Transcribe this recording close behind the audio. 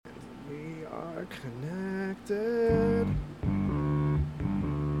are connected.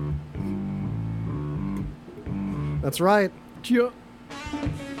 That's right. You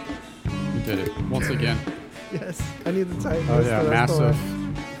did it once again. Yes, I need to tighten Oh this. yeah, the rest of the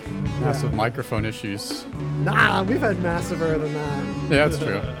way. massive microphone issues. Nah, we've had massiver than that. Yeah, that's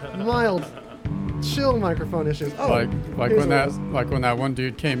true. Mild, chill microphone issues. Oh, like here's when that one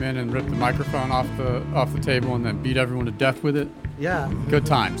dude came in and ripped the microphone off the table and then beat everyone to death with it. Yeah. Good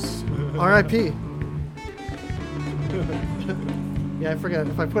times. R.I.P. Yeah, I forget.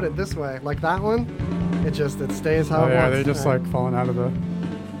 If I put it this way, like that one, it stays how Oh it yeah, wants. they're just All right. like falling out of the.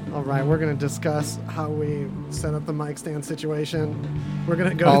 All right, we're going to discuss how we set up the mic stand situation. We're going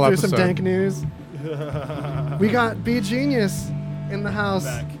to go All through some episode. dank news. We got B Genius in the house.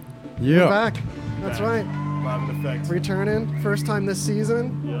 Back. We're Yeah. back. That's Back. right. Live in effect. Returning. First time this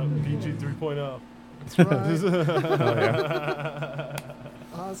season. Yep. PG 3.0. That's right. Oh, yeah.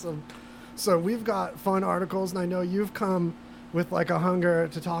 Awesome. So we've got fun articles, and I know you've come with like a hunger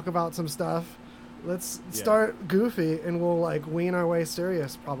to talk about some stuff. Let's start goofy, and we'll like wean our way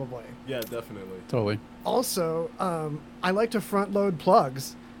serious, probably. Yeah, definitely. Totally. Also, I like to front load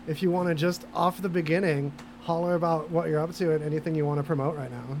plugs. If you want to just off the beginning holler about what you're up to and anything you want to promote right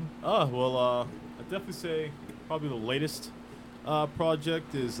now. I'd definitely say probably the latest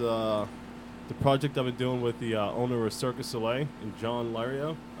project is the project I've been doing with the owner of Circus Soleil and John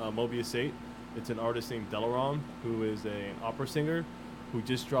Lario, Mobius 8. It's an artist named Delaram, who is an opera singer who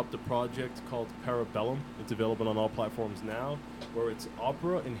just dropped a project called Parabellum. It's available on all platforms now, where it's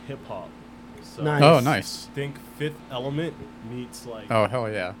opera and hip-hop. So Nice. Oh, nice. think Fifth Element meets like Oh, hell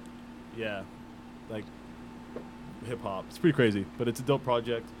yeah. yeah, like hip hop. It's pretty crazy, but it's a dope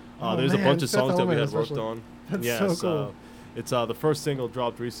project. Oh, There's a man, bunch of Fifth songs that we Element had worked especially. on. That's yeah, so cool. It's the first single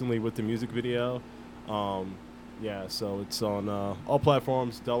dropped recently with the music video. So it's on all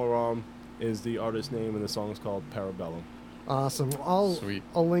platforms. Delaram is the artist name, and the song is called Parabellum. Awesome. Sweet.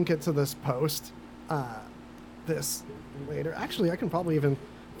 I'll link it to this post this later. Actually, I can probably even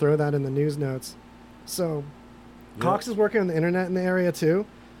throw that in the news notes. So Yep. Cox is working on the internet in the area too,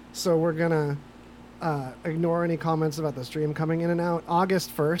 so we're gonna ignore any comments about the stream coming in and out.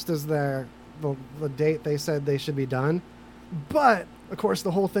 August 1st is the date they said they should be done, but of course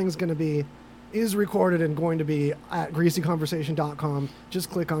the whole thing's is recorded and going to be at greasyconversation.com. Just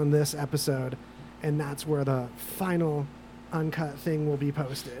click on this episode, and that's where the final uncut thing will be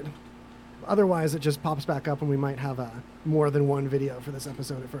posted. Otherwise, it just pops back up, and we might have more than one video for this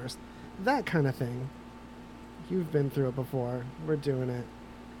episode at first. That kind of thing. You've been through it before. We're doing it.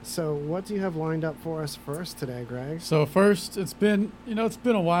 So what do you have lined up for us first today, Greg? So first, it's been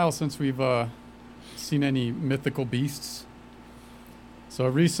a while since we've seen any mythical beasts. So a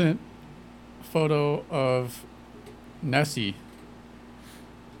recent photo of Nessie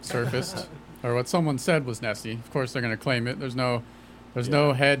surfaced, or what someone said was Nessie. Of course, they're going to claim it. There's no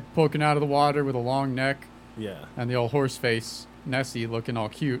head poking out of the water with a long neck Yeah. and the old horse face. Nessie looking all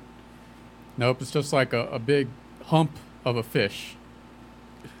cute. Nope, it's just like a big hump of a fish.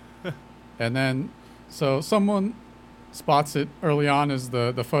 And then, so someone spots it early on as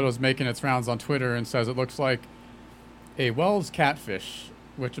the photo's making its rounds on Twitter and says it looks like a Wells catfish,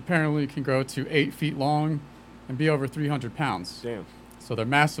 which apparently can grow to 8 feet long and be over 300 pounds. Damn. So they're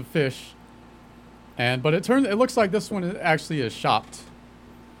massive fish. But it looks like this one actually is shopped.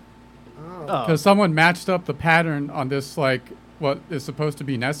 Oh, Because someone matched up the pattern on this, like, what is supposed to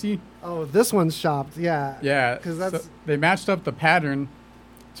be Nessie. oh, this one's shopped. Yeah. Yeah. 'Cause that's- so they matched up the pattern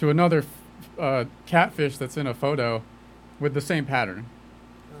to another catfish that's in a photo with the same pattern,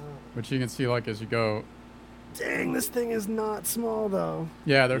 which you can see, like, as you go. Dang, this thing is not small though.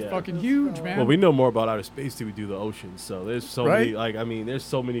 Yeah, they're Yeah. fucking Let's huge, go. man. Well, we know more about outer space than we do the ocean. So there's so Right? many, there's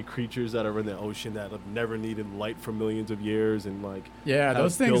so many creatures that are in the ocean that have never needed light for millions of years, and yeah, have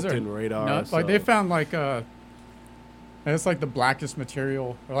those things are built-in radar. nuts. Like, they found, like, it's like the blackest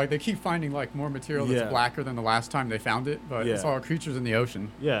material, or like they keep finding like more material that's Yeah. blacker than the last time they found it, but it's Yeah. all creatures in the ocean.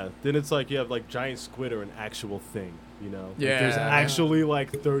 Yeah, then it's like you have like giant squid are an actual thing, you know? Like, there's Yeah. actually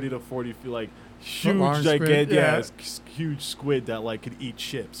like 30 to 40 feet, like huge, Foot-long squid, gigantic, yeah. huge squid that like could eat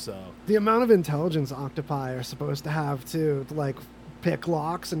ships. So The amount of intelligence octopi are supposed to have too, to like pick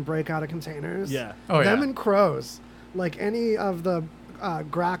locks and break out of containers. yeah, Oh Them yeah. and crows, like any of the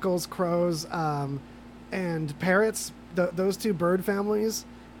grackles, crows, and parrots, those two bird families,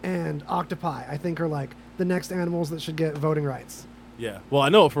 and octopi, I think are like the next animals that should get voting rights. yeah. Well, I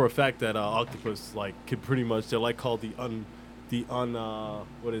know for a fact that octopus like could pretty much they're like called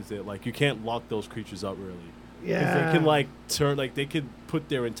what is it? Like you can't lock those creatures up really. 'Cause Yeah. they can like turn like they could put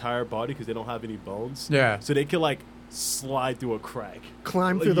their entire body because they don't have any bones. Yeah. So they can like slide through a crack.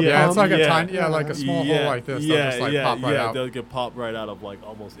 Climb through the Yeah, pump. it's like a Yeah. tiny, like a small hole like this. They'll just like pop right out. They'll get popped right out of like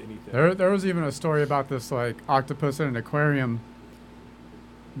almost anything. There was even a story about this like octopus in an aquarium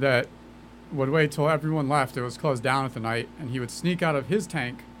that would wait till everyone left. It was closed down at the night, and he would sneak out of his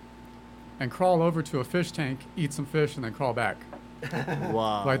tank and crawl over to a fish tank, eat some fish, and then crawl back.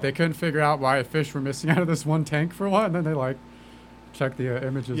 Wow. Like they couldn't figure out why fish were missing out of this one tank for a while, and then they like checked the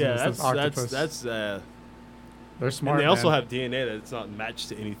images. Yeah, and it says octopus. that's They're smart. and they also man. have DNA that's not matched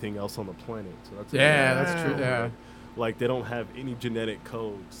to anything else on the planet. So that's Yeah, that's true. Yeah. Like they don't have any genetic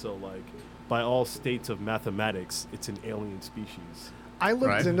code. So like by all states of mathematics, it's an alien species. I looked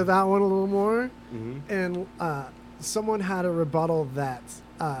Right. into that one a little more, Mm-hmm. and someone had a rebuttal that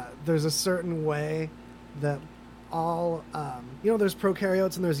there's a certain way that all there's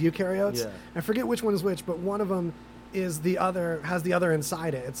prokaryotes and there's eukaryotes. Yeah. I forget which one is which, but one of them is has the other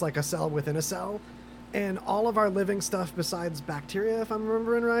inside it. It's like a cell within a cell, and all of our living stuff besides bacteria, if I'm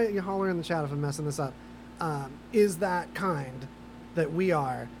remembering right, you holler in the chat if I'm messing this up, is that kind that we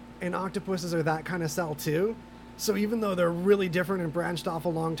are, and octopuses are that kind of cell too. So even though they're really different and branched off a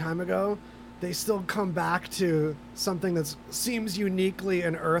long time ago, they still come back to something that seems uniquely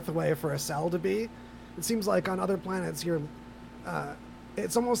an Earth way for a cell to be. It seems like on other planets,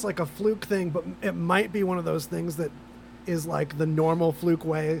 it's almost like a fluke thing, but it might be one of those things that is like the normal fluke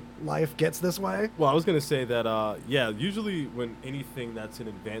way life gets this way. Well, I was going to say that, usually when anything that's an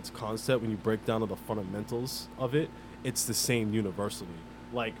advanced concept, when you break down to the fundamentals of it, it's the same universally.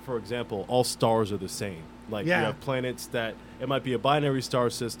 Like, for example, all stars are the same. Like, Yeah. you have planets that it might be a binary star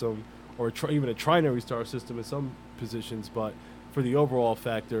system or even a trinary star system in some positions, but for the overall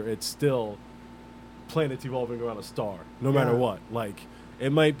factor, it's still planets evolving around a star, no matter Yeah. what. Like,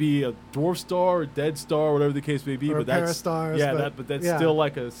 it might be a dwarf star, or dead star, whatever the case may be, Or but a pair that's of stars, but that's yeah. still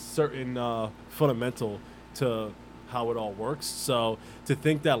like a certain fundamental to how it all works. So to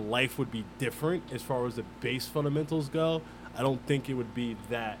think that life would be different as far as the base fundamentals go, I don't think it would be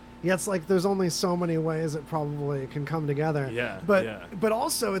that. Yeah, it's like there's only so many ways it probably can come together. Yeah, But yeah. but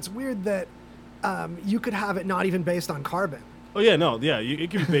also it's weird that you could have it not even based on carbon. Oh yeah, no, yeah,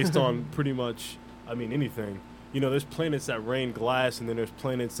 it can be based on pretty much, anything. There's planets that rain glass, and then there's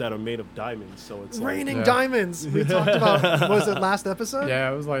planets that are made of diamonds. So it's Raining Yeah. diamonds. We talked about, was it last episode?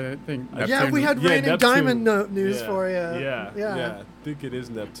 Yeah, it was like I think. Yeah, Neptune- we had Yeah, raining Neptune. diamond news for you. Yeah. I think it is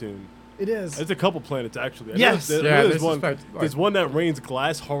Neptune. It is. There's a couple planets actually. I know Yes. There's, Yeah, there's they one. suspect, like- There's one that rains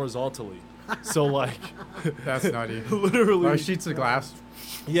glass horizontally. So like, That's nutty. literally, Like sheets of glass.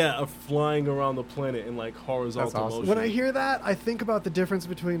 are flying around the planet in like horizontal That's awesome. motion. When I hear that, I think about the difference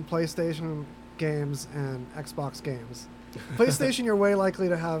between PlayStation games and Xbox games. PlayStation, you're way likely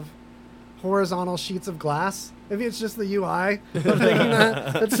to have horizontal sheets of glass. Maybe it's just the UI. I'm thinking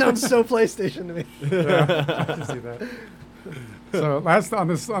that. That sounds so PlayStation to me. Yeah, I can see that. So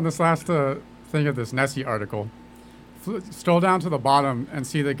on this last thing of this Nessie article, stroll down to the bottom and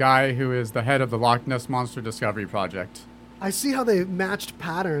see the guy who is the head of the Loch Ness Monster Discovery Project. I see how they matched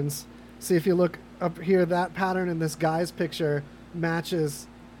patterns. See, if you look up here, that pattern in this guy's picture matches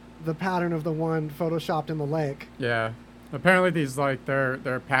the pattern of the one photoshopped in the lake. Yeah, apparently these like their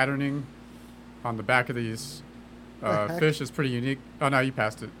patterning on the back of these The heck? fish is pretty unique. Oh no, you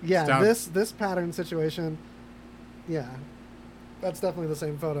passed it. It's Yeah, down- this pattern situation, yeah, that's definitely the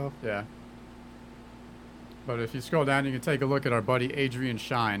same photo. Yeah. But if you scroll down, you can take a look at our buddy Adrian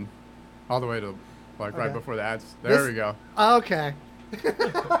Shine, all the way to like right Okay. before the ads. There This- we go. Okay.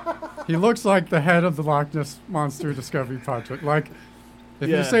 He looks like the head of the Loch Ness Monster Discovery Project. Like, if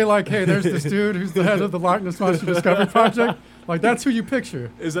Yeah. you say like, "Hey, there's this dude who's the head of the Loch Ness Monster Discovery Project," like that's who you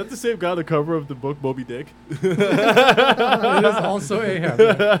picture. Is that the same guy on the cover of the book Moby Dick? It is also Ahab.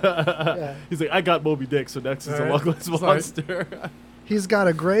 Yeah. Yeah. He's like, I got Moby Dick, so next is a Right. Loch Ness It's like- monster. He's got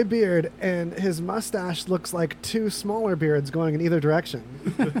a gray beard, and his mustache looks like two smaller beards going in either direction.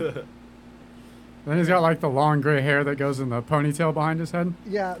 Then he's got like the long gray hair that goes in the ponytail behind his head.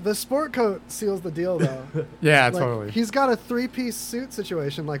 Yeah, the sport coat seals the deal, though. Yeah, Like, totally. He's got a three-piece suit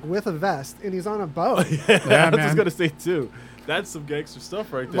situation, like with a vest, and he's on a boat. Yeah, I was man. just gonna say too. That's some gangster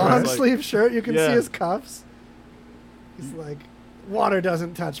stuff right there. Long It's like- sleeve shirt, you can Yeah. see his cuffs. He's like, water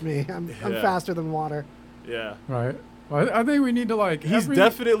doesn't touch me. I'm Yeah. faster than water. Yeah. Right. Well, I think we need to like. He's every-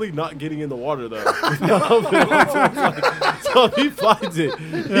 definitely not getting in the water though. So if he finds it,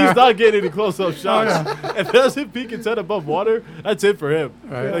 Yeah. he's not getting any close-up shots. yeah. If that's him peeking his head above water, that's it for him.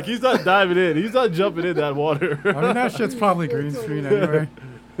 Right. Like he's not diving in. He's not jumping in that water. I mean, that shit's probably green screen anyway.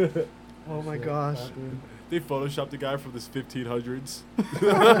 Oh my gosh. They photoshopped the guy from this 1500s.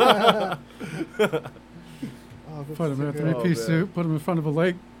 Oh, that's Put him in a so good. three-piece man. suit. Put him in front of a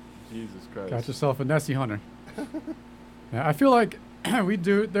lake. Jesus Christ. Got yourself a Nessie hunter. Yeah, I feel like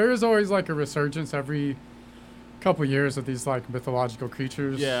there is always like a resurgence every couple years of these like mythological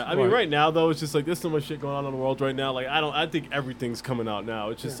creatures. Yeah, I mean, like, right now though, it's just like there's so much shit going on in the world right now. Like, I think everything's coming out now.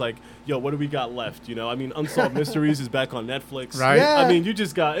 It's just like, yo, what do we got left? You know, I mean, Unsolved Mysteries is back on Netflix. Right. Yeah. I mean,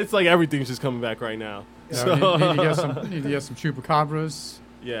 it's like everything's just coming back right now. You So, know, need to get some chupacabras,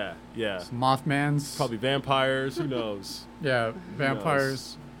 yeah, some Mothmans. probably vampires. Who knows? Yeah,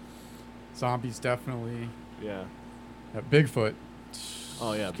 vampires, zombies definitely. Yeah. Bigfoot.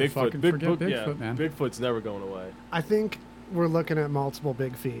 Oh yeah, Can't Bigfoot. fucking forget Bigfoot, Yeah, man. Bigfoot's never going away. I think we're looking at multiple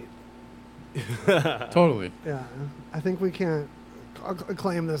big feet. Totally. Yeah, I think we can't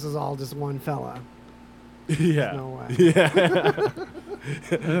claim this is all just one fella. Yeah. No way. Yeah.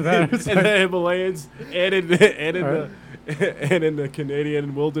 And then it's and like- the Himalayas and in the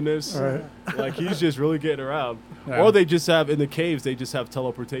Canadian wilderness. All right. Like he's just really getting around. Yeah. Or they just have in the caves. They just have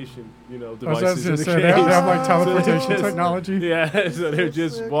teleportation. You know, I was devices in gonna the say, caves. they have like So teleportation just- technology. Yeah, so they're That's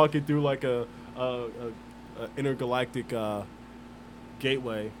just sick. walking through like a intergalactic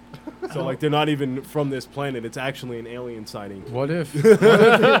gateway. So like they're not even from this planet. It's actually an alien sighting. What if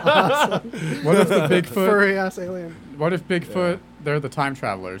the Bigfoot? Furry ass alien. What if Bigfoot? Yeah. They're the time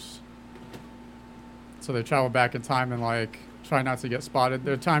travelers. So they travel back in time and like try not to get spotted.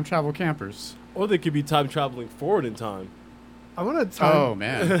 They're time travel campers. Or they could be time traveling forward in time. I want to time. Oh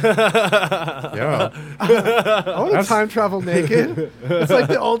man. Yeah. I want to That's- time travel naked. It's like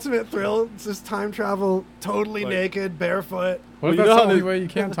the ultimate thrill. It's just time travel, totally Like- naked, barefoot. What if you that's know the how only they- way you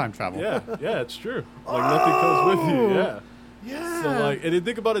can time travel? Yeah, it's true. Like nothing comes with you. Yeah. Yeah. So like, and then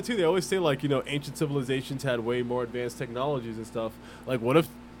think about it too. They always say like, you know, ancient civilizations had way more advanced technologies and stuff. Like, what if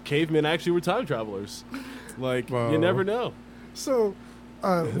cavemen actually were time travelers? Like, Whoa. you never know. So,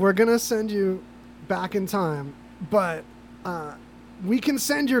 we're gonna send you back in time, but we can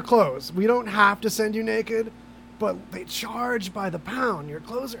send your clothes. We don't have to send you naked, but they charge by the pound. Your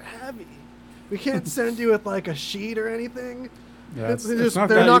clothes are heavy. We can't send you with like a sheet or anything. Yeah, It's it's just- not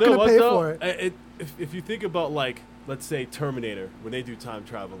they're that- not You know gonna what, pay though? for it. If you think about like, let's say Terminator, when they do time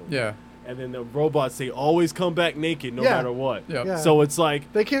traveling. Yeah. And then the robots, they always come back naked no Yeah. matter what. Yeah. Yeah. So it's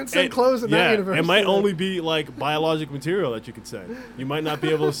like, They can't send it- clothes in that yeah, universe. it might only be like biologic material that you could send. You might not be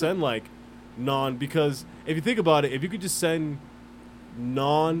able to send like because if you think about it, if you could just send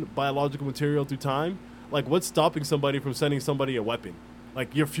non-biological material through time, like what's stopping somebody from sending somebody a weapon?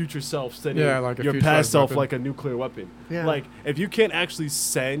 Like your future self sending like a your futurized past self weapon. like a nuclear weapon. Yeah. Like if you can't actually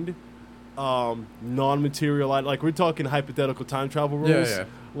send non-material, like we're talking hypothetical time travel rules. Yeah.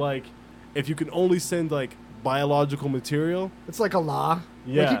 Like if you can only send like biological material, It's like a law.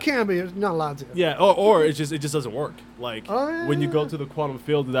 Yeah. Like you can, but you're not allowed to. yeah, or it just doesn't work. Like Oh, when you yeah. go to the quantum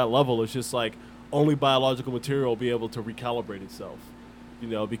field to that level, it's just like only biological material will be able to recalibrate itself. You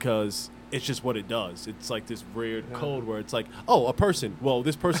know, because it's just what it does. It's like this weird Yeah. code where it's like, oh, a person. Well,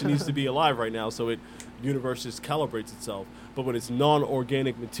 this person needs to be alive right now, so universe just calibrates itself. But when it's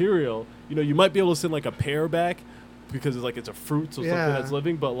non-organic material, you know, you might be able to send like a pear back because it's a fruit or something Yeah. that's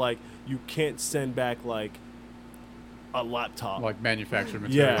living, but like you can't send back like a laptop. Like manufactured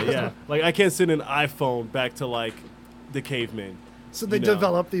material. Yeah, yeah. Like I can't send an iPhone back to like the cavemen. So they You know.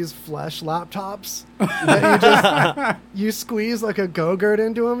 develop these flesh laptops that you squeeze like a Go-Gurt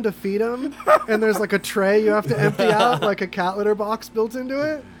into them to feed them, and there's like a tray you have to empty out, like a cat litter box built into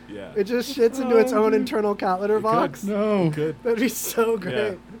it. Yeah. It just shits into its own internal cat litter box. No. Good. That'd be so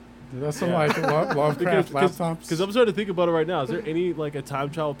great. Dude, that's some Yeah. like Lovecraft laptops. Because I'm starting to think about it right now. Is there any like a time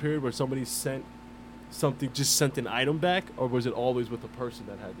travel period where somebody sent an item back, or was it always with a person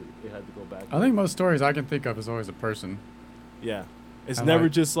that it had to go back? I think most stories I can think of is always a person. Yeah. It's I never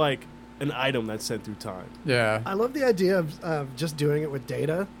like- just like an item that's sent through time. Yeah. I love the idea of just doing it with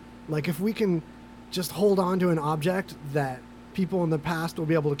data. Like if we can just hold on to an object that people in the past will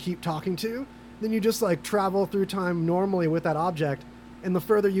be able to keep talking to, then you just like travel through time normally with that object, and the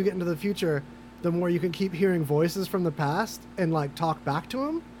further you get into the future, the more you can keep hearing voices from the past and like talk back to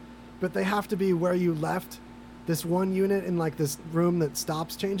them. But they have to be where you left this one unit in like this room that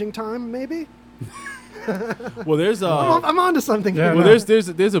stops changing time, maybe. Well, there's I'm onto something. Yeah, here. well, no.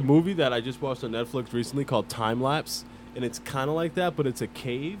 there's a movie that I just watched on Netflix recently called Time Lapse, and it's kind of like that, but it's a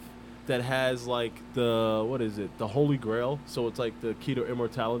cave that has like the Holy Grail. So it's like the key to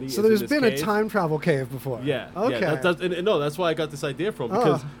immortality. So is in there's this been a cave. time travel cave before. Yeah. Okay. Yeah, and no, that's why I got this idea from,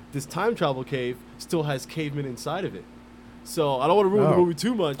 because Oh. this time travel cave still has cavemen inside of it. So I don't want to ruin the Oh. movie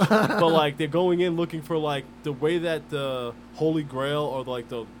too much, but like they're going in looking for like the way that the Holy Grail or like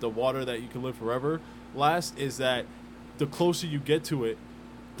the water that you can live forever lasts is that the closer you get to it,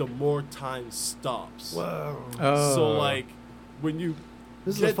 the more time stops. Whoa. Oh. So like when you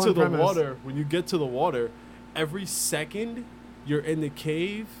This is a get fun to the premise. water, when you get to the water, every second you're in the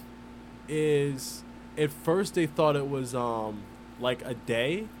cave is, at first they thought it was like a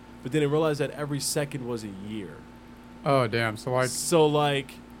day, but then they realized that every second was a year. Oh damn! So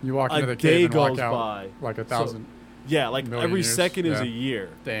like you walk a into the day cave and walk goes out by. like 1,000. Yeah, like million every years. second is Yeah. a year.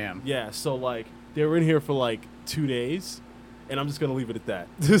 Damn. Yeah, so like they were in here for like 2 days, and I'm just gonna leave it at that.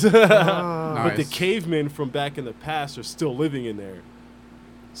 Oh. But the Nice. cavemen from back in the past are still living in there.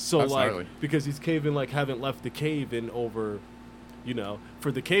 So That's like gnarly. because these cavemen like haven't left the cave in over,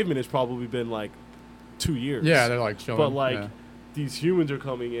 for the cavemen it's probably been like 2 years. Yeah, they're like chilling. But like yeah. these humans are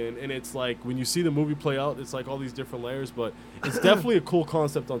coming in, and it's like when you see the movie play out, it's like all these different layers. But it's definitely a cool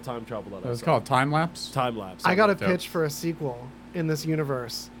concept on time travel. That I It's saw. called time lapse. Time lapse. I got a Dope. pitch for a sequel in this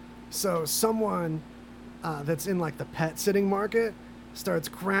universe. So someone that's in like the pet sitting market starts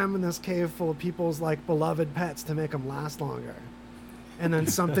cramming this cave full of people's like beloved pets to make them last longer, and then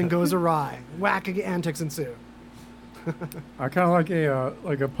something goes awry. Wacky antics ensue. I kind of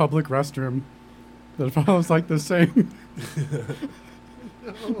like a public restroom that follows like the same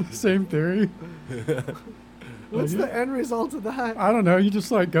same theory. What's Like, the end result of that? I don't know. You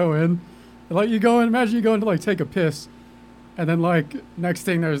just like go in, like you go in. Imagine you go in to like take a piss, and then like next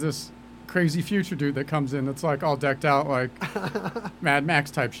thing there's this crazy future dude that comes in that's like all decked out like Mad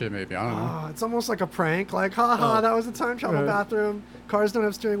Max type shit. Maybe I don't know. Oh, it's almost like a prank. Like, haha, Oh. that was a time travel bathroom. Cars don't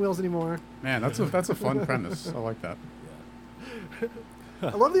have steering wheels anymore. Man, that's a fun premise. I like that. I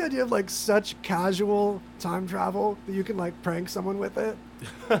love the idea of like such casual time travel that you can like prank someone with it.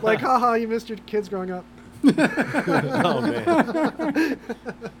 Like, haha, you missed your kids growing up. Oh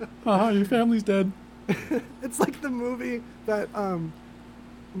man. Your family's dead. It's like the movie that the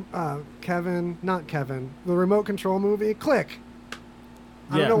remote control movie, Click.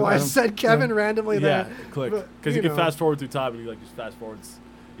 I Yeah. don't know why I Adam- said Kevin randomly Yeah, there. click. but, Because you can know, fast forward through time, and he like just fast forwards.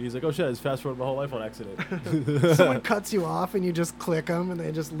 He's like, oh shit, I just fast forward my whole life on accident. someone cuts you off and you just click them and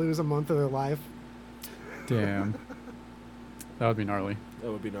they just lose a month of their life. Damn. That would be gnarly.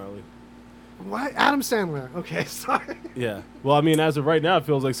 That would be gnarly. Why? Adam Sandler. Okay, sorry. Yeah. Well, I mean, as of right now, it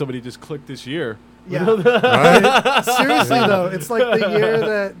feels like somebody just clicked this year. Yeah. Right? Seriously though, it's like the year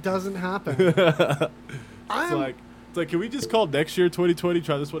that doesn't happen. It's I'm like, can we just call next year 2020?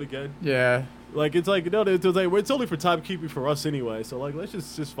 Try this one again. Yeah. Like it's like no, it's like it's only for timekeeping for us anyway. So like let's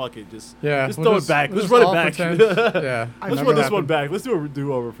just fuck it, just Yeah. just we'll throw it back. we'll Let's run it all back. pretend- yeah. I Let's never run this one happened. back. Let's do a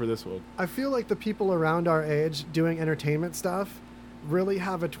do-over for this one. I feel like the people around our age doing entertainment stuff really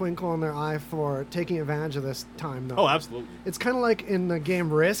have a twinkle in their eye for taking advantage of this time though. Oh, absolutely. It's kind of like in the game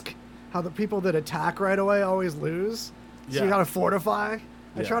Risk, how the people that attack right away always lose. So Yeah. you gotta fortify. I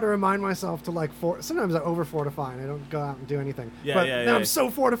Yeah. try to remind myself to like sometimes I over fortify and I don't go out and do anything. Yeah, but yeah, then yeah. I'm so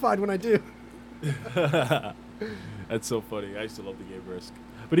fortified when I do. That's so funny. I used to love the game Risk.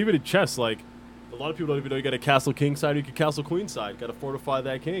 But even in chess, like a lot of people don't even know you got a castle king side or you can castle queen side. Got to fortify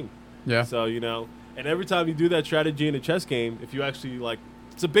that king. Yeah. So and every time you do that strategy in a chess game, if you actually like,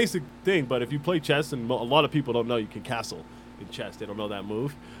 it's a basic thing. But if you play chess, and a lot of people don't know you can castle in chess, they don't know that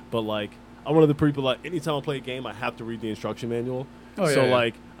move. But like, I'm one of the people that anytime I play a game, I have to read the instruction manual. Oh, yeah, so yeah.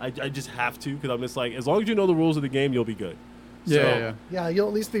 like, I just have to because I'm just like, as long as you know the rules of the game, you'll be good. Yeah. So- Yeah. Yeah, you'll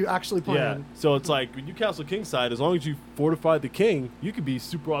at least be actually playing. Yeah. So it's like when you castle king side, as long as you fortify the king, you can be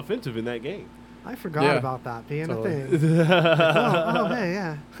super offensive in that game. I forgot Yeah. about that being Totally. a thing. oh, hey,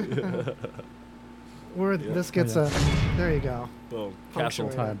 yeah. Where this gets Yeah. there you go. Boom.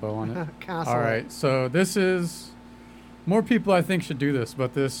 Punctuate. Castle. Tie a bow on it. Castle. All right. So this is more people I think should do this,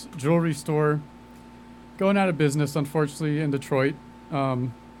 but this jewelry store going out of business, unfortunately, in Detroit.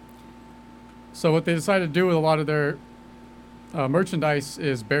 So what they decided to do with a lot of their merchandise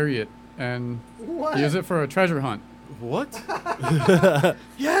is bury it and What? use it for a treasure hunt. What?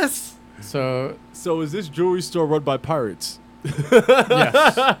 Yes. So So is this jewelry store run by pirates?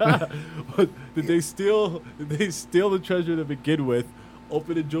 yes, Did they steal the treasure to begin with?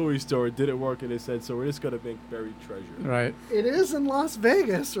 Opened a jewelry store, it didn't work, and they said, so we're just gonna make buried treasure. right. It is in Las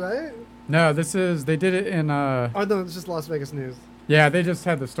Vegas, right? No, they did it in Oh no, it's just Las Vegas news. yeah, they just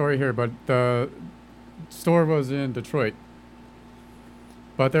had the story here, but the store was in Detroit.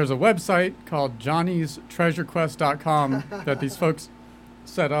 But there's a website called johnnystreasurequest.com that these folks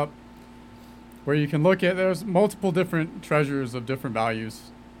set up where you can look at, there's multiple different treasures of different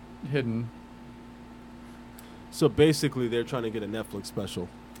values hidden. So basically, they're trying to get a Netflix special.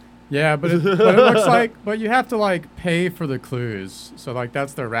 Yeah, but it looks like, but you have to like pay for the clues. So like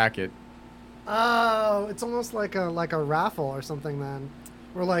that's their racket. Oh, it's almost like a raffle or something then.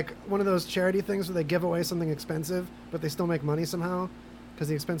 Or like one of those charity things where they give away something expensive, but they still make money somehow because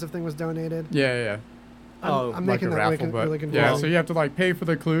the expensive thing was donated. Yeah. Oh, I'm Like making a that raffle, really but confusing. yeah, so you have to like pay for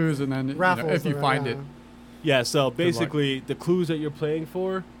the clues and then Raffles if you are, find it, Yeah, so basically, the clues that you're playing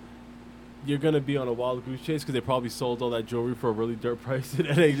for, you're going to be on a wild goose chase because they probably sold all that jewelry for a really dirt price. And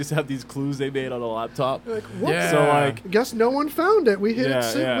they just have these clues they made on a laptop. Like, whoops. Yeah. So, like, Guess no one found it. We hit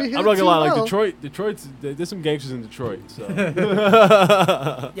it. We hit I'm it not going to too lie. well. Like, Detroit's, there's some gangsters in Detroit. So.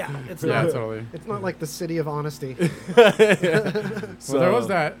 Yeah, it's Yeah, not. totally. It's not like the city of honesty. So,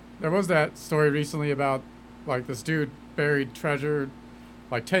 Well, there was that story recently about like this dude buried treasure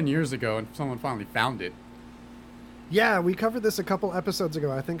like 10 years ago, and someone finally found it. Yeah, we covered this a couple episodes ago.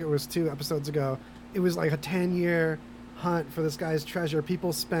 I think it was 2 episodes ago. It was like a 10-year hunt for this guy's treasure.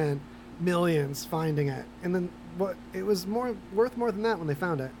 People spent millions finding it, and then it was worth more than that when they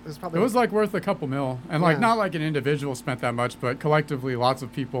found it. It was probably It was like worth a couple mil, and like Yeah. not like an individual spent that much, but collectively, lots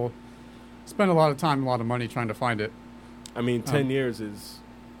of people spent a lot of time, a lot of money trying to find it. I mean, 10 years is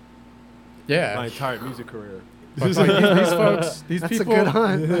Yeah, my entire music career. but like these folks, these that's people, a good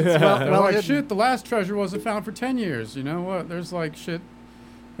hunt. That's they're like, hidden. shit, the last treasure wasn't found for 10 years. You know what? There's like shit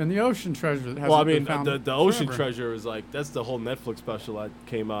in the ocean treasure that hasn't Well, I been mean, found the ocean forever. treasure is like, that's the whole Netflix special that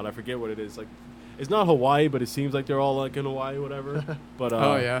came out. I forget what it is. Like, it's not Hawaii, but it seems like they're all like in Hawaii, whatever. But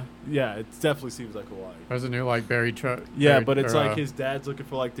Oh, yeah. yeah, it definitely seems like Hawaii. There's a new like buried treasure. Yeah, but it's like his dad's looking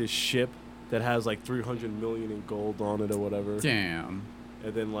for like this ship that has like 300 million in gold on it or whatever. Damn.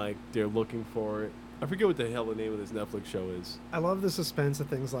 And then like they're looking for it. I forget what the hell the name of this Netflix show is. I love the suspense of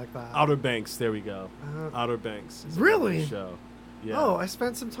things like that. Outer Banks. There we go. Uh, Outer Banks. is the Really? Netflix show. Yeah. Oh, I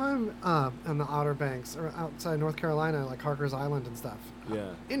spent some time on the Outer Banks or outside North Carolina, like Harker's Island and stuff. Yeah.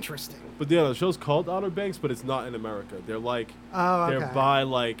 Interesting. But yeah, the show's called Outer Banks, but it's not in America. They're like, Oh, okay. they're by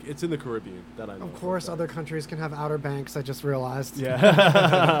like, it's in the Caribbean that I know. Of course, Okay. other countries can have Outer Banks. I just realized.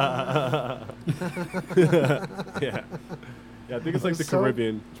 Yeah. Yeah. Yeah, I think it's like the So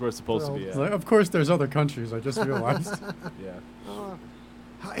Caribbean is where it's supposed to be It's at. like, of course, there's other countries. I just realized. Yeah.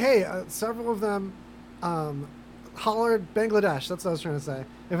 Hey, several of them hollered Bangladesh. That's what I was trying to say.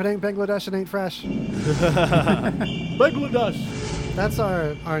 If it ain't Bangladesh, it ain't fresh. Bangladesh. That's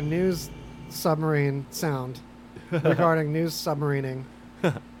our news submarine sound regarding news submarining.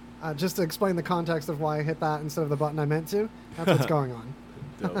 Just to explain the context of why I hit that instead of the button I meant to. That's what's going on.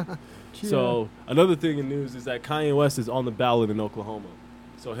 Dope. So another thing in news is that Kanye West is on the ballot in Oklahoma.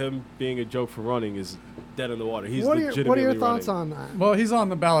 So him being a joke for running is dead in the water. He's What are legitimately your thoughts running. on that? Well, he's on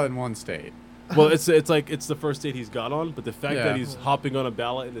the ballot in one state. Well, it's like it's the first state he's got on, but the fact Yeah. that he's hopping on a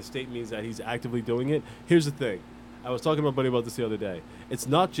ballot in the state means that he's actively doing it. Here's the thing. I was talking to my buddy about this the other day. It's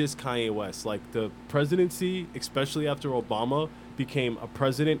not just Kanye West. Like the presidency, especially after Obama, became a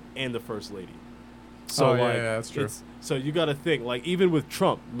president and the first lady. So Oh, yeah, like, yeah, that's true. So you got to think, like even with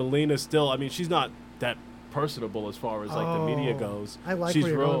Trump, Melania still. I mean, she's not that personable as far as like the media Oh, goes. I like she's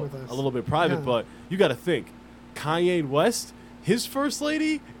where you're real, going with this. a little bit private, Yeah. but you got to think, Kanye West, his first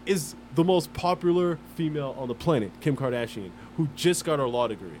lady is the most popular female on the planet, Kim Kardashian, who just got her law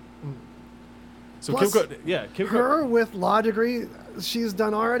degree. So Plus, Kim Her with law degree, she's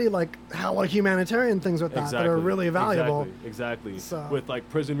done already like hella humanitarian things with that are really valuable. Exactly. So- With like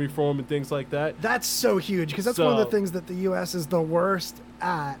prison reform and things like that. That's so huge because that's one of the So- things that the U.S. is the worst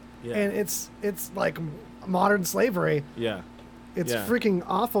at, Yeah. and it's like modern slavery. Yeah. It's Yeah. freaking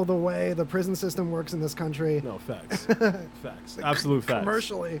awful the way the prison system works in this country. No, facts. Facts. Absolute facts.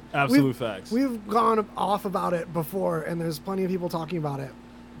 Commercially, Absolute facts. We've gone off about it before, and there's plenty of people talking about it.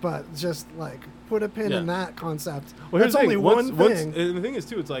 But just like put a pin in Yeah. that concept. Well, here's That's the only thing. one Once, thing. and the thing is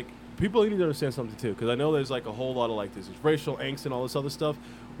too, it's like people need to understand something too, because I know there's like a whole lot of like this racial angst and all this other stuff.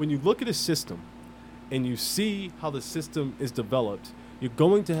 When you look at a system, and you see how the system is developed, you're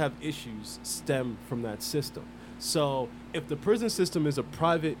going to have issues stem from that system. So if the prison system is a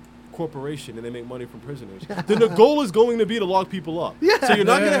private corporation and they make money from prisoners, then the goal is going to be to lock people up. Yeah. So you're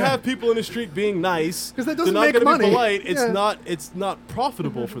not going to Yeah. have people in the street being nice. 'Cause that They're doesn't not make gonna money. be polite. It's Yeah. not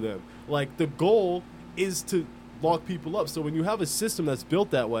profitable for them. Like the goal is to lock people up. So when you have a system that's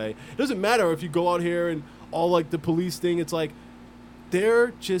built that way, it doesn't matter if you go out here and all like the police thing. It's like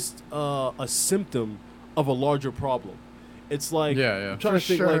they're just a symptom of a larger problem. It's like Yeah. I'm trying For to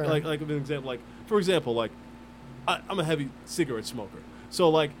think sure. like an example. Like for example, like I'm a heavy cigarette smoker. So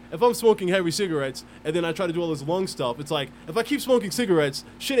like if I'm smoking heavy cigarettes and then I try to do all this lung stuff, it's like if I keep smoking cigarettes,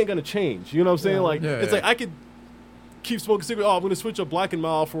 shit ain't gonna change. You know what I'm saying? Yeah. Like Yeah, it's yeah. like I could keep smoking cigarettes. Oh, I'm gonna switch a Black and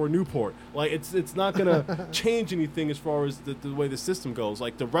Mild for a Newport. Like it's not gonna change anything as far as the way the system goes.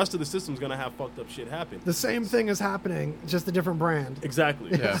 Like the rest of the system's gonna have fucked up shit happen. The same thing is happening, just a different brand.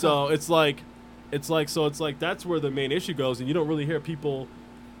 Exactly. Yeah. So it's like that's where the main issue goes, and you don't really hear people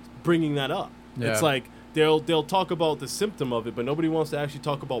bringing that up. Yeah. It's like they'll talk about the symptom of it, but nobody wants to actually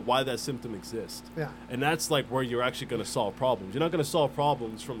talk about why that symptom exists. Yeah. And that's like where you're actually going to solve problems. You're not going to solve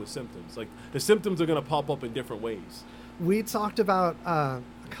problems from the symptoms. Like the symptoms are going to pop up in different ways. We talked about a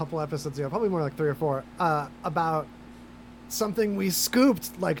couple episodes ago, probably more like 3 or 4, about something we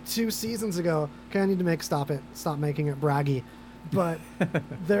scooped like 2 seasons ago. Okay, I need to stop making it braggy. But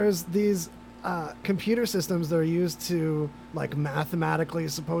there's these computer systems that are used to like mathematically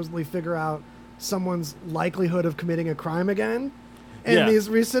supposedly figure out someone's likelihood of committing a crime again. And Yeah. these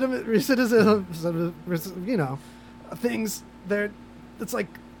recidivism, things, it's like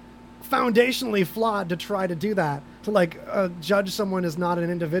foundationally flawed to try to do that, to like judge someone as not an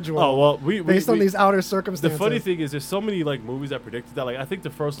individual. Oh, well, based on these outer the circumstances. funny thing is there's so many like movies that predicted that. Like I think the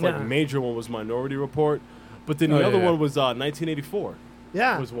first like Yeah. major one was Minority Report, but then the Oh, other yeah. one was 1984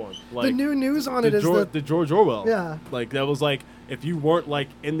 yeah. was one. The Like new news on it the is George, that the George Orwell. Yeah. Like that was like if you weren't like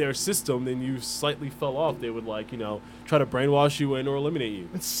in their system, then you slightly fell off. They would like try to brainwash you in or eliminate you.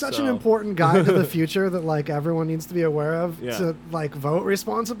 it's such So- an important guide to the future that like everyone needs to be aware of Yeah. to like vote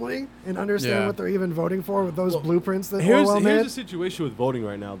responsibly and understand Yeah. what they're even voting for with those Well, blueprints that Here's Orwell the made. situation with voting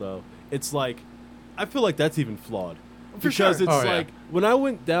right now, though. It's like I feel like that's even flawed For because sure. it's Oh, yeah. like when I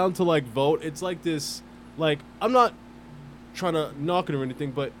went down to like vote, it's like this. Like I'm not trying to knock it or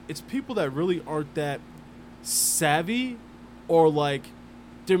anything, but it's people that really aren't that savvy, or like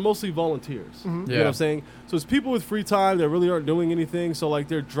they're mostly volunteers. You know what Yeah. I'm saying? So it's people with free time that really aren't doing anything. So like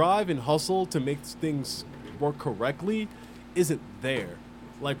their drive and hustle to make things work correctly isn't there.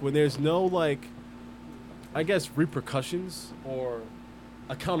 Like when there's no like, I guess repercussions or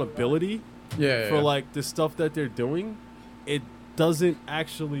accountability Yeah. for yeah. like the stuff that they're doing, it doesn't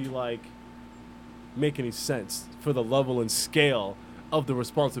actually like make any sense for the level and scale of the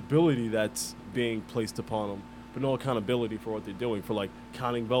responsibility that's being placed upon them, but no accountability for what they're doing, for like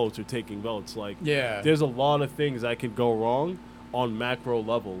counting votes or taking votes. Like Yeah. there's a lot of things that could go wrong on macro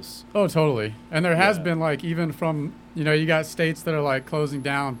levels. Oh, totally. And there has Yeah. been like even from you got states that are like closing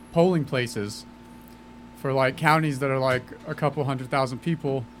down polling places for like counties that are like a couple 100,000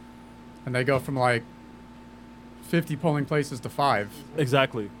 people, and they go from like 50 polling places to 5.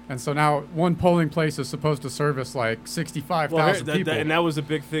 Exactly. And so now one polling place is supposed to service like 65,000 people. And that was a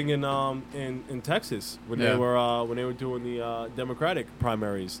big thing in Texas when Yeah. they were doing the Democratic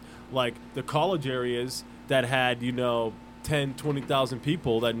primaries. Like the college areas that had 10, 20,000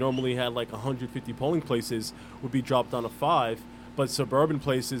 people that normally had like 150 polling places would be dropped down to 5. But suburban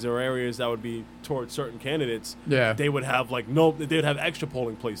places or areas that would be towards certain candidates, Yeah. they would have they'd have extra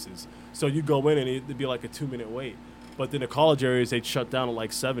polling places. So you go in and it'd be like a 2-minute wait. But then the college areas they'd shut down at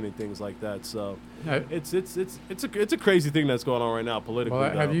like 7 and things like that. So Uh, it's a crazy thing that's going on right now politically. well,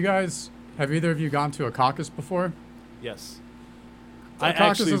 have though. either of you gone to a caucus before? Yes. The I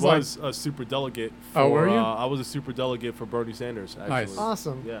caucus actually is like- was a super delegate. For, Oh, were you? I was a super delegate for Bernie Sanders. Actually. Nice.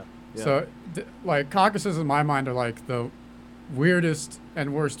 Awesome. Yeah. Yeah. So, like, caucuses in my mind are like the weirdest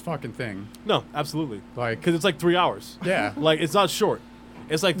and worst fucking thing. No, absolutely. Like, Because it's like 3 hours. yeah. Like it's not short.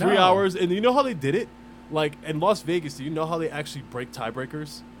 It's like 3 No. hours, and you know how they did it? Like in Las Vegas, do you know how they actually break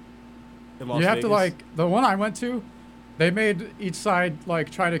tiebreakers? In Las You have Vegas? to, like, the one I went to, they made each side,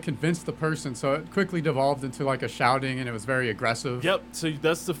 like, try to convince the person. So it quickly devolved into, like, a shouting, and it was very aggressive. Yep. So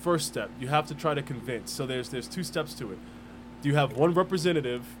that's the first step. You have to try to convince. So there's 2 steps to it. You have one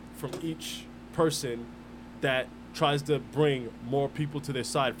representative from each person that tries to bring more people to their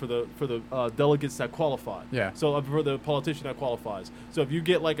side for the delegates that qualify. Yeah. So for the politician that qualifies. So if you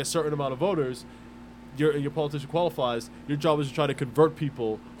get like a certain amount of voters, your politician qualifies. Your job is to try to convert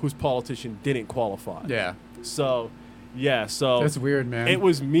people whose politician didn't qualify. Yeah. So, yeah. So It's weird, man. it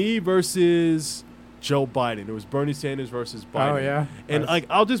was me versus Joe Biden. It was Bernie Sanders versus Biden. Oh, yeah? And Nice. like,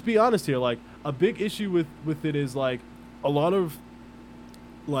 I'll just be honest here. Like, a big issue with it is like a lot of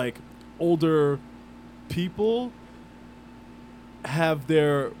like older people have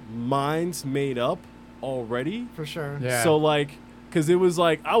their minds made up already. For sure. Yeah. So like, because it was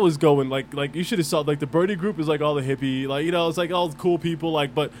like I was going like you should have saw like the Bernie group is like all the hippie, like it's like all the cool people,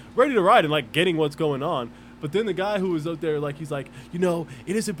 like, but ready to ride and like getting what's going on. But then the guy who was out there, like, he's like, it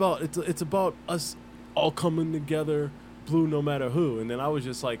is about it's about us all coming together, blue no matter who. And then I was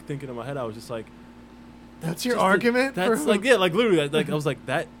just like thinking in my head, I was just like, That's your just argument? that's for- like, yeah, like literally, like I was like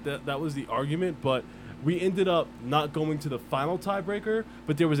that was the argument, but we ended up not going to the final tiebreaker.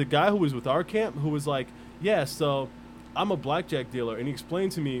 But there was a guy who was with our camp who was like, yeah, so I'm a blackjack dealer, and he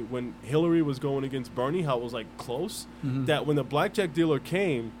explained to me when Hillary was going against Bernie how it was like close. Mhm. That when the blackjack dealer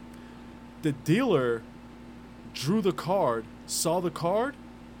came, the dealer drew the card, saw the card,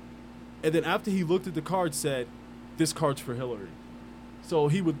 and then after he looked at the card, said, "This card's for Hillary." So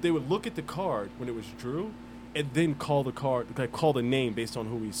they would look at the card when it was drew, and then call the card, like call the name based on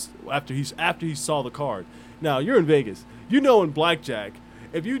who after he saw the card. Now you're in Vegas. You know, in blackjack,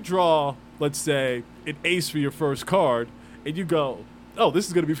 if you draw, let's say, an ace for your first card, and you go, oh, this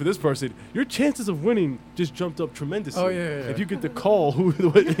is going to be for this person, your chances of winning just jumped up tremendously. Oh, yeah. If you get to call you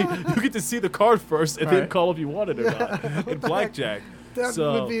get to see the card first and then call if you want it or not in blackjack. That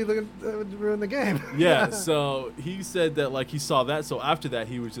would ruin the game. Yeah, so he said that, like, he saw that. So after that,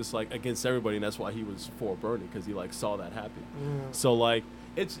 he was just, like, against everybody, and that's why he was for Bernie, because he, like, saw that happen. Yeah. So, like,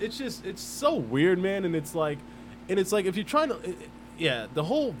 it's so weird, man, and it's like if you're trying to, the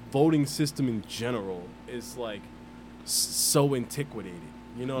whole voting system in general is, like, so antiquated.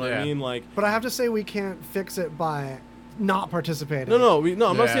 You know what I mean? Like, but I have to say we can't fix it by not participating. No, I'm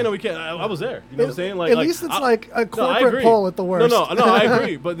not saying that we can't. I was there. You know what I'm saying? Like, at least it's like a corporate poll at the worst. No, I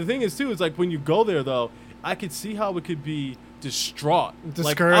agree. But the thing is, too, is like when you go there, though, I could see how it could be distraught.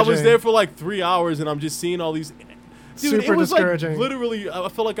 Like, I was there for like 3 hours, and I'm just seeing all these. Dude, Super it was discouraging. Like literally, I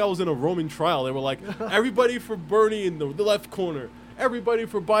felt like I was in a Roman trial. They were like, everybody for Bernie in the left corner, everybody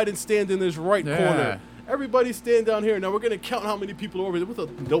for Biden stand in this right corner. Everybody stand down here. Now we're going to count how many people are over there with a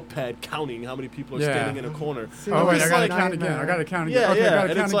notepad counting how many people are standing in a corner. Oh, wait, I got to count again. I got to count again. Okay, I got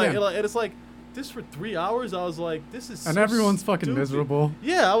to count again. And it's like, this for 3 hours, I was like, this is and so everyone's fucking stupid. miserable.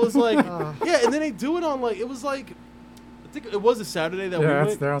 Yeah, I was like, and then they do it on, like, it was like, I think it was a Saturday that we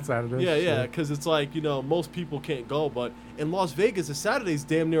went. They're on Saturday. Yeah, because it's like, you know, most people can't go, but in Las Vegas, a Saturday's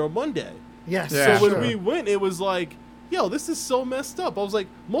damn near a Monday. Yes. Yeah, so when we went, it was like, yo, this is so messed up. I was like,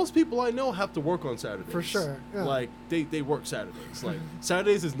 most people I know have to work on Saturdays. For sure. Yeah. Like, they work Saturdays. Like,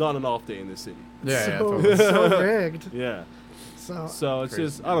 Saturdays is not an off day in this city. Yeah, so, so rigged. Yeah. So it's crazy,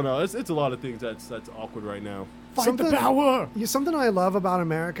 just, I don't know. It's a lot of things that's awkward right now. Fight the power. Something I love about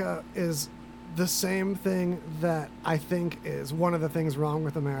America is the same thing that I think is one of the things wrong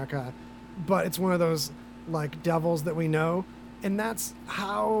with America, but it's one of those, like, devils that we know, and that's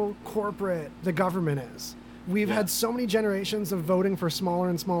how corporate the government is. We've had so many generations of voting for smaller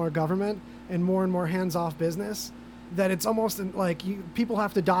and smaller government and more hands-off business that it's almost like people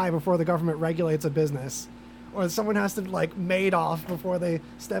have to die before the government regulates a business, or someone has to, like, Madoff before they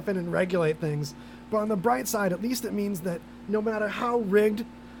step in and regulate things. But on the bright side, at least it means that no matter how rigged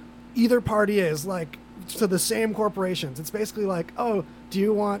either party is, like, to the same corporations, it's basically like, oh, do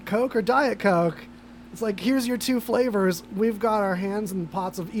you want Coke or Diet Coke? It's like, here's your two flavors. We've got our hands in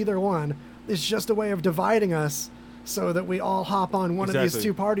pots of either one. It's just a way of dividing us so that we all hop on one of these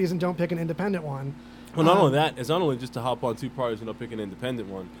two parties and don't pick an independent one. Well, not only that, it's not only just to hop on two parties and not pick an independent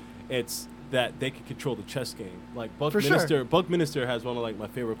one. It's that they can control the chess game. Like Buck Minister has one of, like, my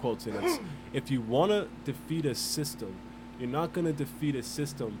favorite quotes, and it's, if you want to defeat a system, you're not going to defeat a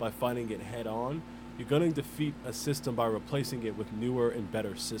system by fighting it head on. You're going to defeat a system by replacing it with newer and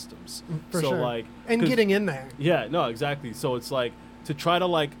better systems. Like, and getting in there. Yeah, no, exactly. So it's like, to try to,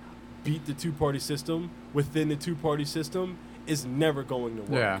 like, beat the two-party system within the two-party system is never going to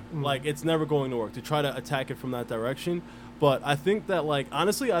work. Yeah. Like, it's never going to work to try to attack it from that direction. But I think that, like,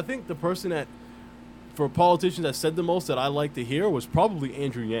 honestly, I think the person that, for politicians that said the most that I like to hear was probably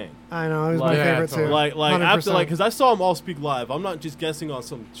Andrew Yang. I know, he was my favorite too. Like 100%. after, like, because I saw him all speak live. I'm not just guessing on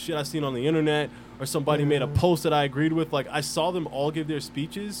some shit I seen on the internet or somebody made a post that I agreed with. Like, I saw them all give their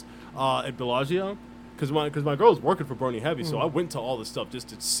speeches at Bellagio. Because my girl was working for Bernie heavy, so I went to all this stuff just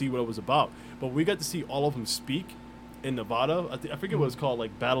to see what it was about. But we got to see all of them speak in Nevada. I forget what it's called,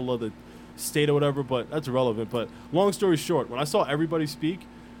 like Battle of the State or whatever, but that's irrelevant. But long story short, when I saw everybody speak,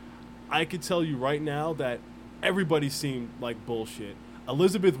 I could tell you right now that everybody seemed like bullshit.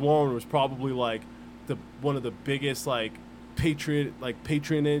 Elizabeth Warren was probably like one of the biggest, like, patronage,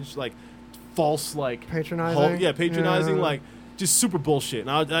 like, false, like, patronizing. patronizing, like, just super bullshit.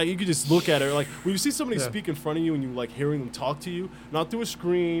 And you could just look at her, like, when you see somebody speak in front of you and you, like, hearing them talk to you, not through a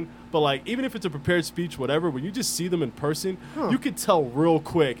screen, but, like, even if it's a prepared speech, whatever, when you just see them in person, you could tell real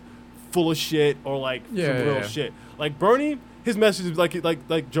quick, full of shit or, like, some real shit. Like, Bernie, his message is like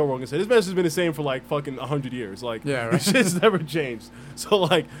Joe Rogan said, his message has been the same for, like, fucking 100 years. Like, his shit's never changed. So,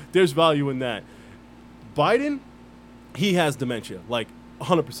 like, there's value in that. Biden, he has dementia, like,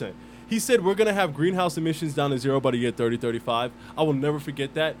 100%. He said we're going to have greenhouse emissions down to zero by the year 3035. I will never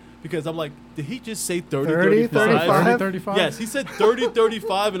forget that because I'm like, did he just say 3035? Yes, he said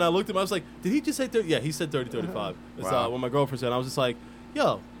 3035, and I looked at him. I was like, did he just say 30? Yeah, he said 3035. It's when my girlfriend said, I was just like,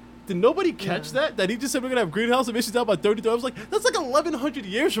 yo, Did nobody catch that? That he just said we're gonna have greenhouse emissions down by 30. I was like, that's like 1,100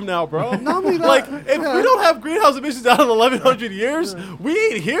 years from now, bro. Not only that, like, if we don't have greenhouse emissions down in 1,100 years, we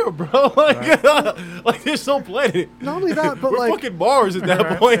ain't here, bro. Like, like there's no planet. Not only that, but we're like fucking Mars at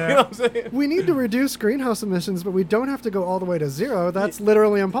that point. Yeah. You know what I'm saying? we need to reduce greenhouse emissions, but we don't have to go all the way to zero. That's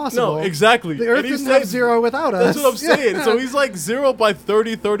literally impossible. No, exactly. The Earth And he didn't said- have zero without us. That's what I'm saying. Yeah. So he's like 0 by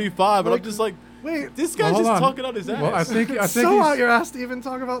 30, 35, and I'm just like, Wait, this guy's Hold just on. talking out his ass. Well, I think so he's, out your ass to even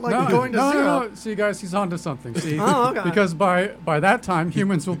talk about like no, going to no, zero. no. See, guys, he's onto something. See, Oh, okay. because by that time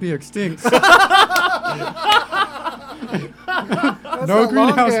humans will be extinct. That's No a long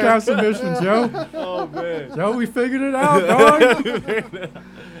greenhouse game. gas emissions, yo. Oh man. Yo, we figured it out, dog.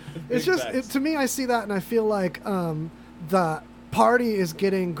 It's just to me, I see that and I feel like the party is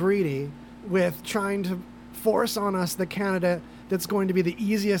getting greedy with trying to force on us the candidate that's going to be the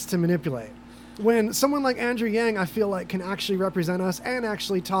easiest to manipulate. When someone like Andrew Yang, I feel like, can actually represent us and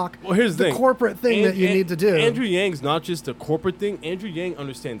actually talk Well, here's the thing. corporate thing that you need to do. Andrew Yang's not just a corporate thing. Andrew Yang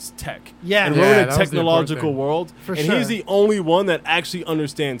understands tech. Yeah. And Yeah, we're in that a was the technological important thing. world. For and sure. he's the only one that actually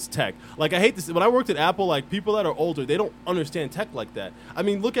understands tech. Like, I hate this. When I worked at Apple, like, people that are older, they don't understand tech like that. I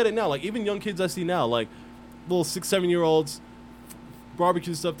mean, look at it now. Like, even young kids I see now, like, little 6, 7-year-olds,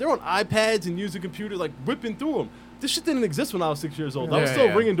 barbecue stuff, they're on iPads and using computers, like, whipping through them. This shit didn't exist when I was 6 years old. I was Yeah, still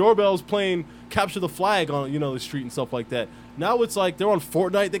yeah. ringing doorbells, playing capture the flag on, the street and stuff like that. Now it's like they're on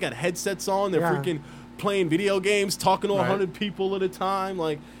Fortnite. They got headsets on. They're Yeah. freaking playing video games, talking to Right. 100 people at a time.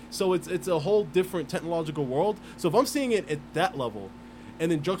 Like, so it's a whole different technological world. So if I'm seeing it at that level,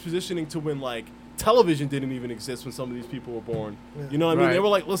 and then juxtapositioning to when like television didn't even exist when some of these people were born. Yeah. You know what I mean? They Right. were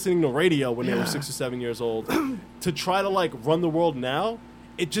like listening to radio when they Yeah. were 6 or 7 years old. To try to like run the world now,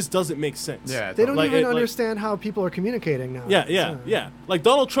 it just doesn't make sense. Yeah, They don't Like, even it- like- understand how people are communicating now. Yeah. Like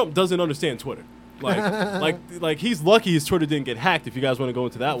Donald Trump doesn't understand Twitter. Like he's lucky his Twitter didn't get hacked. If you guys want to go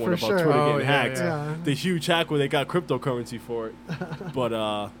into that one For about sure. Twitter Oh, getting yeah, hacked, Yeah. the huge hack where they got cryptocurrency for it.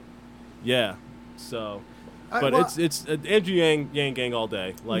 But yeah. So, but well, it's Andrew Yang gang all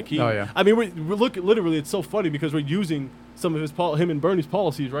day. Like he. Oh, yeah. I mean, we look literally. It's so funny because we're using some of him and Bernie's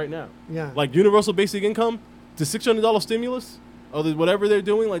policies right now. Yeah. Like universal basic income, the $600 stimulus, or whatever they're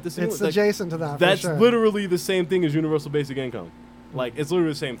doing. Like the it's like, adjacent to that. that's for sure. literally the same thing as universal basic income. Like, it's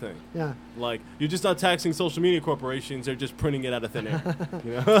literally the same thing. Yeah. Like, you're just not taxing social media corporations. They're just printing it out of thin air.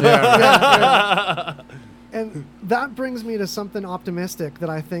 You know? Yeah. And that brings me to something optimistic that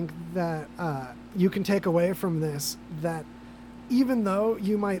I think that you can take away from this, that even though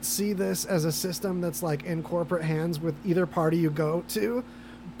you might see this as a system that's like in corporate hands with either party you go to,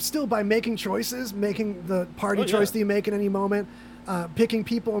 still by making choices, making the party Oh, yeah. choice that you make at any moment, picking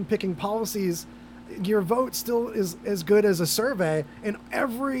people and picking policies, your vote still is as good as a survey, and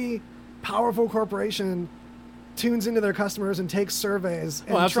every powerful corporation tunes into their customers and takes surveys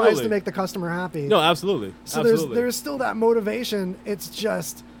and Oh, tries absolutely. to make the customer happy. No, absolutely. So Absolutely. there's still that motivation. It's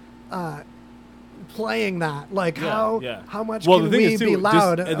just playing that, like how much well, can the thing we is, too, be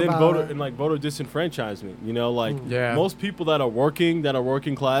loud and then about voter it? and like voter disenfranchisement. You know, like Yeah. most people that are working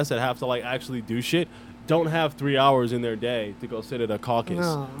class that have to like actually do shit don't have 3 hours in their day to go sit at a caucus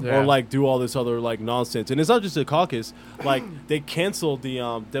No. Yeah. or like do all this other like nonsense. And it's not just a caucus. Like they canceled the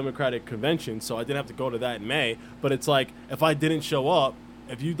Democratic convention, so I didn't have to go to that in May. But it's like if I didn't show up,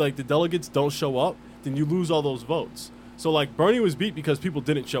 if you like the delegates don't show up, then you lose all those votes. So like Bernie was beat because people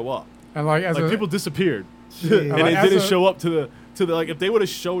didn't show up. And like as Like a, people disappeared, Jeez. and Like, they as didn't a- show up to the like if they would have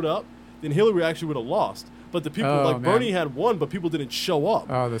showed up, then Hillary actually would have lost. But the people Oh, like man. Bernie had won, but people didn't show up.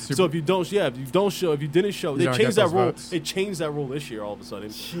 Oh, the So super- if you didn't show, they don't changed get that those rule. votes. They changed that rule this year all of a sudden.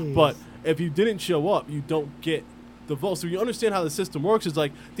 Jeez. But if you didn't show up, you don't get the vote. So you understand how the system works. It's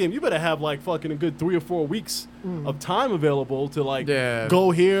like, damn, you better have like fucking a good 3 or 4 weeks of time available to like Yeah.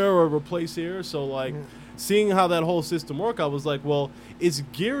 go here or replace here. So like Yeah. seeing how that whole system work, I was like, well, it's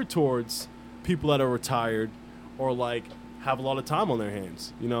geared towards people that are retired or like have a lot of time on their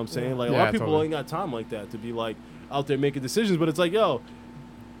hands. You know what I'm saying? Like a lot Yeah, of people totally. ain't got time like that to be like out there making decisions. But it's like, yo,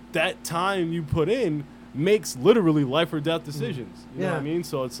 that time you put in makes literally life or death decisions. You know what I Yeah. mean?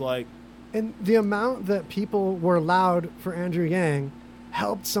 So it's like, And the amount that people were loud for Andrew Yang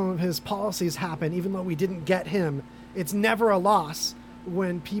helped some of his policies happen, even though we didn't get him. It's never a loss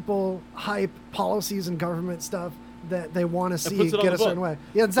when people hype policies and government stuff that they want to see puts it on get the a certain book. way.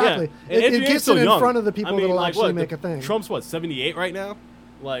 Yeah, exactly. Yeah. And It Andrew Yang's gets still it in young. front of the people I mean, that will like, actually what, make a thing. Trump's what, 78 right now?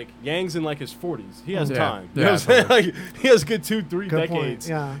 Like Yang's in like his 40s. He has Yeah. time. You Yeah, know what I'm saying? Like he has good 2-3 Good point, decades.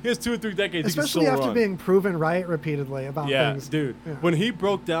 yeah. He has 2 or 3 decades. Especially he can after still run. being proven right repeatedly about Yeah, things. dude. Yeah. When he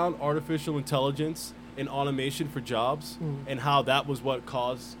broke down artificial intelligence and automation for jobs and how that was what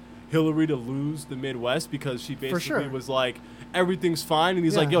caused, Hillary to lose the Midwest because she basically sure. was like, everything's fine. And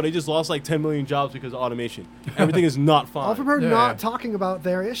he's like, Yeah. yo, they just lost like 10 million jobs because of automation. Everything is not fine. All from her Yeah, not yeah. talking about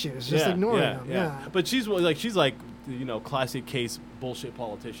their issues, just ignoring them. Yeah. But she's like, you know, classic case bullshit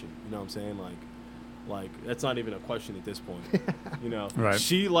politician. You know what I'm saying? Like that's not even a question at this point. You know, Right.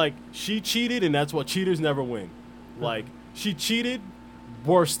 She cheated, and that's what cheaters never win. Like she cheated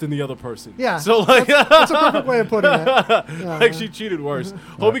worse than the other person. Yeah. So like That's a perfect way of putting it. Yeah. like she cheated worse.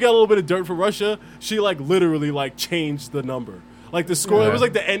 Hope we got a little bit of dirt from Russia. She like literally like changed the number. Like the score, Yeah. it was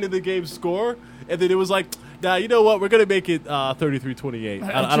like the end of the game score, and then it was like, nah, you know what? We're gonna make it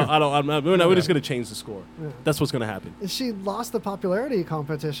 33-28. We're just gonna change the score. Yeah. That's what's gonna happen. She lost the popularity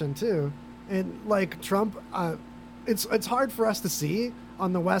competition too, and like Trump, it's hard for us to see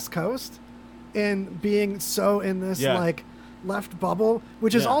on the West Coast, and being so in this Yeah. like left bubble,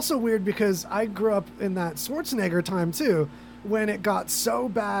 which is Yeah. also weird because I grew up in that Schwarzenegger time too, when it got so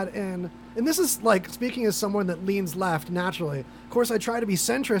bad and this is like speaking as someone that leans left naturally. Of course, I try to be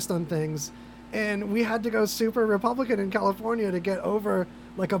centrist on things, and we had to go super Republican in California to get over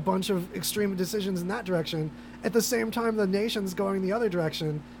like a bunch of extreme decisions in that direction. At the same time, the nation's going the other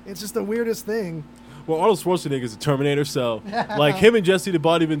direction. It's just the weirdest thing. Well, Arnold Schwarzenegger is a Terminator, so like him and Jesse the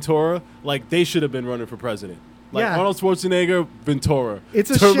Body Ventura, like they should have been running for president. Like Yeah. Arnold Schwarzenegger, Ventura. It's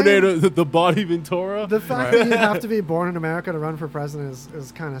a Terminator, the Body Ventura. The fact that you have to be born in America to run for president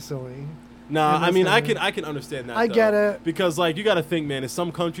is kind of silly. Nah, in I this mean, I area. can understand that. I though. get it. Because like you got to think, man. In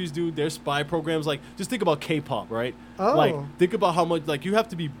some countries, dude, their spy programs. Like, just think about K-pop, right? Oh. Like, think about how much like you have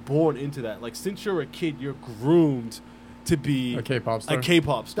to be born into that. Like, since you're a kid, you're groomed to be A K-pop star. A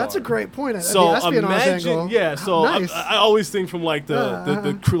K-pop star. That's a great point. So the espionage imagine, angle. yeah. So Nice. I always think from like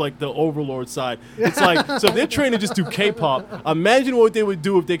the crew, like the overlord side. It's like so if they're trained to just do K-pop, imagine what they would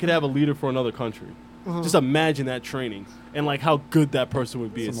do if they could have a leader for another country. Just imagine that training and like how good that person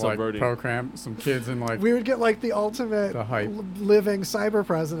would be at Some like subverting. program, some kids in like We would get like the ultimate The hype. living cyber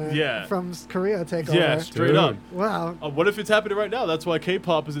president Yeah. from Korea take over. Yeah, straight Dude. up. Wow. What if it's happening right now? That's why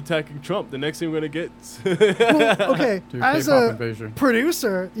K-pop is attacking Trump. The next thing we're gonna get. Well, okay, Dude, as K-pop a invasion.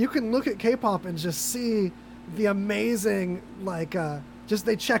 producer, you can look at K-pop and just see the amazing, like, just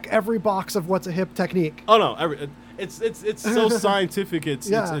they check every box of what's a hip technique. Oh no, it's so scientific.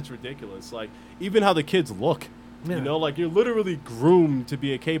 Yeah. It's ridiculous. Like even how the kids look. Yeah. You know, like you're literally groomed to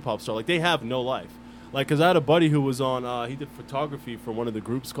be a K-pop star. Like they have no life. Like, cause I had a buddy who was on. He did photography for one of the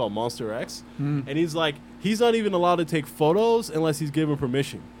groups called Monster X, and he's like, he's not even allowed to take photos unless he's given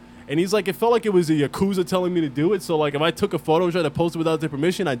permission. And he's like, it felt like it was a Yakuza telling me to do it. So like, if I took a photo and tried to post it without their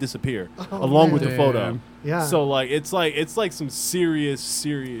permission, I'd disappear along man. with the photo. Damn. Yeah. So like, it's like some serious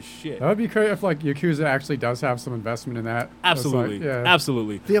shit. That would be great if like Yakuza actually does have some investment in that. It's like, Absolutely, yeah.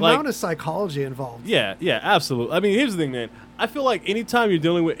 absolutely. The Like, amount of psychology involved. yeah, absolutely. I mean, here's the thing, man. I feel like anytime you're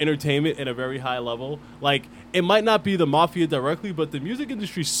dealing with entertainment at a very high level, like it might not be the mafia directly, but the music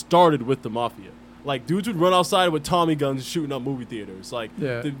industry started with the mafia. Like dudes would run outside with Tommy guns shooting up movie theaters. Like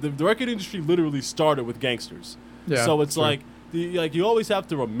Yeah. the record industry literally started with gangsters. Yeah, So it's true. like you always have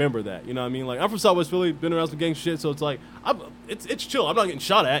to remember that. You know what I mean? Like I'm from Southwest Philly, been around some gang shit, so it's like it's chill. I'm not getting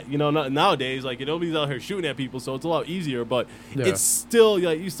shot at. You know, nowadays like nobody's out here shooting at people, so it's a lot easier. But Yeah. it's still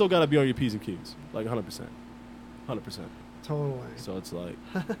like you still gotta be on your P's and Q's, like 100%. Totally. So it's like,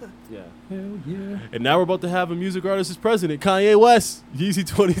 yeah. Hell yeah. And now we're about to have a music artist as president, Kanye West, Yeezy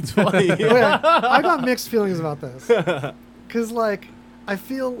 2020. Wait, I got mixed feelings about this. Because, like, I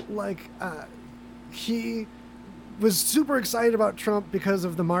feel like he was super excited about Trump because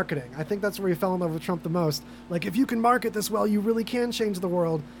of the marketing. I think that's where he fell in love with Trump the most. Like, if you can market this well, you really can change the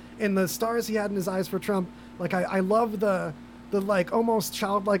world. And the stars he had in his eyes for Trump, like, I love the like, almost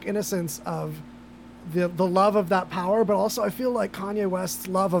childlike innocence of the love of that power, but also I feel like Kanye West's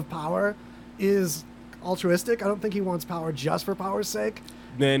love of power is altruistic. I don't think he wants power just for power's sake.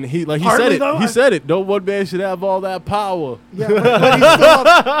 Then he Hardly, said it. though, He said it. No one man should have all that power. Yeah,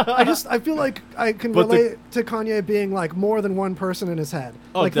 but he still I feel like I can But the- relate to Kanye being like more than one person in his head.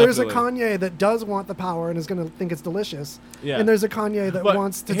 Oh, like there's a definitely. Kanye that does want the power and is going to think it's delicious. Yeah. And there's a Kanye that But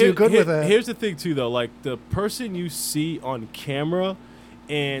wants to do good with it. Here's the thing, too, though. Like, the person you see on camera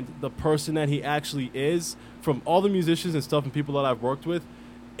and the person that he actually is, from all the musicians and stuff and people that I've worked with,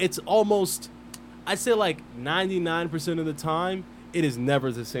 it's almost, I'd say like 99% of the time, it is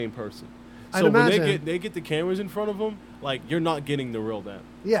never the same person. I'd So when imagine. they get the cameras in front of them, like, you're not getting the real them.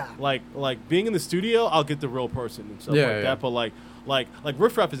 Yeah. Like being in the studio, I'll get the real person and stuff Yeah, like yeah. that. But like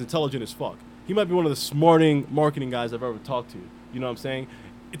Riff Raff is intelligent as fuck. He might be one of the smarting marketing guys I've ever talked to. You know what I'm saying?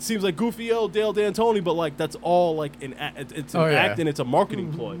 it seems like goofy old Dale D'Antoni, but like that's all like it's an act and it's a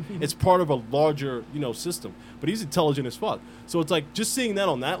marketing ploy. It's part of a larger system. But he's intelligent as fuck. So it's like just seeing that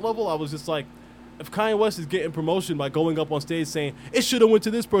on that level, I was just like, if Kanye West is getting promotion by going up on stage saying it should have went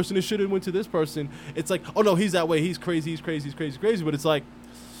to this person, it should have went to this person, it's like, oh no, he's that way, he's crazy. But it's like,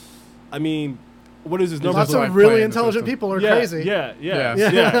 I mean, what is his number? Lots like of really playing the intelligent system. people are Yeah, crazy.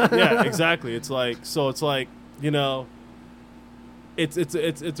 yeah, exactly. It's like,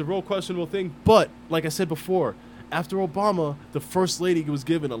 it's a real questionable thing. But like I said before, after Obama, the first lady was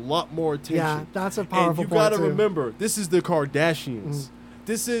given a lot more attention. Yeah, that's a powerful And point, you gotta too. remember, this is the Kardashians.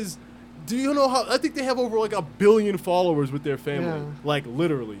 This is, do you know how, I think they have over like 1 billion followers with their family. Yeah. Like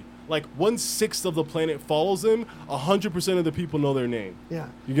literally. Like 1/6 of the planet follows them. 100% of the people know their name. Yeah.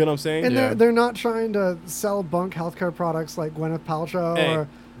 You get what I'm saying? And Yeah. they're not trying to sell bunk healthcare products like Gwyneth Paltrow Hey, or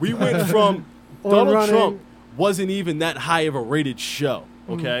we went from Or Donald running- Trump wasn't even that high of a rated show.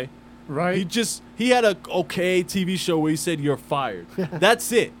 Okay. Right. He had a okay TV show where he said you're fired. That's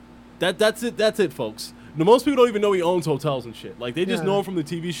it. That's it, folks. Now, most people don't even know he owns hotels and shit. Like they just Yeah. know him from the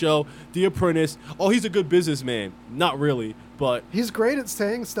TV show The Apprentice. Oh, he's a good businessman. Not really, but he's great at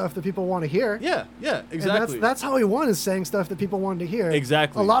saying stuff that people want to hear. yeah, exactly. And that's how he won, is saying stuff that people wanted to hear.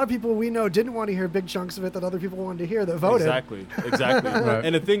 Exactly. A lot of people we know didn't want to hear big chunks of it that other people wanted to hear that voted. Exactly. Right.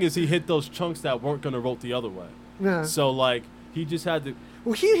 And the thing is, he hit those chunks that weren't going to vote the other way. Yeah. So like he just had to.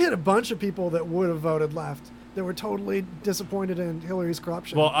 Well, he hit a bunch of people that would have voted left that were totally disappointed in Hillary's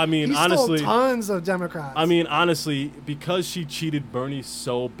corruption. Well, I mean, he honestly, stole tons of Democrats. I mean, honestly, because she cheated Bernie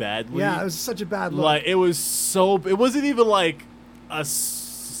so badly. yeah, it was such a bad look. Like it wasn't even like a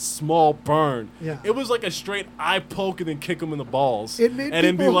small burn. Yeah. It was like a straight eye poke and then kick him in the balls. It made and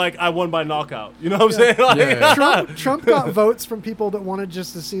then be people- like, I won by knockout. You know what I'm saying? Like, Yeah. Trump got votes from people that wanted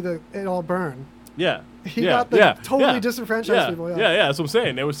just to see it all burn. yeah. He yeah, got the yeah, totally yeah, disenfranchised yeah, people. Yeah, that's what I'm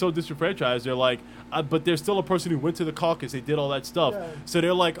saying. They were so disenfranchised. They're like, but there's still a person who went to the caucus. They did all that stuff. Yeah. So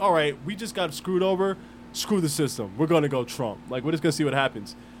they're like, all right, we just got screwed over. Screw the system. We're going to go Trump. Like, we're just going to see what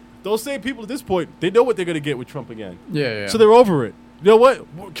happens. Those same people at this point, they know what they're going to get with Trump again. Yeah. So they're over it. You know what?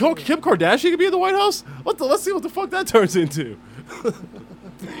 Kim Kardashian could be in the White House? Let's see what the fuck that turns into.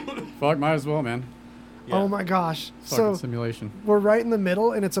 Fuck, might as well, man. Yeah. Oh my gosh. Fucking So simulation. we're right in the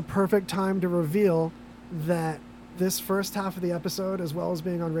middle, and it's a perfect time to reveal that this first half of the episode, as well as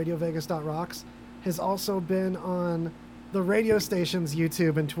being on RadioVegas.rocks, has also been on the radio station's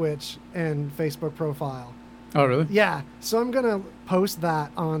YouTube and Twitch and Facebook profile. Oh, really? Yeah, so I'm gonna post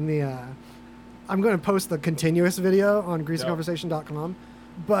that on the. I'm gonna post the continuous video on GreasyConversation.com,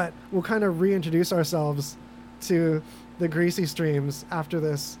 but we'll kind of reintroduce ourselves to the Greasy streams after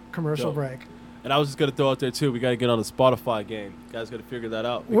this commercial Dope. break. And I was just going to throw out there, too, we got to get on the Spotify game. You guys got to figure that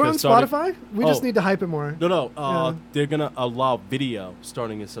out. We're on Because starting- Spotify. We just Oh. need to hype it more. No. Yeah. They're going to allow video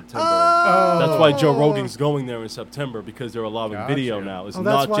starting in September. Oh. That's why Joe Rogan's going there in September, because they're allowing Gotcha. video now. It's Oh,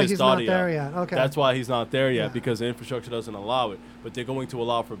 that's not why just he's audio. not there yet. Okay. That's why he's not there yet, Yeah. because the infrastructure doesn't allow it. But they're going to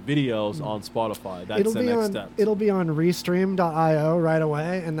allow for videos on Spotify. That's the next step. It'll be on Restream.io right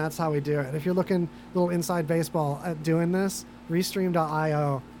away, and that's how we do it. If you're looking little inside baseball at doing this,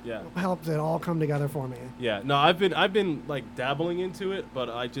 Restream.io Yeah. helped it all come together for me. Yeah, no, I've been like dabbling into it, but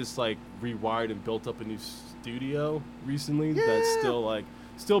I just like rewired and built up a new studio recently. That's Yeah.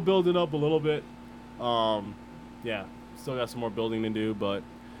 still building up a little bit. Yeah, still got some more building to do, but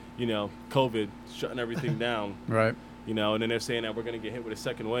COVID shutting everything down. Right. And then they're saying that we're gonna get hit with a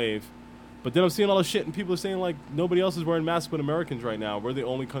second wave. But then I'm seeing all this shit, and people are saying like nobody else is wearing masks but Americans right now. We're the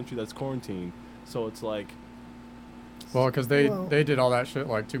only country that's quarantined. So it's like, Well, because Well- they did all that shit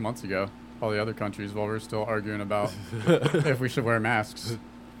like 2 months ago. All the other countries, while we're still arguing about if we should wear masks.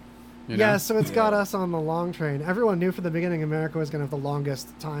 You know? Yeah, so it's got us on the long train. Everyone knew from the beginning America was going to have the longest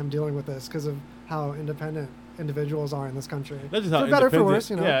time dealing with this because of how independent individuals are in this country. that's just how for better, for independent- worse,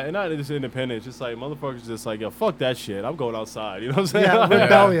 you know. Yeah, and not just independent. It's just like motherfuckers just like, yo, fuck that shit. I'm going outside. You know what I'm saying? Yeah,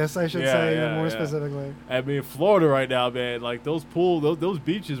 rebellious, I should Yeah, say, yeah, even more yeah. specifically. I mean, Florida right now, man, like those those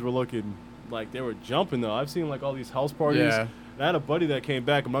beaches were looking like they were jumping though. I've seen like all these house parties. Yeah. And I had a buddy that came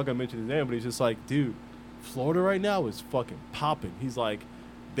back. I'm not gonna mention his name, but he's just like, dude, Florida right now is fucking popping. He's like,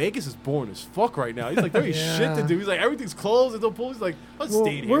 Vegas is boring as fuck right now. He's like, there ain't shit to Yeah. do. He's like, everything's closed. There's no pool. He's like, let's Well,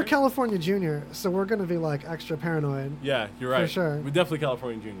 stay here. we're California Junior, so we're going to be like extra paranoid. Yeah, you're right. sure. We're definitely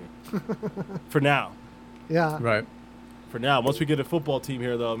California Junior. For now. Yeah. Right. For now. Once we get a football team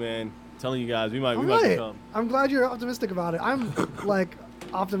here, though, man, I'm telling you guys, we might All might right. become. I'm glad you're optimistic about it. I'm like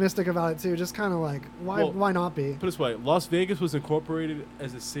optimistic about it too. Just kind of like, Well, why not be? Put it this way, Las Vegas was incorporated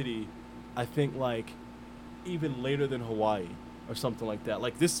as a city, I think, like, even later than Hawaii. or something like that.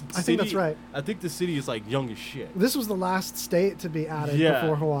 Like this city, I think that's right. I think the city is like young as shit. This was the last state to be added Yeah,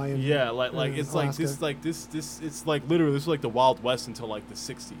 before Hawaii. yeah, like it's like Alaska. this, it's like literally this was like the Wild West until like the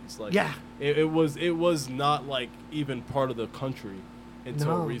 60s. Like Yeah. it was not like even part of the country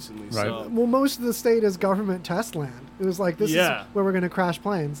until No. recently. Right. So Well, most of the state is government test land. It was like, this Yeah. is where we're going to crash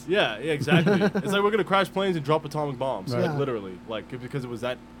planes. yeah, exactly. It's like we're gonna crash planes and drop atomic bombs, Right. like Yeah. literally, like because it was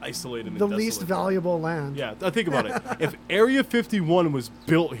that isolated. And The least desolate. valuable land. Yeah, think about it. If Area 51 was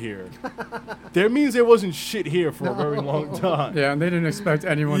built here, that means there wasn't shit here for a very long time. Yeah, and they didn't expect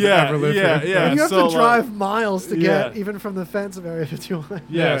anyone to Yeah, ever live yeah, here. yeah. And you have so, to drive like- miles to Yeah. get even from the fence of Area 51.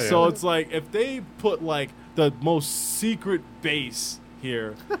 Yeah, Yeah, so yeah. it's like if they put like the most secret base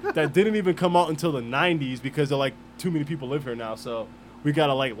here that didn't even come out until the 90s because they're like too many people live here now, so we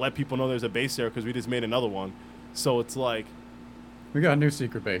gotta like let people know there's a base there because we just made another one. So it's like, We got a new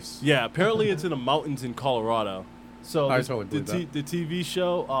secret base. yeah, apparently it's in the mountains in Colorado. So I the, totally believe that. the TV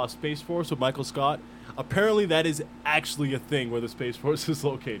show Space Force with Michael Scott, apparently that is actually a thing where the Space Force is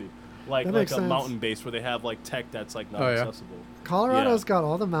located. Like That like makes a sense. mountain base where they have like tech that's like not Oh, yeah. accessible. Colorado's Yeah. got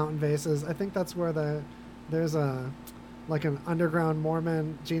all the mountain bases. I think that's where there's a like an underground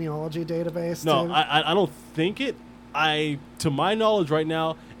Mormon genealogy database. No, too. I don't think it. To my knowledge right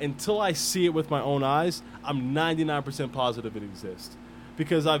now, until I see it with my own eyes, I'm 99% positive it exists.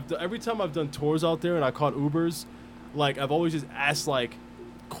 Because every time I've done tours out there and I caught Ubers, like I've always just asked like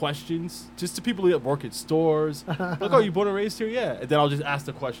questions just to people that work at stores. Like, oh, you born and raised here? Yeah. And then I'll just ask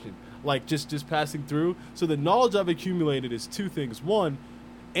the question, like just passing through. So the knowledge I've accumulated is two things. One,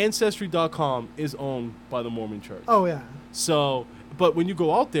 Ancestry.com is owned by the Mormon Church. Oh yeah. So, but when you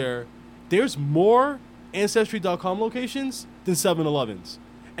go out there, there's more Ancestry.com locations than 7-Elevens.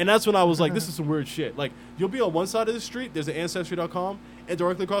 And that's when I was like, this is some weird shit. Like, you'll be on one side of the street, there's an Ancestry.com, and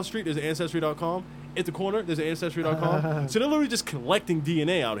directly across the street, there's an Ancestry.com. At the corner, there's an Ancestry.com. So they're literally just collecting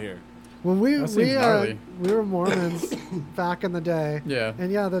DNA out here. When we That seems we gnarly. we were Mormons back in the day. Yeah.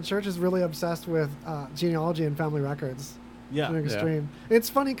 And yeah, the church is really obsessed with genealogy and family records. Yeah. To an Yeah. extreme. It's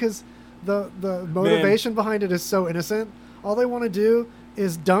funny because the motivation behind it is so innocent. All they want to do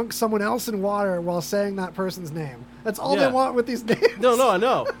is dunk someone else in water while saying that person's name. That's all Yeah. they want with these names. No, I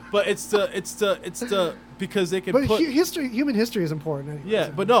know. But it's the because they can But put human history is important. Anyway, Yeah,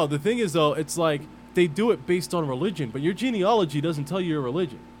 so. but no, the thing is though, it's like they do it based on religion, but your genealogy doesn't tell you your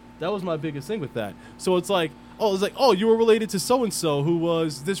religion. That was my biggest thing with that. So it's like, oh, you were related to so and so who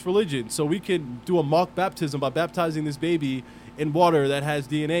was this religion, so we can do a mock baptism by baptizing this baby in water that has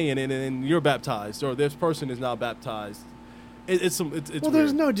DNA in it, and you're baptized, or this person is now baptized. It's well, weird.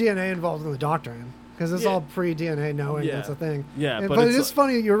 there's no DNA involved in the doctrine because it's Yeah. all pre-DNA knowing Yeah. that's a thing. Yeah, And- but but it's it is like-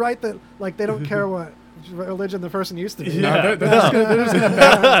 funny. You're right that like they don't care what religion the person used to be. Yeah. No,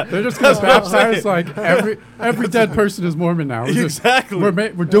 they're just gonna baptize like every dead person is Mormon now. Exactly.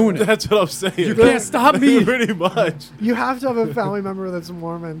 We're doing it. That's what I'm saying. You can't stop me. Pretty much. You have to have a family member that's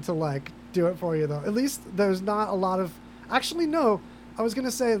Mormon to like do it for you, though. At least there's not a lot of. Actually, no. I was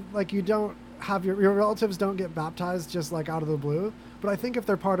gonna say like you don't have your relatives don't get baptized just like out of the blue. But I think if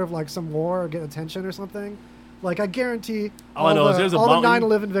they're part of like some war or get attention or something, like I guarantee All I know is there's a all the mountain-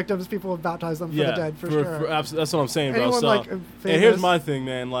 9/11 victims, people have baptized them for the dead for sure. That's what I'm saying, bro. Anyone, So, like, and famous- here's my thing,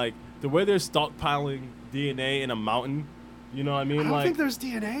 man. Like the way they're stockpiling DNA in a mountain, you know what I mean? I don't like think there's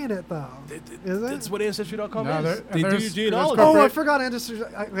DNA in it though. Is it? that's what Ancestry.com No, is. there- and They do your there's genealogy. Oh, I corporate- forgot ancestry.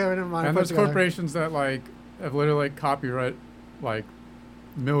 Never mind. I And put it there's together. corporations that like have literally like copyright like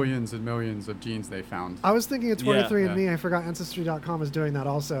millions and millions of genes they found. I was thinking of Yeah, 23andMe. I forgot Ancestry.com is doing that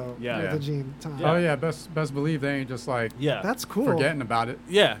also. Yeah. With Yeah. the gene time. Yeah. Oh yeah, best believe they ain't just like Yeah, That's cool. forgetting about it.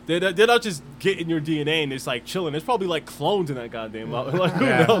 yeah. They're not just getting your DNA and it's like chilling. There's probably like clones in that goddamn mountain. Like who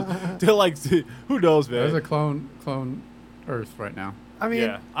Yeah. knows? They're like who knows, man? There's a clone Earth right now. I mean,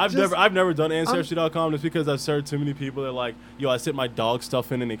 Yeah, I've never done Ancestry.com just because I've served too many people that like, yo, I sent my dog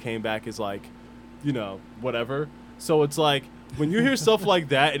stuff in and it came back as like, you know, whatever. So it's like when you hear stuff like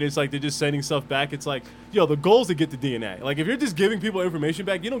that and it's like they're just sending stuff back, it's like, yo, the goal is to get the DNA. Like if you're just giving people information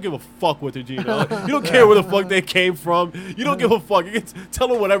back, you don't give a fuck what their DNA. Like, you don't care where the fuck they came from. You don't give a fuck. You can tell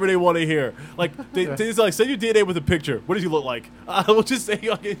them whatever they want to hear. Like it's like send your DNA with a picture. What does he look like? I will just say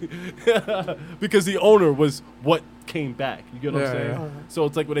because the owner was what came back. You get what I'm Yeah, saying? yeah. So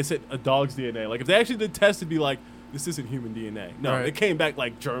it's like when they said a dog's DNA. Like if they actually did test, it'd be like, this isn't human DNA. No, Right. it came back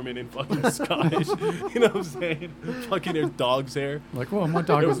like German and fucking Scottish. You know what I'm saying? Fucking their dog's hair. Like, well, my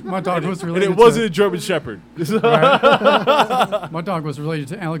dog was And related. it wasn't a German Shepherd. My dog was related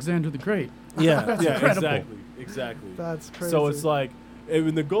to Alexander the Great. Yeah, yeah, incredible. exactly. that's crazy. So it's like,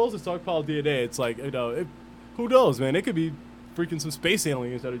 when the goal is to stockpile DNA, it's like, you know, who knows, man? It could be freaking some space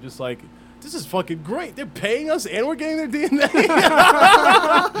aliens that are just like, this is fucking great. They're paying us and we're getting their DNA.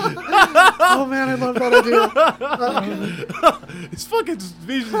 Oh man, I love that idea. It's fucking just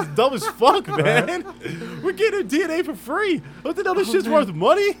dumb as fuck, man. We're getting their DNA for free. Don't they know this shit's worth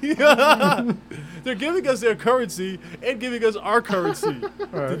money? They're giving us their currency and giving us our currency.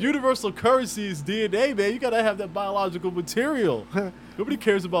 The universal currency is DNA, man. You gotta have that biological material. Nobody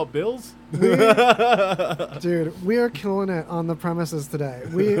cares about bills. Dude, we are killing it on the premises today.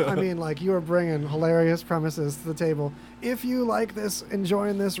 I mean, like, you are bringing hilarious premises to the table. If you like this,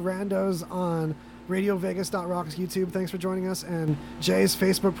 enjoying this, randos on RadioVegas.rocks YouTube, thanks for joining us, and Jay's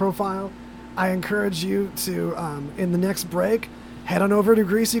Facebook profile, I encourage you to, in the next break, head on over to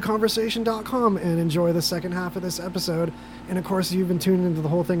greasyconversation.com and enjoy the second half of this episode. And of course, you've been tuning into the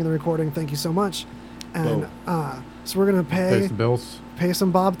whole thing in the recording. Thank you so much. And so we're going to Pay some bills. pay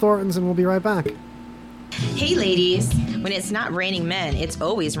some Bob Thorntons, and we'll be right back. Hey ladies, when it's not raining men, it's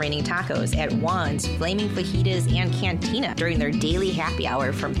always raining tacos at Juan's, Flaming Fajitas, and Cantina during their daily happy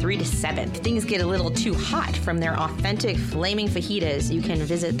hour from 3 to 7. If things get a little too hot from their authentic Flaming Fajitas, you can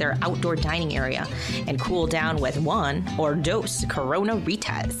visit their outdoor dining area and cool down with one or dos Corona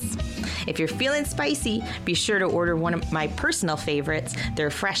Ritas. If you're feeling spicy, be sure to order one of my personal favorites, their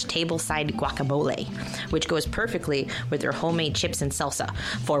fresh tableside guacamole, which goes perfectly with their homemade chips and salsa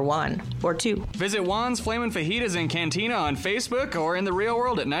for one or two. Visit Juan's Flamin' Fajitas and Cantina on Facebook or in the real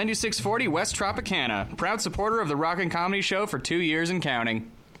world at 9640 West Tropicana. Proud supporter of the Rockin' Comedy Show for 2 years and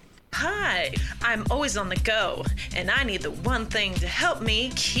counting. Hi, I'm always on the go, and I need the one thing to help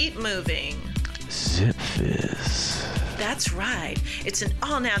me keep moving. Zip Fizz. That's right. It's an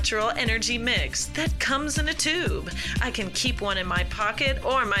all-natural energy mix that comes in a tube. I can keep one in my pocket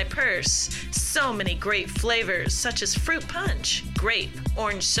or my purse. So many great flavors such as fruit punch, grape,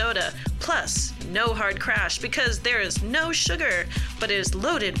 orange soda, plus no hard crash because there is no sugar, but it is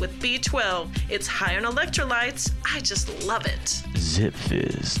loaded with B12. It's high on electrolytes. I just love it.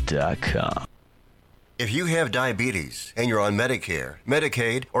 ZipFizz.com. If you have diabetes and you're on Medicare,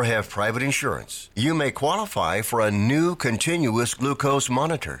 Medicaid, or have private insurance, you may qualify for a new continuous glucose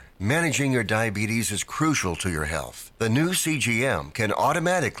monitor. Managing your diabetes is crucial to your health. The new CGM can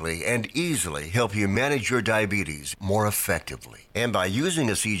automatically and easily help you manage your diabetes more effectively. And by using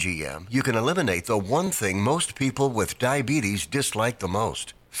a CGM, you can eliminate the one thing most people with diabetes dislike the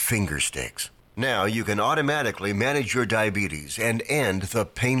most: finger sticks. Now you can automatically manage your diabetes and end the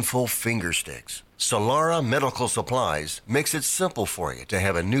painful finger sticks. Solara Medical Supplies makes it simple for you to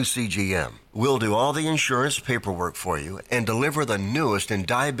have a new CGM. We'll do all the insurance paperwork for you and deliver the newest in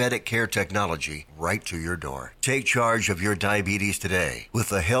diabetic care technology right to your door. Take charge of your diabetes today with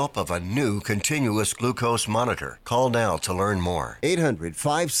the help of a new continuous glucose monitor. Call now to learn more.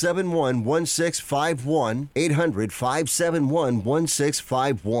 800-571-1651.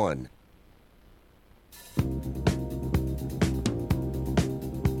 800-571-1651.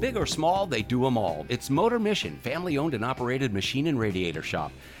 Big or small, they do them all. It's Motor Mission, family-owned and operated machine and radiator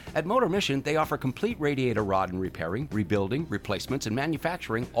shop. At Motor Mission, they offer complete radiator rod and repairing, rebuilding, replacements, and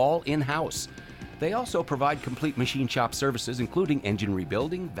manufacturing all in-house. They also provide complete machine shop services, including engine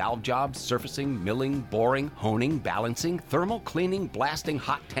rebuilding, valve jobs, surfacing, milling, boring, honing, balancing, thermal cleaning, blasting,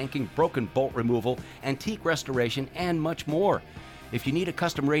 hot tanking, broken bolt removal, antique restoration, and much more. If you need a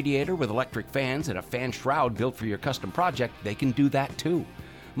custom radiator with electric fans and a fan shroud built for your custom project, they can do that too.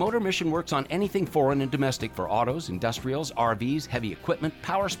 Motor Mission works on anything foreign and domestic for autos, industrials, RVs, heavy equipment,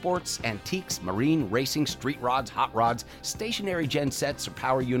 power sports, antiques, marine, racing, street rods, hot rods, stationary gen sets or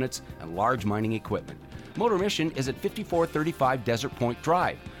power units, and large mining equipment. Motor Mission is at 5435 Desert Point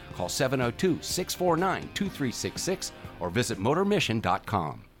Drive. Call 702-649-2366 or visit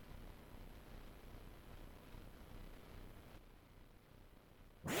motormission.com.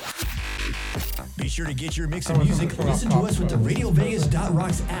 Be sure to get your mix of music. Listen to us with the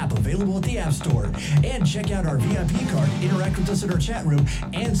RadioVegas.rocks app available at the App Store. And check out our VIP card, interact with us in our chat room,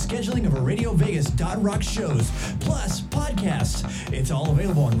 and scheduling of our RadioVegas.rocks shows, plus podcasts. It's all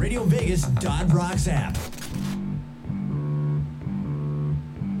available on RadioVegas.rocks app.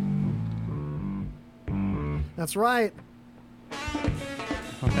 That's right.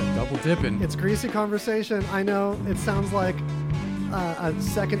 Okay, double dipping. It's Greasy Conversation. I know it sounds like a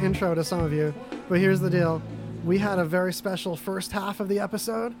second intro to some of you, but here's the deal. We had a very special first half of the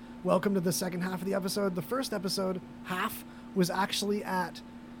episode. Welcome to the second half of the episode. The first episode half was actually at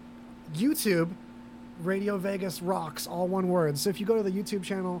YouTube, Radio Vegas Rocks, all one word. So if you go to the YouTube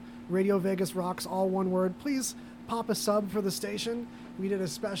channel, Radio Vegas Rocks, all one word, please pop a sub for the station. We did a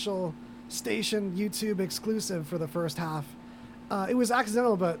special station YouTube exclusive for the first half. It was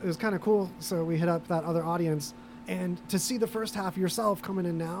accidental, but it was kind of cool, so we hit up that other audience. And to see the first half yourself coming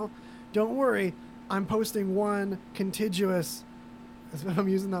in now, don't worry, I'm posting one contiguous. If I'm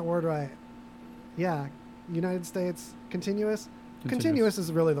using that word right. Yeah, United States continuous. Continuous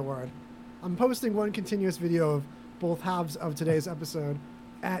is really the word. I'm posting one continuous video of both halves of today's episode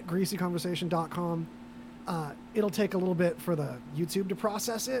at greasyconversation.com. It'll take a little bit for the YouTube to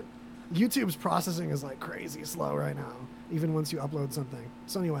process it. YouTube's processing is like crazy slow right now, even once you upload something.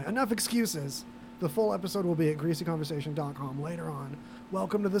 So anyway, enough excuses. The full episode will be at greasyconversation.com later on.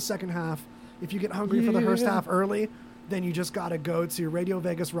 Welcome to the second half. If you get hungry for the first half early, then you just got to go to Radio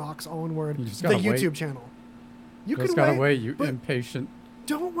Vegas Rocks, all one word, the YouTube channel. You just can gotta wait, wait, you impatient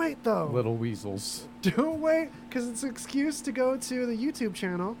don't wait, though. little weasels. Don't wait, because it's an excuse to go to the YouTube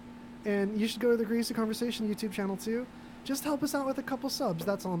channel, and you should go to the Greasy Conversation YouTube channel, too. Just help us out with a couple subs,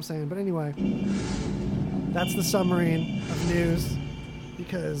 that's all I'm saying. But anyway, that's the submarine of news,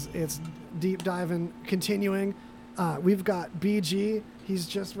 because it's deep diving, continuing. We've got BG. He's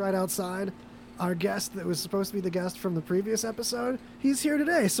just right outside. Our guest that was supposed to be the guest from the previous episode, he's here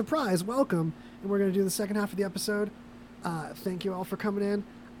today. Surprise, welcome. And we're going to do the second half of the episode. Thank you all for coming in.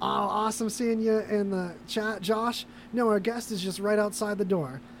 Oh, awesome seeing you in the chat, Josh. No, our guest is just right outside the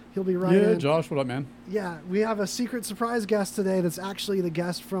door. He'll be right in. Yeah, Josh, what up, man? Yeah, we have a secret surprise guest today that's actually the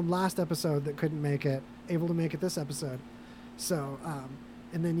guest from last episode that couldn't make it, able to make it this episode. So,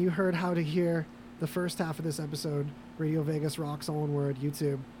 and then you heard how to hear the first half of this episode, Radio Vegas Rocks, all one word,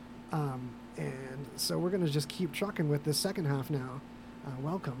 YouTube. And so we're going to just keep trucking with this second half now.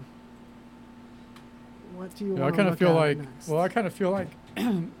 Welcome. What do you want to look at next? Well, I kind of feel like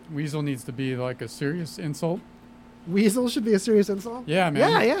Weasel needs to be like a serious insult. Weasel should be a serious insult? Yeah,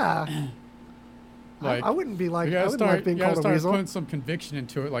 man. Yeah. Like, I wouldn't be like, I wouldn't start, like being called a start weasel. putting some conviction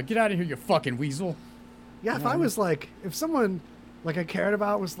into it. Like, get out of here, you fucking weasel. Yeah, if I was like, if someone like I cared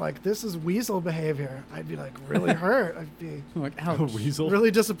about was like, this is weasel behavior, I'd be like really hurt. I'd be like, ouch. Weasel?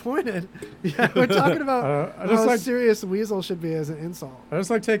 Really disappointed. Yeah, we're talking about how serious weasel should be as an insult. I just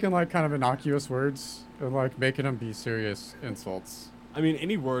like taking like kind of innocuous words and like making them be serious insults. I mean,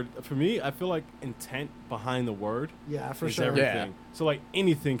 any word, for me, I feel like intent behind the word is everything. Yeah. So, like,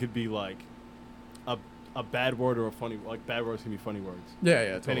 anything could be, like, a bad word or a funny, like, bad words can be funny words. Yeah,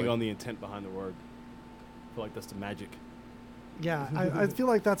 depending totally. on the intent behind the word. I feel like that's the magic. Yeah, I feel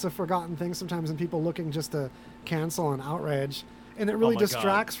like that's a forgotten thing sometimes in people looking just to cancel and outrage. And it really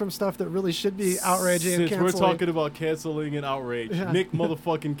distracts from stuff that really should be outraging and canceling. Since we're talking about canceling and outrage, Yeah. Nick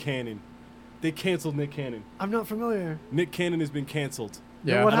motherfucking Cannon. They canceled Nick Cannon. I'm not familiar. Nick Cannon has been canceled.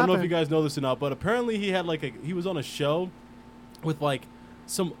 Yeah. What I don't know if happened? you guys know this or not, but apparently he had like he was on a show with like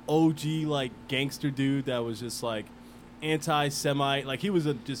some OG like gangster dude that was just like anti-Semite. Like he was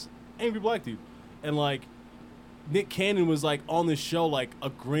a just angry black dude. And like Nick Cannon was like on the show like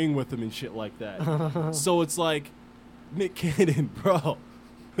agreeing with him and shit like that. So it's like, Nick Cannon, bro.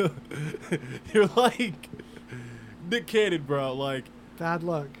 You're like Nick Cannon, bro, like Bad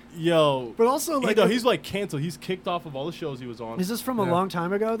luck. yo. But also, like, he's like canceled. He's kicked off of all the shows he was on. is this from a long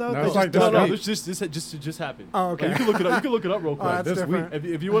time ago, though? No, They it's just like dug No, up? this just happened. Oh, okay. Like, you can look it up. You can look it up real Oh, quick. that's this different.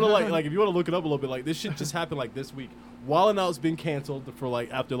 If you want to like if you want to look it up a little bit, like this shit just happened like this week. Wild 'N Out's been canceled for like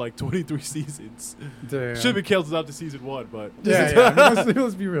after like 23 seasons. Damn. Should be canceled after season 1, but Yeah.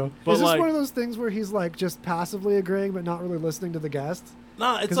 Let's be real. But Is this like, one of those things where he's like just passively agreeing but not really listening to the guest?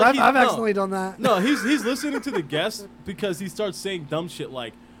 nah, it's Because like I've no. accidentally done that. No, he's listening to the guest because he starts saying dumb shit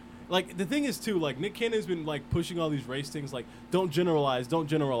like the thing is too, like Nick Cannon's been like pushing all these race things like don't generalize.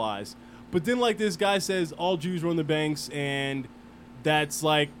 But then like this guy says all Jews run the banks and that's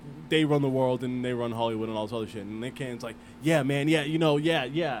like they run the world and they run Hollywood and all this other shit. And Nick Cannon's like, yeah, man, yeah, you know, yeah.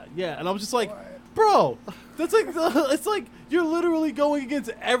 And I was just like, bro, that's like it's like you're literally going against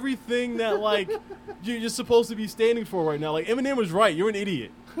everything that like you're supposed to be standing for right now. Like Eminem was right. You're an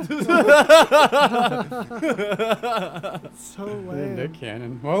idiot. So lame. Nick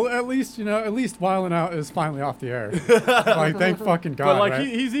Cannon. Well, at least Wild 'N Out is finally off the air. Like, thank fucking God. But like right?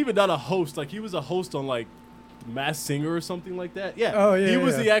 he's even not a host. Like he was a host on like Masked Singer or something like that. Yeah. Oh, yeah, He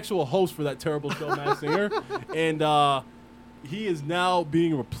was yeah. the actual host for that terrible show, Masked Singer, and he is now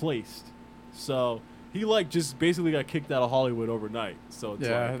being replaced. So he like just basically got kicked out of Hollywood overnight. So it's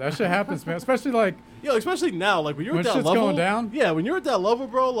Yeah, like, that shit happens, man. Especially like especially now, like when you're when at that shit's level. going down. Yeah, when you're at that level,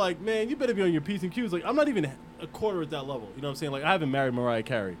 bro, like man, you better be on your P's and Q's. Like I'm not even a quarter at that level. You know what I'm saying? Like I haven't married Mariah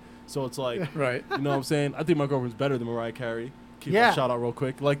Carey, so it's like, Right. you know what I'm saying? I think my girlfriend's better than Mariah Carey. Keep Yeah. that shout out real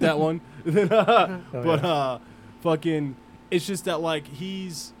quick, like that one. Fucking, it's just that like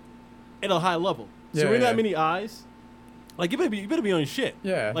he's at a high level. So Yeah, we're yeah. that many eyes. Like you better be on your shit.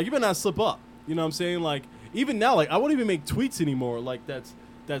 Yeah. Like you better not slip up. You know what I'm saying? Like even now, like I won't even make tweets anymore. Like that's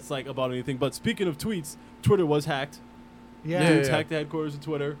like about anything. But speaking of tweets, Twitter was hacked. Yeah. Dudes hacked the headquarters of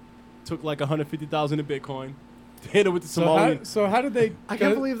Twitter. took like 150,000 in Bitcoin, hit it with the So Somalian. how did they? I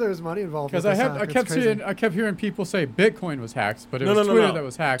can't believe there was money involved. Because with this I hack. It's crazy. kept hearing people say Bitcoin was hacked, but it No, was no, Twitter no. that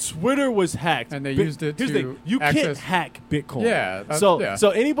was hacked. Twitter was hacked, And they Bi- used it Here's the to thing: you can't access- hack Bitcoin. Yeah, So, yeah. so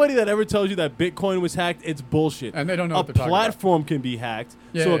anybody that ever tells you that Bitcoin was hacked, it's bullshit. And they don't know A what they're talking about. platform can be hacked.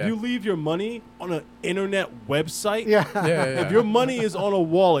 Yeah, so yeah. if you leave your money on an internet website, Yeah. Yeah. if your money is on a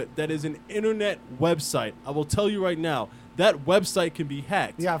wallet that is an internet website, I will tell you right now, that website can be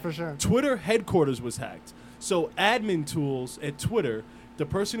hacked. Yeah, for sure. Twitter headquarters was hacked. So admin tools at Twitter, the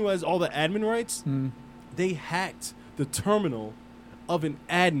person who has all the admin rights, they hacked the terminal of an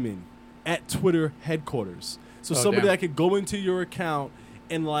admin at Twitter headquarters. So somebody damn. that could go into your account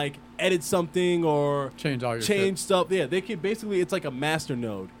and like edit something or Change all your change shit. stuff. Yeah, they could basically, it's like a master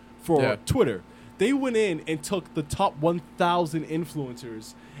node for Yeah. Twitter. They went in and took the top 1,000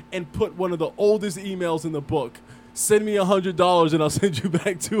 influencers and put one of the oldest emails in the book. Send me $100 and I'll send you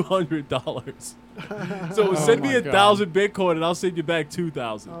back $200. So send me my 1,000 Bitcoin and I'll send you back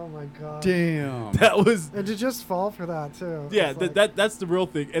 2,000. Oh my god. Damn. That was And to just fall for that too. yeah. It's like- That's the real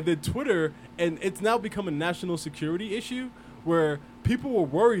thing. And then Twitter, and it's now become a national security issue where people were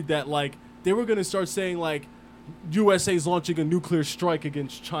worried that like they were gonna start saying like USA's launching a nuclear strike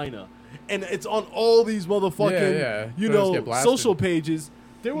against China, and it's on all these motherfucking Yeah. you Those know get blasted. social pages.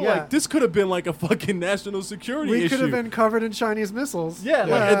 They were Yeah. like, this could have been like a fucking national security we issue. could have been covered in Chinese missiles. Yeah,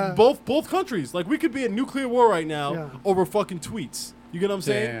 like in both countries. Like we could be in nuclear war right now Yeah. over fucking tweets. You get what I'm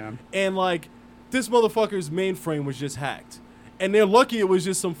saying? Damn. And like this motherfucker's mainframe was just hacked. And they're lucky it was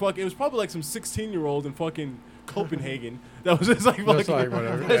just some fucking it was probably like some 16-year-old in fucking Copenhagen that was just like fucking Just like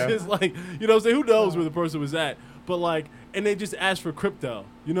whatever, that's yeah. just like you know what I'm saying? Who knows where the person was at? But like and they just asked for crypto.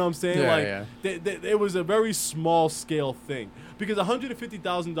 You know what I'm saying? Yeah, like yeah. it was a very small scale thing. Because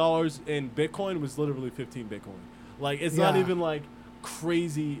 $150,000 in Bitcoin was literally 15 Bitcoin. Like it's not Yeah. even like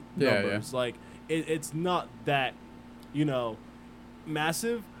crazy Yeah, numbers. Like it's not that, you know,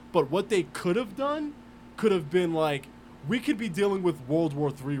 massive. But what they could have done could have been like we could be dealing with World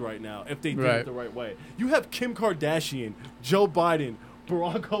War III right now if they did Right. it the right way. You have Kim Kardashian, Joe Biden,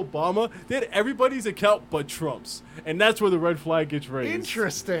 Barack Obama. They had everybody's account but Trump's, and that's where the red flag gets raised.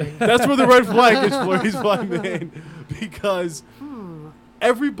 Interesting. That's where the red flag gets raised, my man, because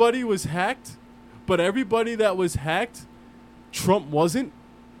everybody was hacked, but everybody that was hacked, Trump wasn't.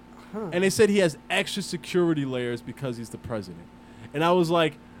 And they said he has extra security layers because he's the president. And I was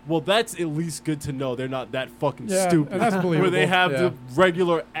like, well, that's at least good to know. They're not that fucking Yeah, stupid. and that's Where believable. they have Yeah. the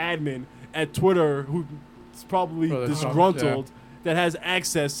regular admin at Twitter who's probably Brother Trump, disgruntled that has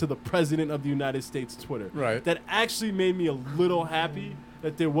access to the president of the United States Twitter. Right. That actually made me a little happy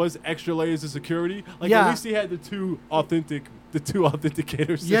that there was extra layers of security. Like Yeah. at least he had the two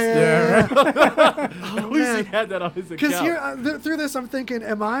authenticators. system. Yeah. At least he had that on his Because account. here, through this, I'm thinking,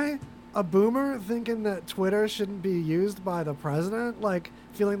 am I a boomer thinking that Twitter shouldn't be used by the president? Like,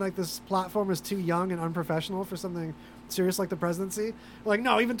 feeling like this platform is too young and unprofessional for something serious like the presidency? Like,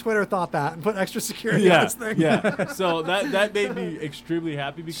 no, even Twitter thought that and put extra security on yeah, this thing. yeah. So that made me extremely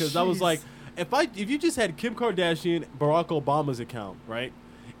happy because I was Jeez. like, if you just had Kim Kardashian, Barack Obama's account, right,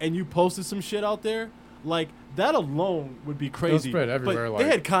 and you posted some shit out there, like that alone would be crazy. spread everywhere, But like-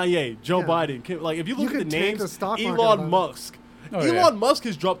 they had Kanye, Joe Yeah. Biden, Kim, like if you look You at the could take names, the stock market Elon about it. Musk. Oh, Elon yeah. Musk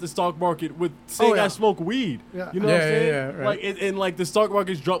has dropped the stock market with saying yeah. I smoke weed. Yeah. You know what I'm Yeah, saying? yeah, right. Like and like the stock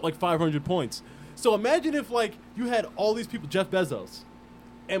market's dropped like 500 points. So imagine if like you had all these people, Jeff Bezos,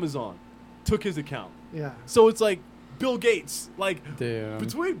 Amazon, took his account. Yeah. So it's like Bill Gates, like Damn.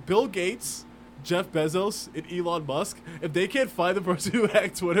 between Bill Gates, Jeff Bezos, and Elon Musk, if they can't find the person who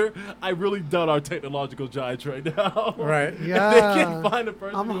hacked Twitter, I really doubt our technological giants right now. Right. Yeah. If they can't find a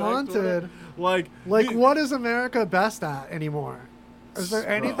person I'm who hacked Twitter, haunted. like Like, what is America best at anymore? Is there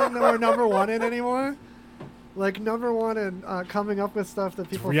anything that we're number one in anymore? Like, number one in coming up with stuff that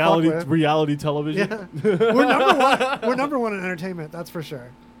people fuck with. reality television. Yeah. We're number one. We're number one in entertainment. That's for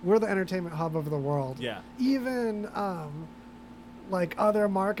sure. We're the entertainment hub of the world. Yeah. Even like other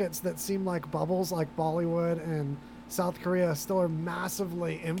markets that seem like bubbles, like Bollywood and South Korea, still are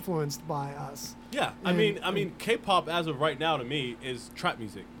massively influenced by us. Yeah, I mean, K-pop as of right now to me is trap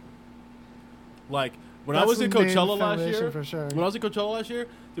music. Like when I That's was in the main Coachella last foundation year, for sure. when I was in Coachella last year,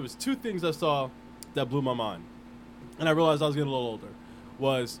 there was two things I saw that blew my mind, and I realized I was getting a little older.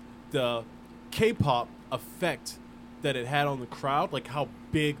 Was the K-pop effect that it had on the crowd, like how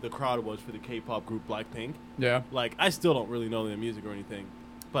big the crowd was for the K-pop group Blackpink. Yeah. Like I still don't really know their music or anything,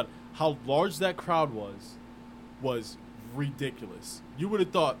 but how large that crowd was ridiculous. You would have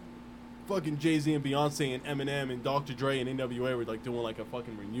thought fucking Jay-Z and Beyonce and Eminem and Dr. Dre and NWA were like doing like a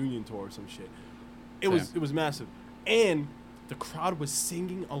fucking reunion tour or some shit. It was massive. And the crowd was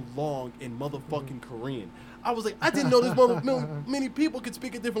singing along in motherfucking Korean. I was like, I didn't know many people could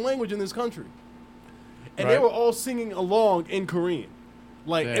speak a different language in this country. And they were all singing along in Korean.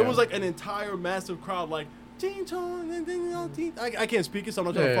 Like, it was like an entire massive crowd, like, I can't speak it, so I'm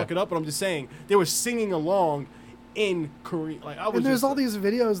not trying to fuck it up, but I'm just saying, they were singing along in Korean. Like, I was and there's all these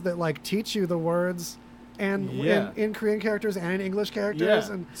videos that, like, teach you the words and in Korean characters and in English characters.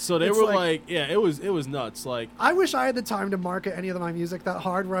 Yeah. And so they were like, it was nuts. Like, I wish I had the time to market any of my music that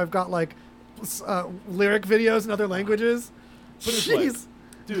hard, where I've got like lyric videos in other languages. Jeez,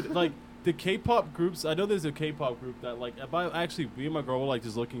 dude, like the K-pop groups. I know there's a K-pop group that like. Me and my girl were like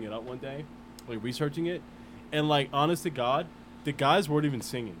just looking it up one day, like researching it, and like honest to God, the guys weren't even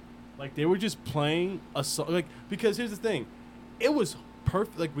singing. Like they were just playing a song. Like because here's the thing, it was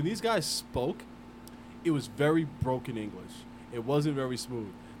perfect. Like when these guys spoke, it was very broken English. It wasn't very smooth.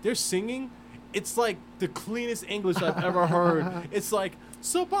 They're singing. It's like the cleanest English I've ever heard. It's like,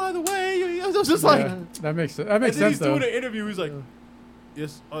 so by the way, it was just like that makes sense. That makes sense. He's doing an interview. He's like,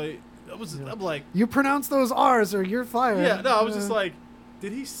 yes, I'm like, you pronounce those R's or you're fired. Yeah, no, I was just like,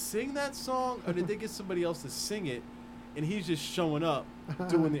 did he sing that song or did they get somebody else to sing it? And he's just showing up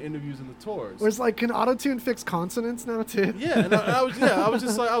doing the interviews and the tours. Where it's like, can auto-tune fix consonants now too? Yeah, and I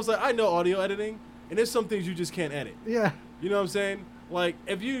was like, I know audio editing, and there's some things you just can't edit. Yeah. You know what I'm saying? Like,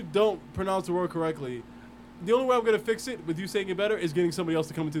 if you don't pronounce the word correctly, the only way I'm gonna fix it with you saying it better is getting somebody else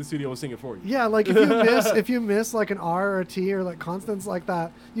to come into the studio and sing it for you. Yeah, like if you miss like an R or a T or like consonants like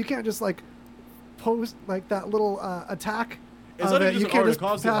that, you can't just like post like that little attack. It's not even you just can't an just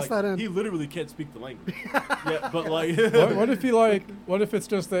constant, pass that in. He literally can't speak the language. Yeah, but like, what if he like? What if it's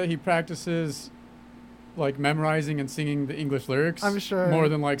just that he practices, like memorizing and singing the English lyrics? I'm sure more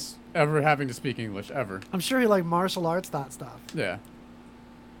than like ever having to speak English ever. I'm sure he like martial arts that stuff. Yeah.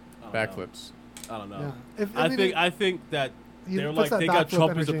 Backflips. I don't know. Yeah. I think that they're like they got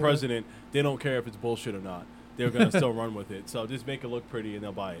Trump as the president. They don't care if it's bullshit or not. They're gonna still run with it. So just make it look pretty and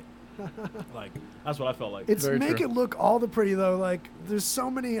they'll buy it. Like that's what I felt like. It's make it look all the pretty though. Like there's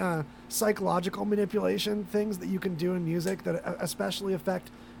so many psychological manipulation things that you can do in music that especially affect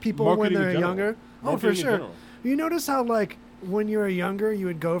people Marketing when they're younger. Oh, for sure. General. You notice how like when you were younger you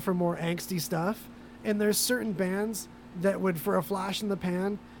would go for more angsty stuff, and there's certain bands that would for a flash in the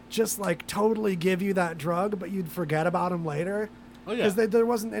pan just like totally give you that drug, but you'd forget about them later. Oh yeah. Because there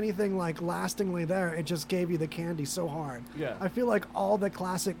wasn't anything like lastingly there. It just gave you the candy so hard. Yeah. I feel like all the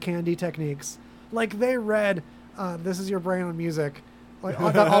classic candy techniques, like they read This Is Your Brain on Music, like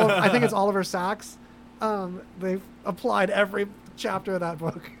I think it's Oliver Sacks. They've applied every chapter of that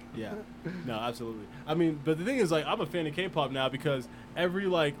book. Yeah. No, absolutely. I mean, but the thing is, like, I'm a fan of K-pop now because every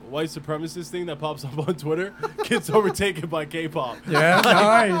like white supremacist thing that pops up on Twitter gets overtaken by K-pop. Yeah,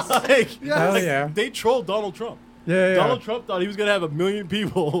 nice. They trolled Donald Trump. Yeah. Donald Trump thought he was gonna have 1 million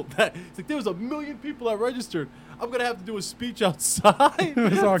people. It's like there was 1 million people that registered. I'm gonna have to do a speech outside. It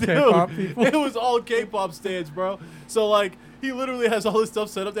was all K-pop people. It was all K-pop stands, bro. So like he literally has all this stuff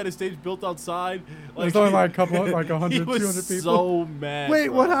set up that his stage built outside. Like, there's only like a couple, like 100, he was 200 people. So mad. Wait,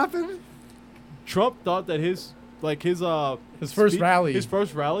 bro. what happened? Trump thought that his first rally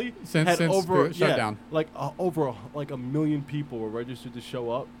since over the shutdown. over 1 million people were registered to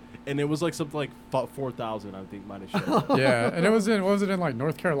show up. And it was like something like 4,000, I think, might have showed up. Yeah, and was it in like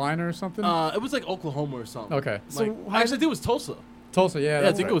North Carolina or something? It was like Oklahoma or something. Okay. So actually, I think it was Tulsa. Tulsa, yeah.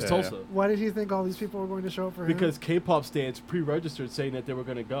 I think it was Tulsa. Yeah. Why did you think all these people were going to show up for him? Because K-pop stands pre-registered saying that they were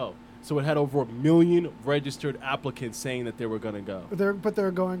going to go. So it had over 1 million registered applicants saying that they were going to go. But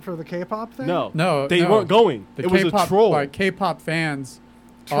they're going for the K-pop thing? No, they weren't going. It was a troll. Like K-pop fans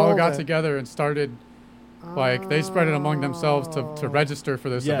all got together and started. Like they spread it among themselves to register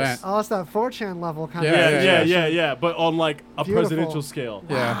for this event. Oh, it's that 4chan level kind of. Yeah. But on like a presidential scale.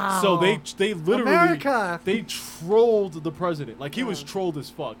 Yeah. Wow. So they literally America. They trolled the president. Like he was trolled as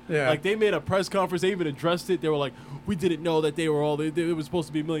fuck. Yeah. Like they made a press conference. They even addressed it. They were like, we didn't know that they were all. It was supposed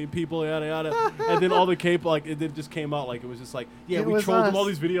to be 1 million people. Yada yada. And then all the K-pop like it just came out like it was just like we trolled them. All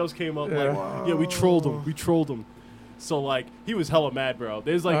these videos came up like we trolled them. We trolled them. So like he was hella mad, bro.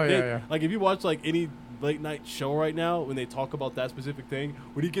 There's like like if you watch like any late night show right now when they talk about that specific thing,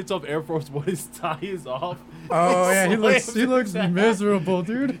 when he gets off Air Force One, his tie is off. Oh yeah, he looks miserable,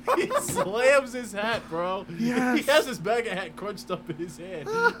 dude. He slams his hat, bro. Yes. He has his bag of hat crunched up in his hand,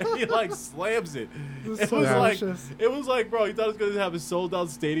 and he like slams it. It was like, bro, he thought he was gonna have a sold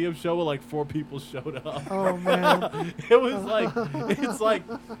out stadium show where like 4 people showed up. Oh man, it was like,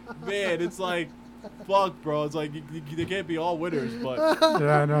 it's like. Fuck, bro. It's like they can't be all winners, but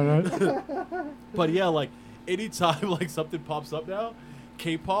yeah, no. But yeah, like anytime like something pops up now,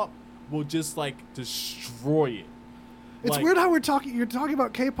 K-pop will just like destroy it. It's weird how you're talking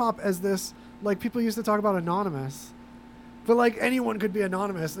about K-pop as this, like, people used to talk about Anonymous. But, like, anyone could be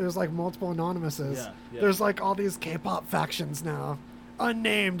anonymous. There's, like, multiple Anonymouses. Yeah. There's, like, all these K-pop factions now.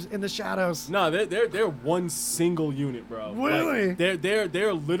 Unnamed in the shadows. No, they're one single unit, bro. Really? Like,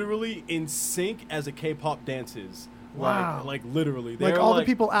 they're literally in sync as a K-pop dance is. Wow. Like literally. Like, all the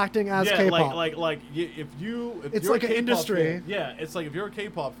people acting as K-pop. If it's you're like a an K-pop industry. fan, yeah, it's like if you're a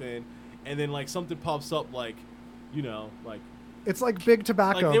K-pop fan, and then like something pops up, like, you know, like. It's like Big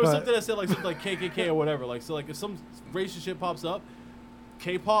Tobacco. Like there was but something that said like something like KKK or whatever. Like so, like if some racist shit pops up,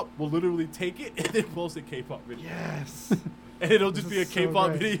 K-pop will literally take it and then post a K-pop video. Yes. And it'll just This be a is so K-pop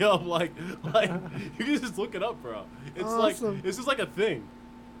great. video of like you can just look it up, bro. It's Awesome. like it's just like a thing.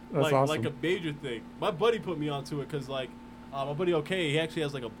 That's like awesome. a major thing. My buddy put me onto it because like my buddy he actually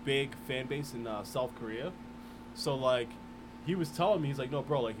has like a big fan base in South Korea. So like he was telling me, he's like, no,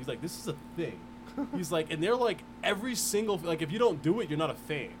 bro, like he's like, this is a thing. He's like, and they're like every single, like if you don't do it, you're not a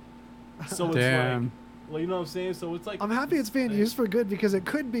fan. So it's Damn. like you know what I'm saying? So it's like I'm happy it's being used for good because it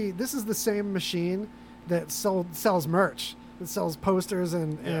could be. This is the same machine that sells merch. It sells posters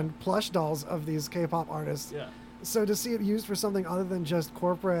and plush dolls of these K-pop artists. Yeah. So to see it used for something other than just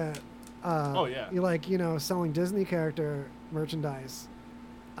corporate, selling Disney character merchandise,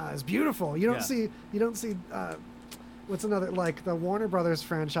 is beautiful. You don't see what's another, like the Warner Brothers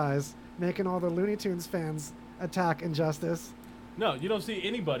franchise making all the Looney Tunes fans attack Injustice. No, you don't see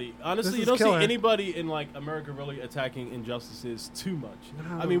anybody. Honestly, This you is don't killer. see anybody in like America really attacking injustices too much.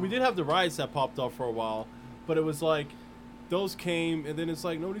 No. I mean, we did have the riots that popped up for a while, but it was like those came and then it's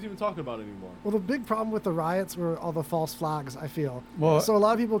like nobody's even talking about it anymore. Well, the big problem with the riots were all the false flags, I feel. Well- so a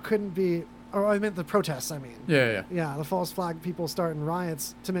lot of people couldn't be, or I meant the protests, I mean. Yeah. Yeah, the false flag people starting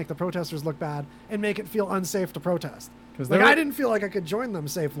riots to make the protesters look bad and make it feel unsafe to protest. Like, I didn't feel like I could join them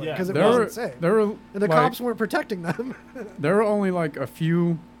safely because it wasn't safe. There were, and the cops weren't protecting them. There were only like a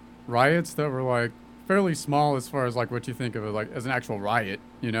few riots that were like fairly small as far as like what you think of it like as an actual riot,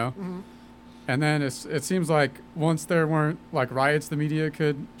 you know? Mhm. And then it seems like once there weren't like riots the media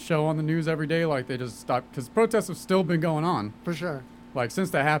could show on the news every day, like they just stopped because protests have still been going on. For sure. Like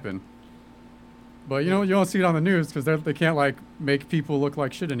since that happened. But you don't see it on the news because they can't like make people look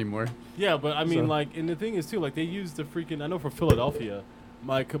like shit anymore. Yeah, but I mean, So- like, and the thing is too, like, they used the freaking. I know for Philadelphia,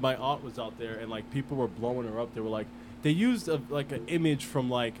 my aunt was out there, and like people were blowing her up. They were like, they used an image from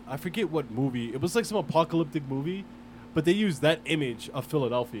like I forget what movie. It was like some apocalyptic movie, but they used that image of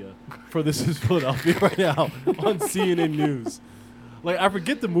Philadelphia for This Is Philadelphia right now on CNN News. Like I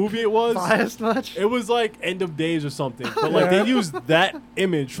forget the movie it was. Biased much? It was like End of Days or something. But like they used that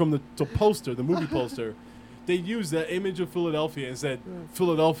image from the poster, the movie poster. They used that image of Philadelphia and said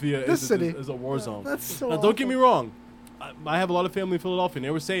Philadelphia This is city. a war zone. That's so Now, don't get me awful. wrong. I have a lot of family in Philadelphia, and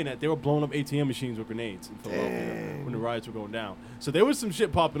they were saying that they were blowing up ATM machines with grenades in Philadelphia when the riots were going down. So there was some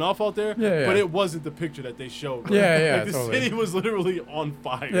shit popping off out there, Yeah. but it wasn't the picture that they showed. Yeah, Like the totally. city was literally on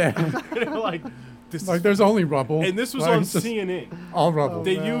fire. Yeah. They were like, this Like is there's only rubble. and this was Like, on it's just CNN. all rubble.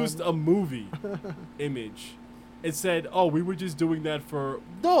 They man. used a movie image. It said, "Oh, we were just doing that for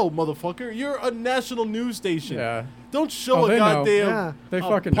no, motherfucker. You're a national news station. Yeah. Don't show Oh, a they know. goddamn Yeah. They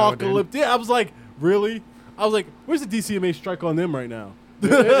fucking know, dude. apocalypse." Yeah, I was like, really? I was like, where's the DCMA strike on them right now?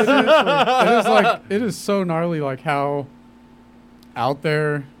 It is so gnarly like how out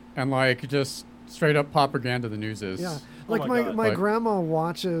there and like just straight up propaganda the news is. Yeah. Oh Like my God. my Like- grandma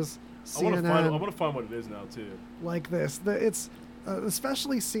watches I want CNN to find what it is now too. like this. It's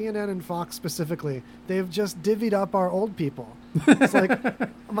especially CNN and Fox specifically. They've just divvied up our old people. It's like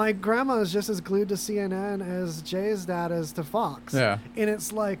my grandma is just as glued to CNN as Jay's dad is to Fox. Yeah. And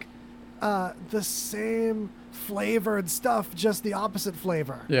it's like the same flavored stuff, just the opposite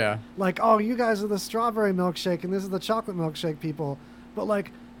flavor. Yeah. Like, oh, you guys are the strawberry milkshake and this is the chocolate milkshake people. But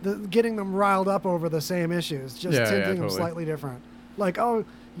like getting them riled up over the same issues, just Yeah, tinting them totally. slightly different. Like, oh,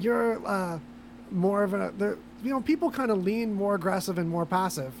 you're more of people kind of lean more aggressive and more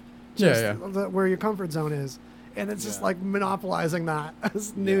passive. Yeah, Where your comfort zone is. And it's just like monopolizing that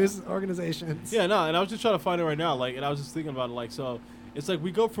as news organizations. Yeah, no, and I was just trying to find it right now. Like, and I was just thinking about it. Like, so it's like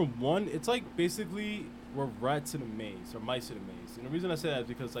we go from one. It's like basically we're rats in a maze or mice in a maze. And the reason I say that is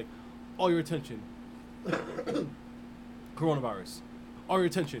because like all your attention, coronavirus, all your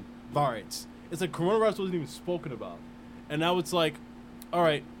attention, virus. It's like coronavirus wasn't even spoken about, and now it's like, all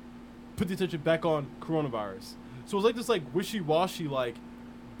right, put the attention back on coronavirus. So it's like this like wishy-washy like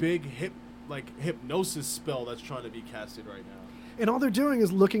big hypnosis spell that's trying to be casted right now. And all they're doing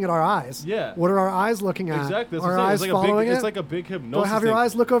is looking at our eyes. Yeah. What are our eyes looking at? Exactly. That's Are what our I'm eyes saying. It's like following it? It's like a big hypnosis. Go have your thing.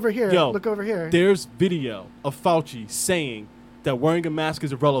 eyes look over here. Yo, look over here. There's video of Fauci saying that wearing a mask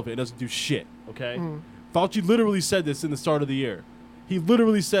is irrelevant. It doesn't do shit. Okay. Fauci literally said this in the start of the year. He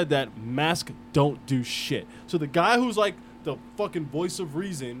literally said that masks don't do shit. So the guy who's like the fucking voice of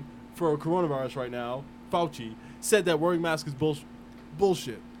reason for coronavirus right now, Fauci, said that wearing masks is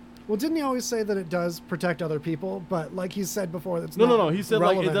bullshit. Well, didn't he always say that it does protect other people? But like he said before, that's no. He said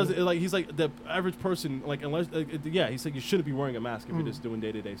relevant. Like it doesn't. Like he's like the average person. Like unless, he said you shouldn't be wearing a mask if you're just doing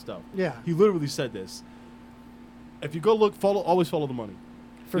day-to-day stuff. Yeah. He literally said this. If you go look, always follow the money.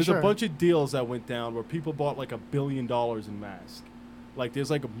 There's a bunch of deals that went down where people bought like $1 billion in masks. Like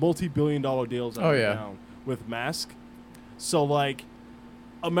there's like a multi-billion-dollar deals that went down with masks. So like,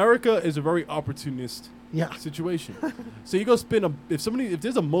 America is a very opportunist. Situation. So you go spend if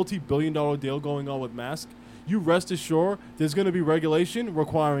there's a multi-billion-dollar deal going on with masks, you rest assured there's going to be regulation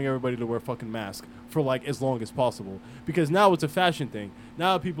requiring everybody to wear fucking masks for like as long as possible, because now it's a fashion thing.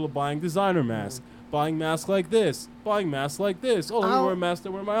 Now people are buying designer masks, buying masks like this, buying masks like this. Oh, let me wear a mask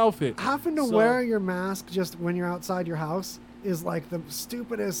to wear my outfit. Having to wear your mask just when you're outside your house is like the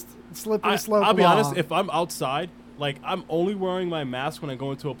stupidest slippery slope. I'll be honest, if I'm outside, like, I'm only wearing my mask when I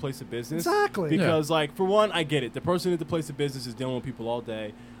go into a place of business. Exactly. Because, like, for one, I get it. The person at the place of business is dealing with people all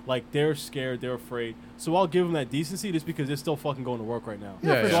day. Like, they're scared. They're afraid. So I'll give them that decency just because they're still fucking going to work right now.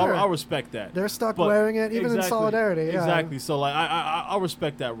 Yeah, for so sure. I'll respect that. They're stuck wearing it, even in solidarity. Yeah. Exactly. So, like, I'll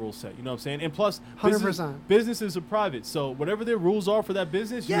respect that rule set. You know what I'm saying? And plus, 100%. Businesses are private. So whatever their rules are for that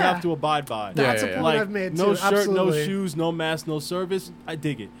business, you have to abide by. That's a point like, I've made, no too. shirt, Absolutely. no shoes, no mask, no service. I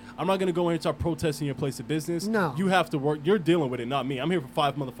dig it. I'm not going to go in and start protesting your place of business. No. You have to work. You're dealing with it, not me. I'm here for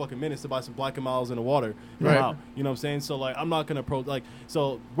 5 motherfucking minutes to buy some Black & Miles in the water. Right. Out. You know what I'm saying? So, like, I'm not going to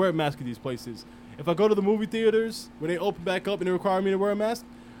so wear a mask at these places. If I go to the movie theaters, when they open back up and they require me to wear a mask,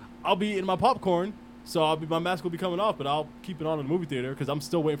 I'll be eating my popcorn. So my mask will be coming off, but I'll keep it on in the movie theater because I'm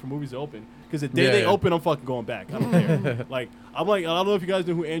still waiting for movies to open. Because the day they open, I'm fucking going back. I don't care. Like, I don't know if you guys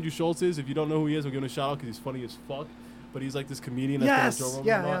know who Andrew Schultz is. If you don't know who he is, I'm giving him a shout out because he's funny as fuck. But he's like this comedian that's Joe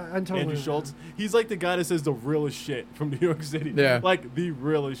Rogan a lot. I totally Andrew Schultz. He's like the guy that says the realest shit from New York City. Yeah. Like, the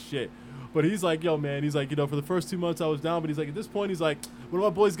realest shit. But he's like, yo, man, he's like, for the first 2 months I was down, but he's like, at this point, he's like, when my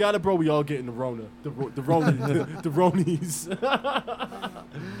boys got it, bro, we all getting the Rona. The Ronies.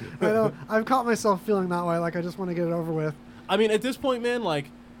 I know. I've caught myself feeling that way. Like, I just want to get it over with. I mean, at this point, man,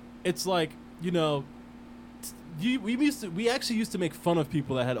 like, it's like, we actually used to make fun of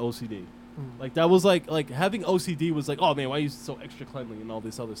people that had OCD. Like, that was like having OCD was like, oh, man, why are you so extra cleanly and all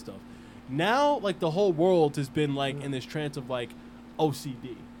this other stuff? Now, like, the whole world has been, like, in this trance of, like,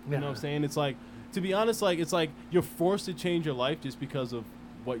 OCD. You know what I'm saying? It's like, to be honest, like, it's like you're forced to change your life just because of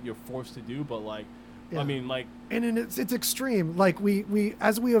what you're forced to do. But, like, I mean, like... And it's extreme. Like, we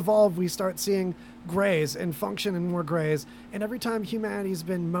as we evolve, we start seeing grays and function in more grays. And every time humanity's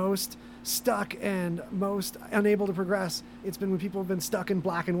been most stuck and most unable to progress, it's been when people have been stuck in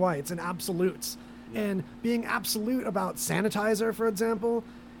black and whites and absolutes. And being absolute about sanitizer, for example,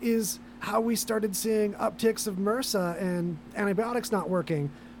 is how we started seeing upticks of MRSA and antibiotics not working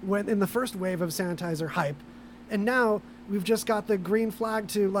when in the first wave of sanitizer hype. And now we've just got the green flag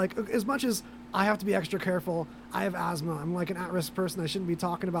to, like, as much as I have to be extra careful, I have asthma, I'm like an at-risk person, I shouldn't be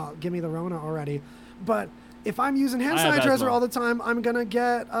talking about give me the Rona already. But if I'm using hand sanitizer all the time, I'm going to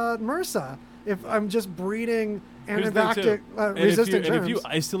get MRSA. If I'm just breeding antibiotic resistant germs. And if you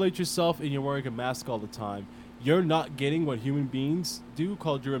isolate yourself and you're wearing a mask all the time, you're not getting what human beings do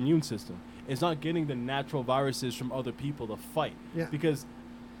called your immune system. It's not getting the natural viruses from other people to fight. Yeah. Because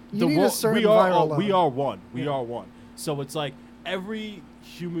we are one. We are one. So it's like every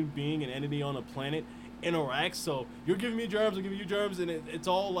human being and entity on the planet interacts. So you're giving me germs, I'm giving you germs, and it's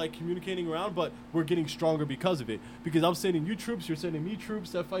all like communicating around, but we're getting stronger because of it. Because I'm sending you troops, you're sending me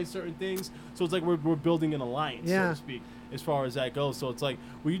troops that fight certain things. So it's like we're building an alliance, so to speak, as far as that goes. So it's like,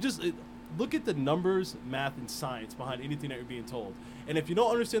 well, you just... look at the numbers, math, and science behind anything that you're being told. And if you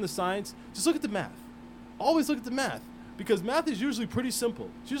don't understand the science, just look at the math. Always look at the math. Because math is usually pretty simple.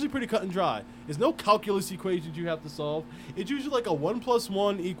 It's usually pretty cut and dry. There's no calculus equations you have to solve. It's usually like a 1 +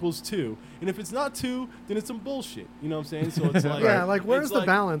 1 = 2. And if it's not 2, then it's some bullshit. You know what I'm saying? So it's like... like, where's the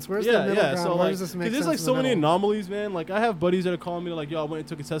balance? Where's the middle ground? So, where like, does this make sense? Because there's like so many anomalies, man. Like, I have buddies that are calling me like, yo, I went and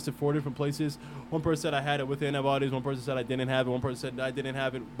took a test at 4 different places. One person said I had it with antibodies. One person said I didn't have it. One person said I didn't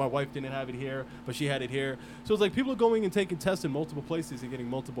have it. My wife didn't have it here, but she had it here. So it's like people are going and taking tests in multiple places and getting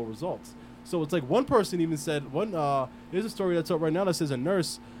multiple results. So it's like one person even said, there's a story that's up right now that says a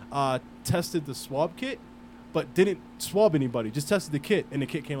nurse tested the swab kit, but didn't swab anybody, just tested the kit, and the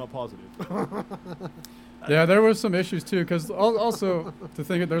kit came up positive. Yeah, there was some issues too, because also to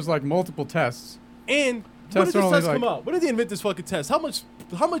think that there's like multiple tests. And when did this test come out? When did they invent this fucking test? How much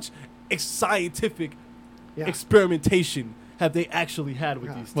scientific experimentation have they actually had with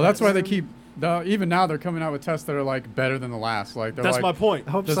these tests? Well, that's why they keep Even now, they're coming out with tests that are like better than the last. Like That's my point.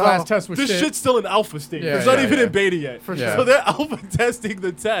 I hope this so. last test was This shit. shit's still in alpha state. Yeah, it's not yeah, even yeah. in beta yet. For Yeah. So they're alpha testing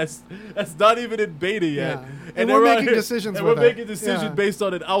the test. That's not even in beta yet. Yeah. And they're we're out making here- decisions And with we're it. making decisions Yeah. based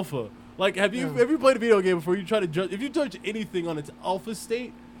on an alpha. Like, have you played a video game before? You try to judge. If you judge anything on its alpha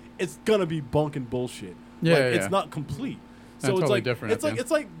state, it's gonna be bunk and bullshit. Yeah, like, yeah. it's not complete. So And it's totally like different it's at like the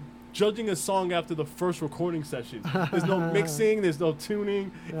it's like judging a song after the first recording session. There's no mixing. There's no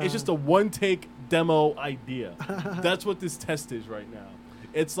tuning. It's just a one-take demo idea. That's what this test is right now.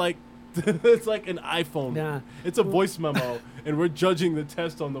 It's like it's like an iPhone. Yeah. It's a voice memo, and we're judging the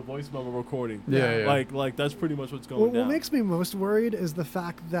test on the voice memo recording. Yeah. Like that's pretty much what's going What down. makes me most worried is the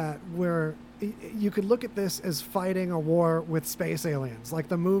fact that you could look at this as fighting a war with space aliens, like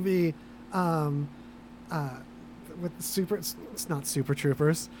the movie with it's not Super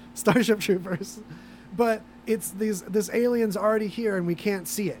Troopers, Starship Troopers, but it's this alien's already here and we can't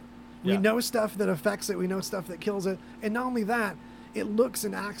see it. We Yeah. know stuff that affects it, we know stuff that kills it, and not only that, it looks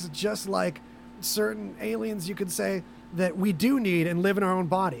and acts just like certain aliens you could say that we do need and live in our own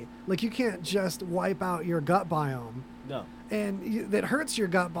body. Like, you can't just wipe out your gut biome. No. And that hurts your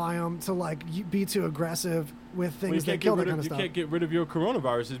gut biome to be too aggressive with things that kill that kind of You stuff. can't get rid of your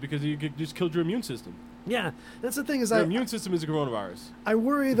coronaviruses because you just killed your immune system. Yeah, that's the thing is Your immune system is a coronavirus. I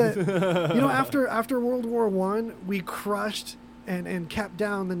worry that after World War I, we crushed and kept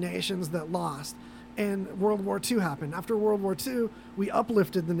down the nations that lost, and World War II happened. After World War II, we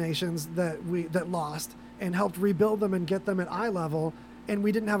uplifted the nations that lost and helped rebuild them and get them at eye level. And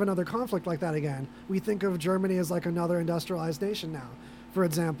we didn't have another conflict like that again. We think of Germany as like another industrialized nation now, for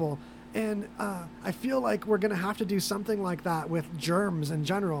example. And I feel like we're going to have to do something like that with germs in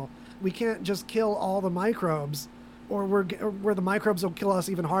general. We can't just kill all the microbes, or where the microbes will kill us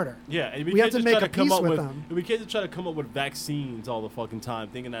even harder. Yeah, and we have to make a peace with them. We can't just try to come up with vaccines all the fucking time,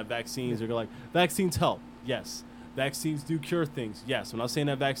 thinking that vaccines are like vaccines help. Yes, vaccines do cure things. Yes, I'm not saying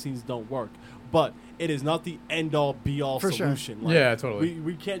that vaccines don't work, but it is not the end all be all For sure. solution. Like, Yeah, totally.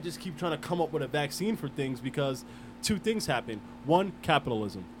 We can't just keep trying to come up with a vaccine for things because two things happen. One,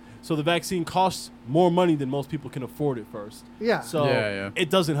 capitalism. So the vaccine costs more money than most people can afford at first. Yeah. So Yeah. it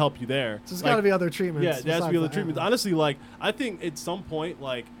doesn't help you there. So there's got to be other treatments. Yeah, there has to be besides other that, treatments. yeah. Honestly, like, I think at some point,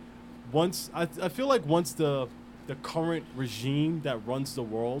 like, I feel like once the current regime that runs the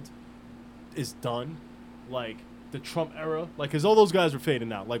world is done, like the Trump era, like, because all those guys are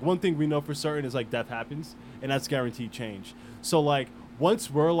fading out. Like, one thing we know for certain is like death happens, and that's guaranteed change. So like once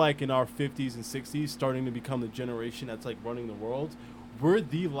we're like in our 50s and 60s, starting to become the generation that's like running the world, we're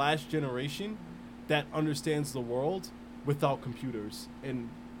the last generation that understands the world without computers and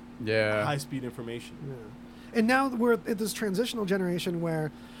high-speed information. Yeah. And now we're at this transitional generation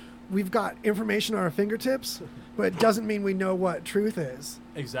where we've got information at our fingertips, but it doesn't mean we know what truth is.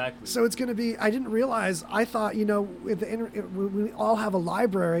 Exactly. So it's going to be, I didn't realize, I thought, we all have a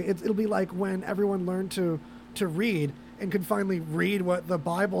library. It'll be like when everyone learned to read and could finally read what the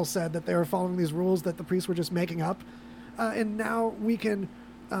Bible said, that they were following these rules that the priests were just making up. And now we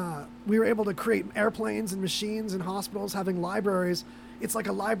were able to create airplanes and machines and hospitals having libraries. It's like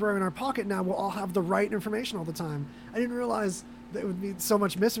a library in our pocket now. We'll all have the right information all the time. I didn't realize that it would be so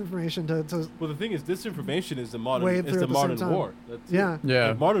much misinformation to Well, the thing is, disinformation is the modern wade through at the same time. war. That's it. Yeah. Yeah.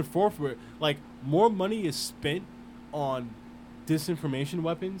 Like, modern warfare, like, more money is spent on disinformation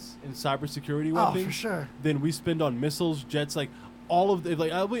weapons and cybersecurity Oh, weapons for sure. than we spend on missiles, jets, like all of the,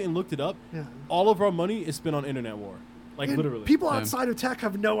 like, I went and looked it up. Yeah. All of our money is spent on internet war. Like, And literally. people outside of tech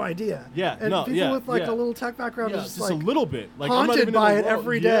have no idea. Yeah, and no, people yeah, with like yeah. a little tech background Yeah, is just just like a little bit. Like, I'm not haunted even in by the it world.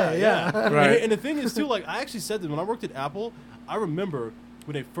 every day. Yeah. Right. And the thing is, too, like, I actually said that when I worked at Apple, I remember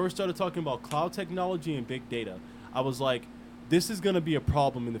when they first started talking about cloud technology and big data, I was like, this is going to be a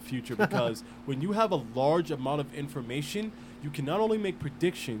problem in the future because when you have a large amount of information, you can not only make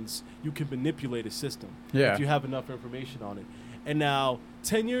predictions, you can manipulate a system Yeah. if you have enough information on it. And now,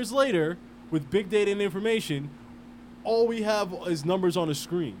 10 years later, with big data and information, all we have is numbers on a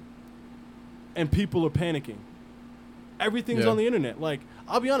screen. And people are panicking. Everything's Yeah. on the internet. Like,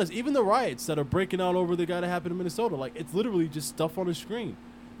 I'll be honest, even the riots that are breaking out over the guy that happened in Minnesota, like, it's literally just stuff on a screen.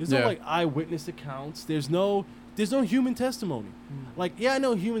 There's no, Yeah. like, eyewitness accounts. There's no human testimony. Like, yeah, I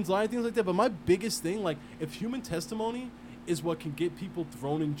know humans lie and things like that, but my biggest thing, like, if human testimony is what can get people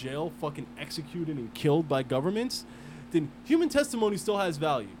thrown in jail, fucking executed and killed by governments, then human testimony still has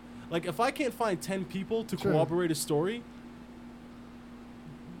value. Like, if I can't find 10 people to Sure. corroborate a story,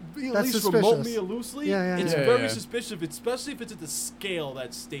 at That's least suspicious. remotely or loosely, Yeah, yeah, it's yeah. very Yeah. suspicious, especially if it's at the scale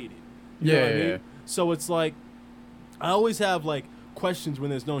that's stated. Yeah, what I mean? yeah. So it's like, I always have, like, questions when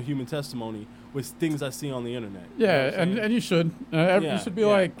there's no human testimony with things I see on the internet. You know Yeah, what I'm saying? and you should. You should be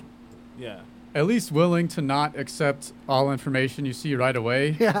like, Yeah. at least willing to not accept all information you see right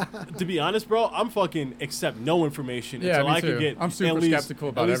away. Yeah. To be honest, bro, I'm fucking accept no information Yeah, until me I too. can get. I'm super at least, skeptical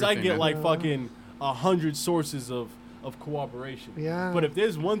about At least I everything, get man. like fucking 100 sources of cooperation. Yeah. But if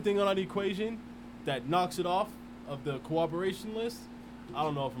there's one thing on that equation that knocks it off of the cooperation list, I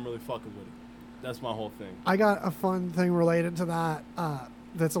don't know if I'm really fucking with it. That's my whole thing. I got a fun thing related to that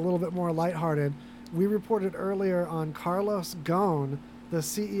that's a little bit more lighthearted. We reported earlier on Carlos Ghosn, the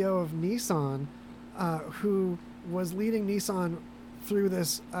CEO of Nissan, who was leading Nissan through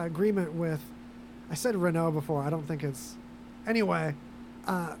this agreement with, I said Renault before, I don't think it's... Anyway,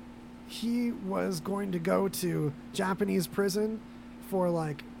 he was going to go to Japanese prison for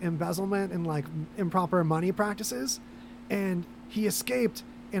like embezzlement and like improper money practices, and he escaped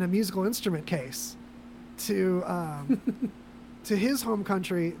in a musical instrument case to to his home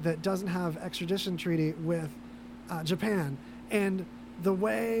country that doesn't have extradition treaty with Japan. And the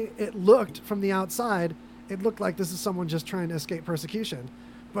way it looked from the outside, it looked like this is someone just trying to escape persecution.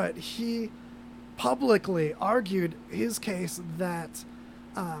 But he publicly argued his case that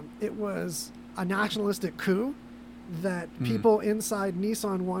it was a nationalistic coup, that people inside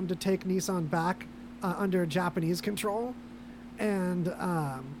Nissan wanted to take Nissan back under Japanese control, and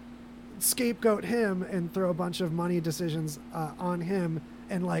scapegoat him and throw a bunch of money decisions on him,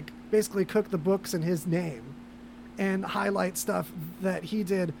 and like basically cook the books in his name and highlight stuff that he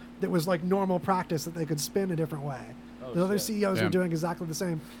did that was like normal practice that they could spin a different way. The other CEOs are doing exactly the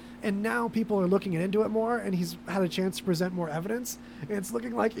same. And now people are looking into it more, and he's had a chance to present more evidence. And it's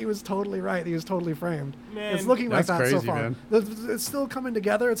looking like he was totally right. He was totally framed. Man, it's looking like that crazy, so far. man. It's still coming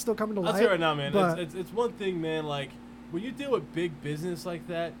together. It's still coming to light. I'll tell you right now, man. But It's one thing, man. Like when you deal with big business like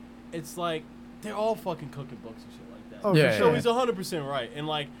that, it's like they're all fucking cooking books and shit like that. Oh, yeah, So yeah. he's 100% right. And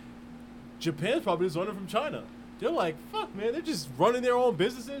like Japan's probably just learning from China. They're like, fuck, man. They're just running their own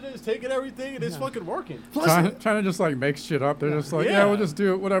businesses. They're just taking everything, and it's fucking working. Trying to just like make shit up. They're just like, yeah, we'll just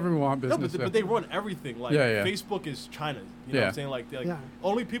do whatever we want. No, Business. but they run everything. Like Facebook is China. You know what I'm saying? Like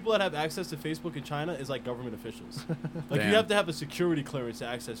only people that have access to Facebook in China is like government officials. Like you have to have a security clearance to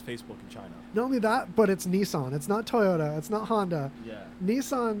access Facebook in China. not only that, but it's Nissan. It's not Toyota. It's not Honda. Yeah.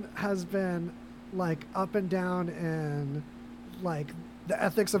 Nissan has been like up and down in like the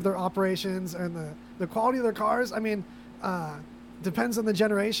ethics of their operations and the quality of their cars. I mean, depends on the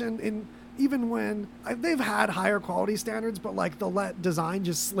generation. And even when they've had higher quality standards, but like they'll let design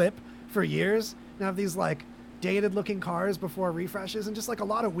just slip for years and have these like dated looking cars before refreshes and just like a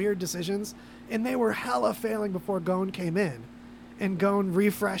lot of weird decisions. And they were hella failing before Ghosn came in. And Ghosn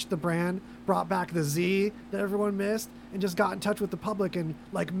refreshed the brand, brought back the Z that everyone missed, and just got in touch with the public and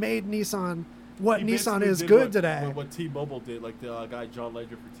like made Nissan what He Nissan basically is did good today. What T-Mobile did, like the guy John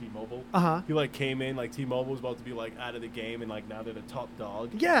Ledger for T-Mobile. Uh-huh. He like came in, like T-Mobile was about to be like out of the game, and like now they're the top dog.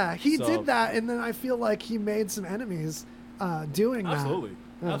 Yeah, he So- did that, and then I feel like he made some enemies doing Absolutely,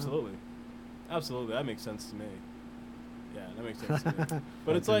 that. absolutely. That makes sense to me. Yeah, that makes sense to me.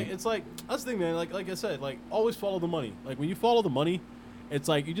 But it's like that's the thing, man. Like I said, like always follow the money. Like when you follow the money, it's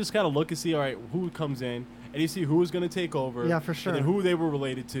like you just kind of look and see, all right, who comes in, and you see who is going to take over. Yeah, for sure. And then who they were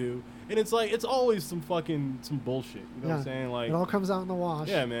related to, and it's like it's always some bullshit. You know what I'm saying? Like it all comes out in the wash.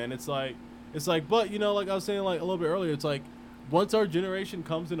 yeah, man. It's like, but you know, like I was saying, like a little bit earlier, it's like once our generation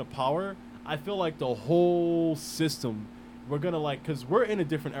comes into power, I feel like the whole system, we're gonna like, cause we're in a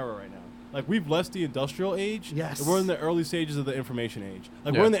different era right now. Like we've left the industrial age. Yes. And we're in the early stages of the information age.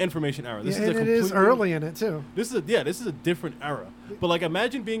 Like Yeah. we're in the information era. This Yeah, is a and it is completely- early in it too. This is a different era. But like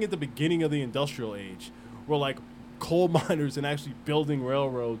imagine being at the beginning of the industrial age, where like coal miners and actually building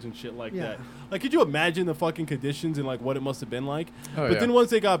railroads and shit like Yeah. that. Like, could you imagine the fucking conditions and like what it must have been like? Oh, But yeah. then once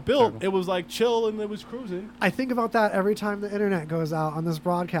they got built, Terrible. it was like chill and it was cruising. I think about that every time the internet goes out on this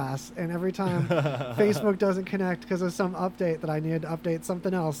broadcast, and every time Facebook doesn't connect because of some update that I need to update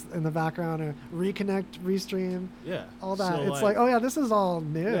something else in the background, or reconnect, restream, Yeah, all that. So, It's like, oh yeah, this is all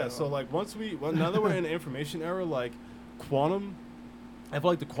new. Yeah, so like now that we're in the information era, like quantum, I feel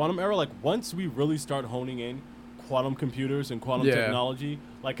like the quantum era, like once we really start honing in quantum computers and quantum Yeah. technology,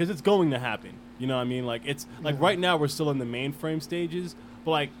 like, because it's going to happen. You know what I mean? Like, it's like right now we're still in the mainframe stages,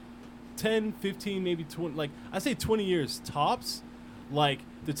 but like 10, 15, maybe 20, like I say 20 years tops, like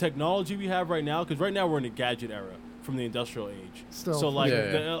the technology we have right now, because right now we're in a gadget era from the industrial age. Still, so like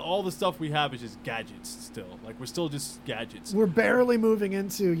Yeah. all the stuff we have is just gadgets still. Like we're still just gadgets. We're barely moving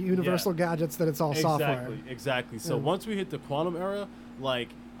into universal gadgets that it's all software. Exactly. So Yeah. once we hit the quantum era, like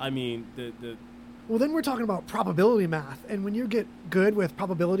I mean the Well, then we're talking about probability math. And when you get good with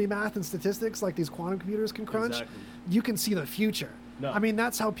probability math and statistics like these quantum computers can crunch, Exactly. you can see the future. No. I mean,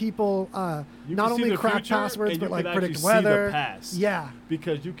 that's how people You not can see only the crack future, passwords, and but you like can predict actually see weather. the past. Yeah.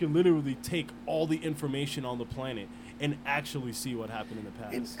 Because you can literally take all the information on the planet and actually see what happened in the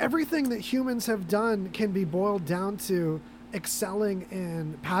past. And everything that humans have done can be boiled down to excelling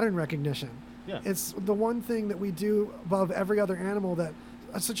in pattern recognition. Yeah. It's the one thing that we do above every other animal that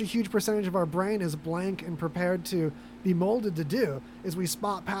such a huge percentage of our brain is blank and prepared to be molded to do, is we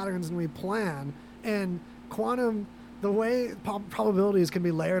spot patterns and we plan. And quantum, the way probabilities can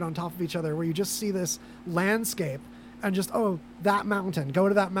be layered on top of each other, where you just see this landscape and just, oh, that mountain, go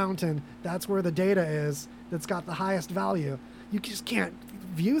to that mountain, that's where the data is, that's got the highest value. You just can't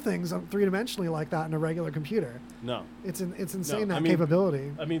view things three-dimensionally like that in a regular computer. No. It's insane, No, that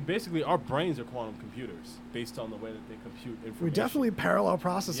capability. I mean, basically, our brains are quantum computers based on the way that they compute information. We definitely parallel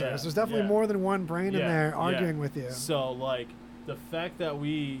processors. Yeah, There's definitely yeah. more than one brain in Yeah, there yeah. arguing with you. So, like, the fact that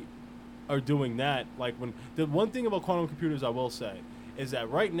we are doing that, like, when the one thing about quantum computers I will say is that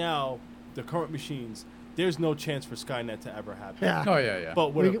right now, the current machines, there's no chance for Skynet to ever happen. Yeah. Oh, yeah, yeah.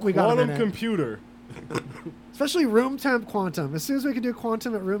 But with We a got a quantum minute. computer, Especially room temp quantum. As soon as we can do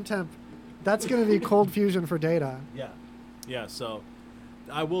quantum at room temp, that's going to be cold fusion for data. yeah. So,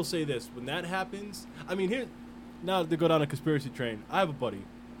 I will say this: when that happens, I mean, here now to go down a conspiracy train. I have a buddy.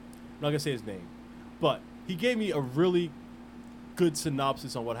 I'm not gonna say his name, but he gave me a really good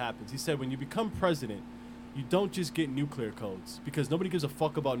synopsis on what happens. He said, when you become president, you don't just get nuclear codes, because nobody gives a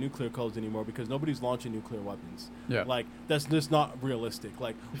fuck about nuclear codes anymore, because nobody's launching nuclear weapons. Yeah. Like, that's just not realistic.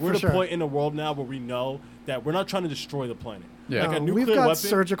 Like, we're For at a sure. point in the world now where we know that we're not trying to destroy the planet. Yeah. Like, a No, nuclear we've got weapon,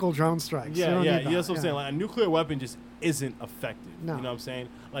 surgical drone strikes. We yeah, don't yeah, need that. that's what I'm saying. Like, a nuclear weapon just isn't effective. No. You know what I'm saying?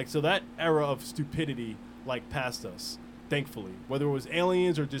 Like, so that era of stupidity, like, passed us, thankfully. Whether it was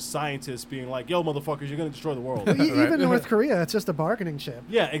aliens or just scientists being like, yo, motherfuckers, you're going to destroy the world. Even North Korea, it's just a bargaining chip.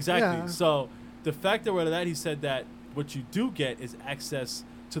 Yeah, exactly. Yeah. So the fact that we're at that, he said that what you do get is access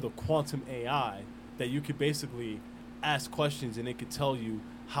to the quantum AI, that you could basically ask questions and it could tell you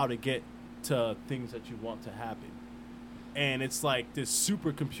how to get to things that you want to happen. And it's like this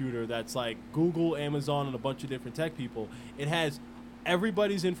supercomputer that's like Google, Amazon, and a bunch of different tech people. It has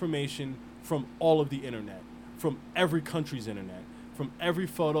everybody's information from all of the internet, from every country's internet, from every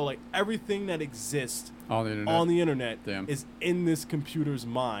photo, like everything that exists On the internet. on the internet Damn. is in this computer's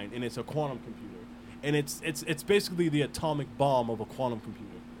mind, and it's a quantum computer. And it's basically the atomic bomb of a quantum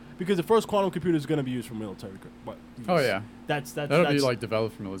computer, because the first quantum computer is going to be used for military. Oh, yeah. That'll be like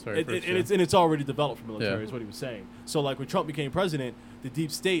developed for military. first, yeah. and it's already developed for military. Yeah. Is what he was saying. So like when Trump became president, the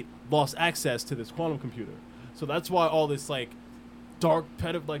deep state lost access to this quantum computer. So that's why all this like dark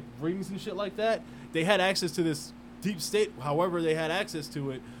like rings and shit like that, they had access to this deep state. However, they had access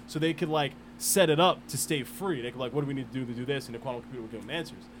to it, so they could like set it up to stay free. They could like, what do we need to do this, and the quantum computer would give them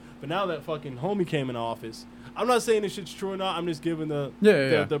answers. But now that fucking homie came in office, I'm not saying this shit's true or not. I'm just giving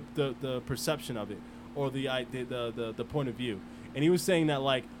the perception of it, or the point of view. And he was saying that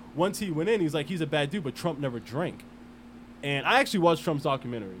like once he went in, he's like, he's a bad dude, but Trump never drank. And I actually watched Trump's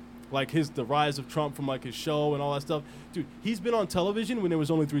documentary, like the rise of Trump from like his show and all that stuff. Dude, he's been on television when there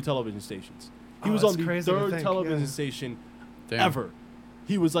was only 3 television stations. He was that's on the crazy to 3rd think, television yeah. station Damn. ever.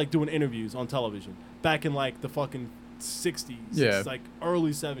 He was like doing interviews on television back in like the fucking 60s, Yeah. It's like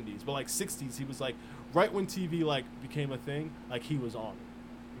early 70s, but like 60s, he was like right when TV like became a thing, like he was on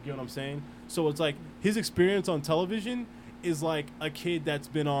it. You get what I'm saying? So it's like his experience on television is like a kid that's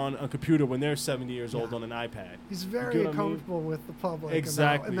been on a computer when they're 70 years old on an iPad. He's You very get what I mean? comfortable with the public.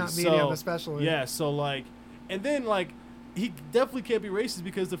 Exactly. In that So, medium, especially. Yeah. So like, and then like, he definitely can't be racist,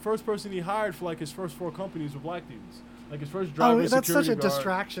 because the first person he hired for like his first 4 companies were black dudes. Like his first driver, Oh, that's such a security guard.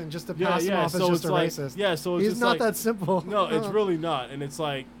 distraction just to pass him off as so just it's a like, racist. Yeah, so it's He's just not like, that simple. No, it's really not. And it's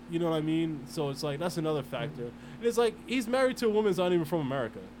like, you know what I mean? So it's like, that's another factor. And it's like, he's married to a woman that's not even from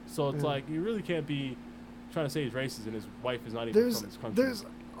America. So it's Yeah. like, you really can't be trying to say he's racist and his wife is not even from his country.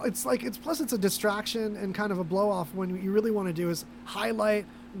 It's a distraction and kind of a blow off when you really want to do is highlight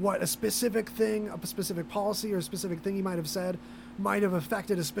what a specific thing, a specific policy or a specific thing he might have said might have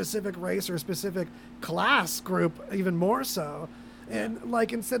affected a specific race or a specific class group even more so. And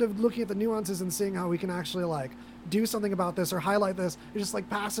like, instead of looking at the nuances and seeing how we can actually like do something about this or highlight this, you just like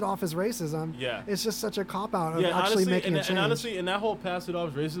pass it off as racism. Yeah. It's just such a cop out of Yeah, actually honestly, making a change. and honestly, in that whole pass it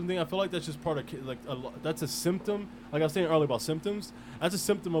off racism thing, I feel like that's just part of that's a symptom. Like I was saying earlier about symptoms, that's a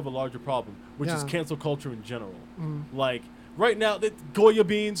symptom of a larger problem, which is Yeah. cancel culture in general. Mm. Like right now, Goya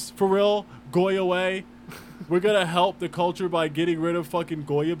beans for real, Goya away. We're gonna help the culture by getting rid of fucking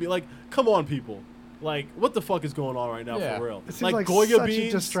Goya beans. Like, come on, people. Like, what the fuck is going on right now Yeah. for real? It seems like Goya such a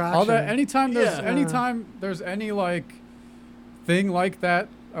beans. distraction. All that. Anytime Yeah. there's any like thing like that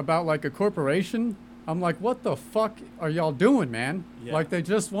about like a corporation, I'm like, what the fuck are y'all doing, man? Yeah. Like, they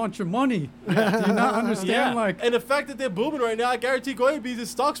just want your money. Do you not understand? Yeah. Like, and the fact that they're booming right now, I guarantee Goya Beans'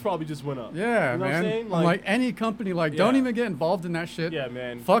 stocks probably just went up. yeah, you know man. What I'm saying? Like any company, like, don't even get involved in that shit. Yeah,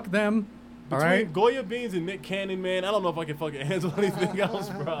 man. Fuck them. All Between right. Goya Beans and Nick Cannon, man, I don't know if I can fucking handle anything else,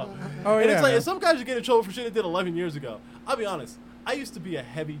 bro. Oh, and yeah, it's like, man. if some guys are getting in trouble for shit they did 11 years ago. I'll be honest. I used to be a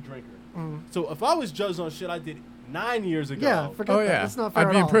heavy drinker. So if I was judged on shit I did 9 years ago. Yeah, forget that. That's not fair I'd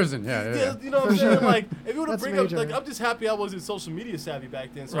at be in all. prison. Yeah. You know what I'm saying? Like, if you want to That's bring up, major. like, I'm just happy I wasn't social media savvy back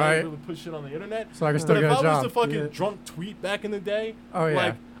then, so I Right. didn't really put shit on the internet. So I can still but get if a I was job. to fucking Yeah. drunk tweet back in the day, Oh, yeah.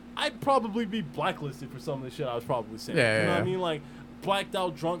 like, I'd probably be blacklisted for some of the shit I was probably saying. Yeah, you know yeah, what I yeah. mean? Like, blacked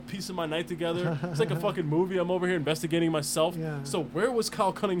out, drunk, piecing my night together. It's like a fucking movie. I'm over here investigating myself. Yeah. So where was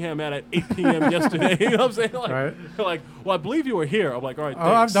Kyle Cunningham at 8 p.m. yesterday? You know what I'm saying? Like, Right. like, well, I believe you were here. I'm like, all right, Oh,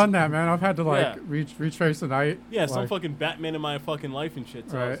 I've thanks. done that, man. I've had to, like, Yeah. retrace the night. Yeah, some like, fucking Batman in my fucking life and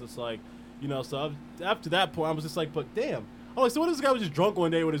shit. So I was Right. just like, you know, so after that point, I was just like, but damn. I'm like, so what if this guy was just drunk one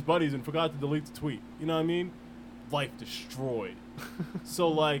day with his buddies and forgot to delete the tweet? You know what I mean? Life destroyed. So,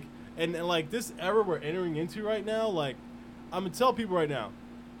 like, and like this era we're entering into right now, like, I'm going to tell people right now,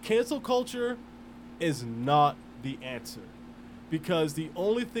 cancel culture is not the answer. Because the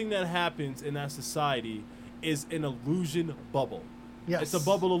only thing that happens in that society is an illusion bubble. Yes. It's a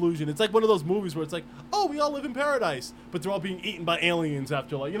bubble illusion. It's like one of those movies where it's like, oh, we all live in paradise, but they're all being eaten by aliens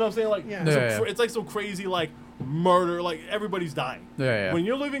after, like, you know what I'm saying? Like, Yeah. some Yeah. it's like some crazy, like, murder, like, everybody's dying. Yeah. When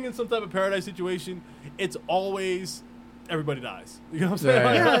you're living in some type of paradise situation, it's always everybody dies. You know what I'm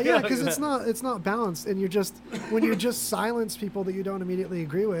saying? Yeah, Like, Yeah, like because that. it's not balanced, and you're just when you just silence people that you don't immediately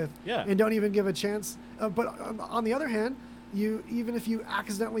agree with, Yeah. and don't even give a chance. But on the other hand, you even if you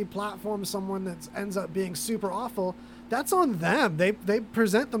accidentally platform someone that ends up being super awful, that's on them. They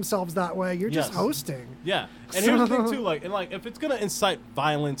present themselves that way. You're just Yes. hosting. Yeah, and here's the thing too, like, and like, if it's gonna incite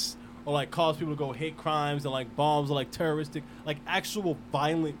violence or like cause people to go hate crimes and like bombs or like terroristic, like actual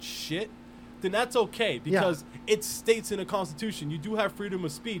violent shit, then that's okay because it states in the Constitution you do have freedom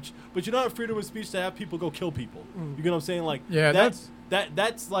of speech, but you don't have freedom of speech to have people go kill people. You get what I'm saying? Like, Yeah, that's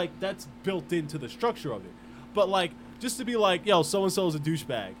built into the structure of it. But like, just to be like, yo, so and so is a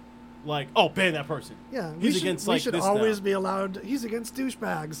douchebag. Like, oh, ban that person. Yeah, He's against like we should this always now. be allowed. He's against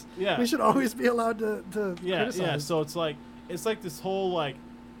douchebags. Yeah. we should always be allowed to Yeah, criticize. yeah. So it's like this whole like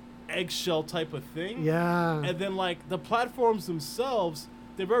eggshell type of thing. Yeah. And then like the platforms themselves,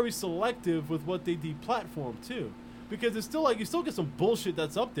 they're very selective with what they deplatform too. Because it's still like you still get some bullshit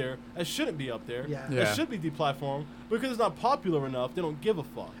that's up there that shouldn't be up there. Yeah. Yeah. That should be deplatformed because it's not popular enough. They don't give a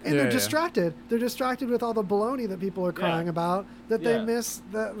fuck. And Yeah, they're yeah. distracted. They're distracted with all the baloney that people are crying about that they Yeah. miss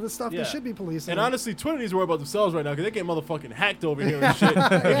the stuff Yeah. they should be policing. And honestly, Twitter needs to worry about themselves right now because they get motherfucking hacked over here and shit.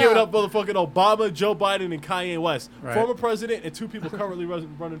 They're giving up motherfucking Obama, Joe Biden, and Kanye West. Right. Former president and 2 people currently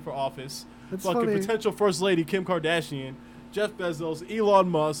running for office. It's fucking funny. potential first lady Kim Kardashian, Jeff Bezos, Elon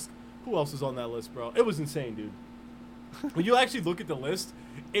Musk. Who else is on that list, bro? It was insane, dude. When you actually look at the list,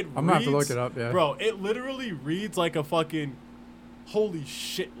 it I'm gonna have reads, to look it up, yeah. Bro, it literally reads like a fucking holy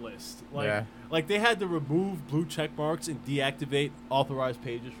shit list. Like, Yeah. like they had to remove blue check marks and deactivate authorized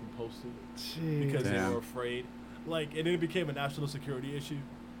pages from posting Jeez. because they Damn. were afraid. Like, and then it became a national security issue.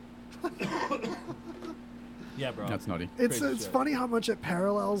 Yeah, bro. That's nutty. It's Crazy it's shit. funny how much it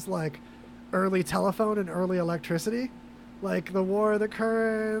parallels like early telephone and early electricity, like the War of the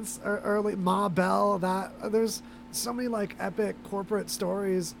Currents, or early Ma Bell. That there's so many like epic corporate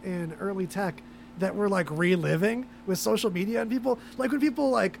stories in early tech that we're like reliving with social media, and people like when people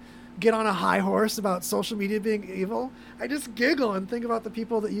like get on a high horse about social media being evil, I just giggle and think about the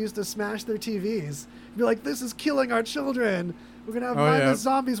people that used to smash their TVs. Be like, this is killing our children. We're gonna have Oh, mindless yeah.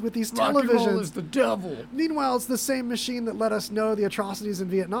 zombies with these Rock and roll televisions. is the devil. Meanwhile, it's the same machine that let us know the atrocities in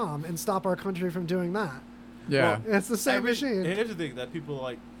Vietnam and stop our country from doing that. Yeah. It's the same And machine. here's the thing that people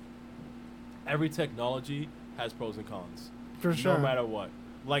like. Every technology has pros and cons. For sure. No matter what.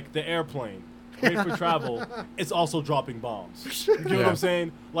 Like the airplane. Great for travel. It's also dropping bombs. You know what Yeah. I'm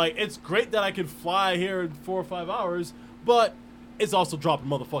saying? Like, it's great that I can fly here in 4 or 5 hours, but it's also dropping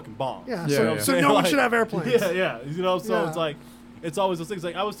motherfucking bombs. Yeah, Yeah, so, yeah. so Saying, no one like- should have airplanes. Yeah, yeah. You know, so Yeah. it's like, it's always those things.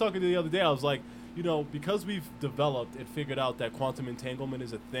 Like, I was talking to the other day, I was like, you know, because we've developed and figured out that quantum entanglement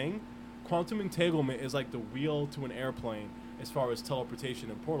is a thing, quantum entanglement is like the wheel to an airplane as far as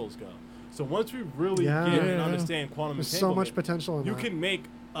teleportation and portals go. So once we really Yeah. get and Yeah. understand quantum There's so entanglement, much potential in you that. can make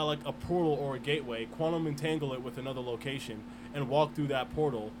like a portal or a gateway, quantum entangle it with another location, and walk through that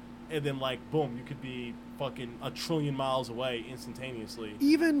portal, and then like boom, you could be fucking a trillion miles away instantaneously.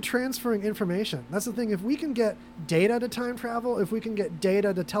 Even transferring information. That's the thing. If we can get data to time travel, if we can get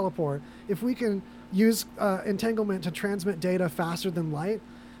data to teleport, if we can use entanglement to transmit data faster than light,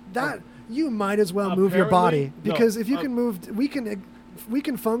 that you might as well move your body, No, because if you can move, we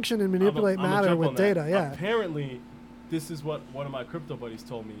can function and manipulate I'm a matter jump with on that. data. Yeah. Apparently, this is what one of my crypto buddies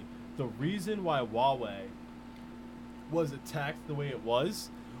told me. The reason why Huawei was attacked the way it was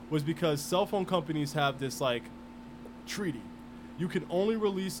because cell phone companies have this like treaty. You can only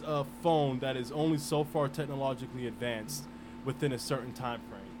release a phone that is only so far technologically advanced within a certain time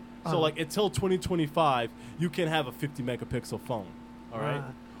frame. So like until 2025, you can have a 50 megapixel phone. All right.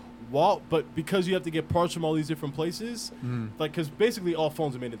 But because you have to get parts from all these different places, like, because basically all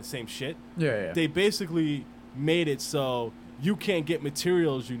phones are made of the same shit. Yeah. They basically made it so you can't get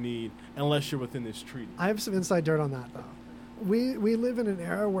materials you need unless you're within this treaty. I have some inside dirt on that, though. We live in an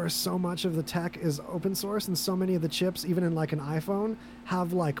era where so much of the tech is open source, and so many of the chips, even in like an iPhone,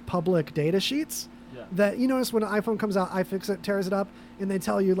 have like public data sheets. Yeah. That, you notice when an iPhone comes out, iFixit tears it up, and they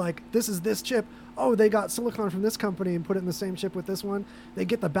tell you like, this is this chip. Oh, they got silicon from this company and put it in the same chip with this one. They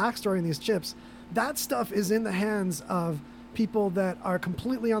get the backstory in these chips. That stuff is in the hands of people that are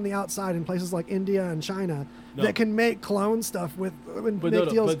completely on the outside in places like India and China that can make clone stuff with and make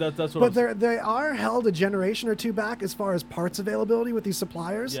deals. But that's what they are held a generation or two back as far as parts availability with these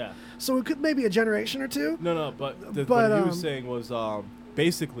suppliers. Yeah. So it could maybe a generation or two. No, but what he was saying was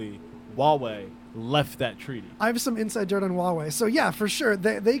basically Huawei left that treaty. I have some inside dirt on Huawei. So yeah, for sure,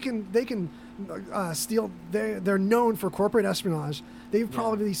 they can steal. They're known for corporate espionage. They've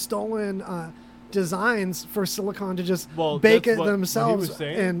probably stolen designs for silicon to just bake it themselves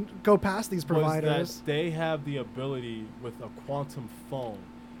and go past these providers. That they have the ability with a quantum phone,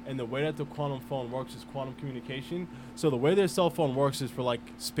 and the way that the quantum phone works is quantum communication. So the way their cell phone works is for like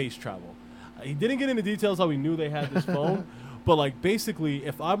space travel. He didn't get into details how he knew they had this phone, but like basically,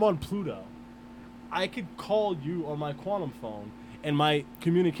 if I'm on Pluto, I could call you on my quantum phone, and my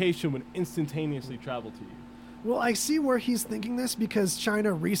communication would instantaneously travel to you. Well, I see where he's thinking this, because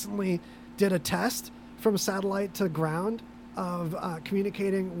China recently did a test from satellite to ground of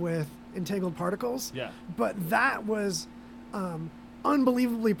communicating with entangled particles. Yeah. But that was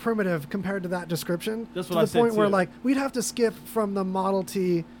unbelievably primitive compared to that description. That's what to I the said point where too. like we'd have to skip from the Model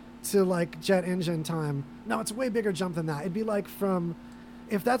T to like jet engine time. No, it's a way bigger jump than that. It'd be like from,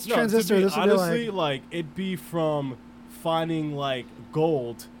 if that's transistor, this would honestly, be like it'd be from finding like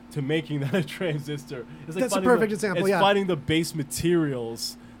gold to making that a transistor. It's like that's a perfect example. It's finding the base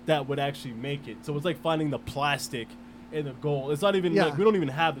materials that would actually make it. So it's like finding the plastic and the gold. It's not even like we don't even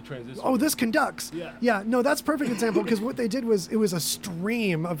have the transistor. Oh, this conducts. Yeah. No, that's a perfect example, because what they did was it was a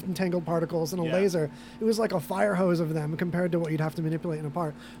stream of entangled particles and a laser. It was like a fire hose of them compared to what you'd have to manipulate in a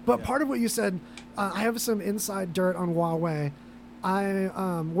part. But part of what you said, I have some inside dirt on Huawei.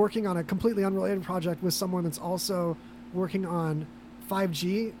 I'm working on a completely unrelated project with someone that's also working on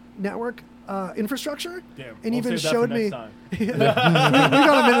 5G network infrastructure. Damn. And We'll even save that showed for me. next time. we got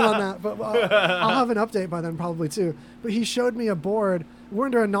a minute on that, but I'll have an update by then probably too. But he showed me a board. We're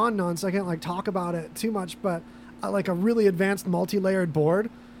under a non, so I can't like talk about it too much. But like a really advanced multi-layered board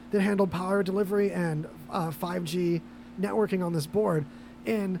that handled power delivery and 5G networking on this board.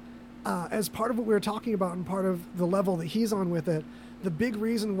 And as part of what we were talking about and part of the level that he's on with it, the big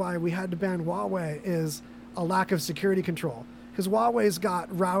reason why we had to ban Huawei is a lack of security control. Because Huawei's got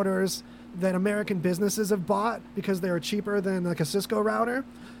routers that American businesses have bought because they were cheaper than like a Cisco router,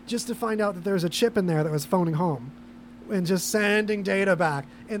 just to find out that there's a chip in there that was phoning home and just sending data back.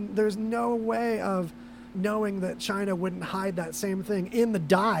 And there's no way of knowing that China wouldn't hide that same thing in the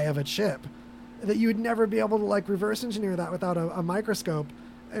die of a chip, that you would never be able to like reverse engineer that without a microscope.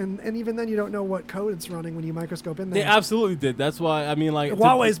 And even then, you don't know what code it's running when you microscope in there. They absolutely did. That's why, I mean, like...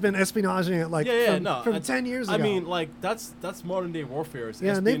 Huawei's been espionaging it, like, from 10 years ago. I mean, like, that's modern-day warfare. It's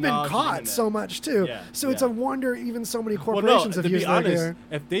and they've been caught so much, too. So it's a wonder even so many corporations have used that here.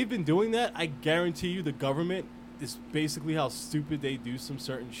 If they've been doing that, I guarantee you the government is basically how stupid they do some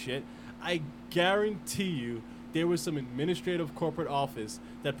certain shit. I guarantee you there was some administrative corporate office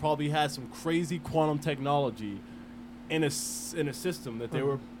that probably had some crazy quantum technology in a system that they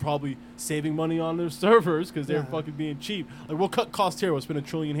were probably saving money on their servers because they're fucking being cheap. Like, we'll cut costs here, we'll spend $1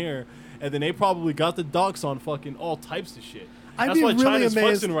 trillion here, and then they probably got the docs on fucking all types of shit. That's why China's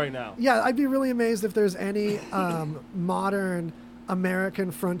flexing right now. Yeah, I'd be really amazed if there's any modern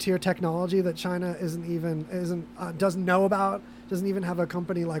American frontier technology that China doesn't know about, doesn't even have a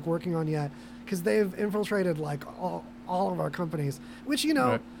company like working on yet, because they've infiltrated like all of our companies, which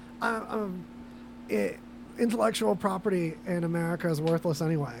intellectual property in America is worthless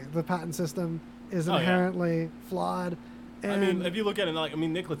anyway. The patent system is inherently flawed. And I mean, if you look at it, like,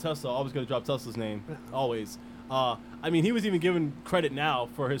 Nikola Tesla, always going to drop Tesla's name, always. I mean, he was even given credit now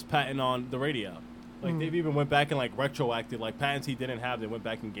for his patent on the radio. Like they've even went back and like retroacted like patents he didn't have. They went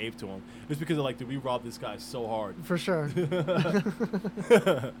back and gave to him just because of like, did we rob this guy so hard? For sure.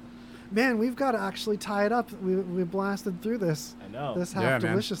 Man, we've got to actually tie it up. We blasted through this. I know. This half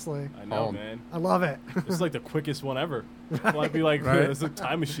deliciously. I know, man. I love it. It's like the quickest one ever. Right. Well, I'd be like, it's a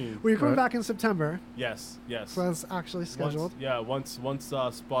time machine. Well, you're coming back in September. Yes. So that's actually scheduled. Once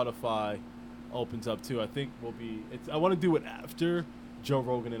Spotify opens up too, I think we'll be. I want to do it after Joe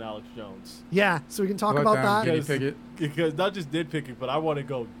Rogan and Alex Jones. Yeah, so we can talk about that. Because not just nitpicking, but I want to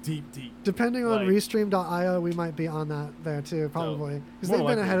go deep. Depending on Restream.io, we might be on that there too, probably. Because they've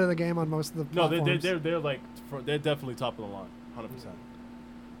been ahead of the game on most of the platforms. They're definitely top of the line, 100%.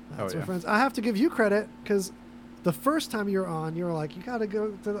 That's my friends. I have to give you credit because the first time you were on, you were like, you got to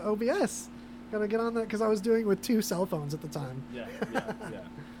go to the OBS. Got to get on that because I was doing it with 2 cell phones at the time. Yeah.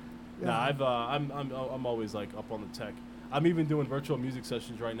 Nah, I'm always like up on the tech. I'm even doing virtual music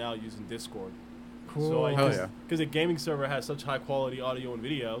sessions right now using Discord. Cool. So because a gaming server has such high quality audio and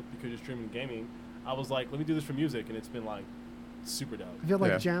video because you're streaming gaming, I was like, let me do this for music, and it's been like super dope. Have you had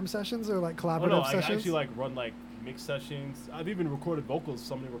like jam sessions or like collaborative sessions? I actually like run like mix sessions. I've even recorded vocals.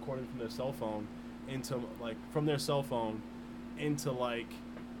 Somebody recorded from their cell phone into like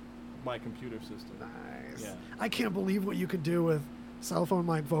my computer system. Nice. Yeah. I can't believe what you could do with cell phone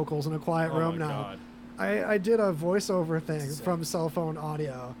mic vocals in a quiet room now. God. I did a voiceover thing from cell phone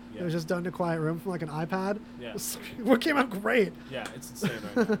audio. Yeah. It was just done in a quiet room from like an iPad. Yeah. What came out great. Yeah, it's insane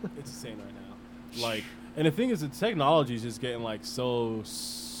right now. It's insane right now. Like, and the thing is, the technology is just getting like so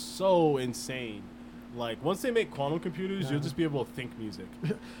insane. Like once they make quantum computers, you'll just be able to think music.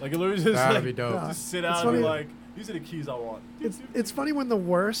 Like it literally just that'd be dope. Just sit out and be like, these are the keys I want. It's funny when the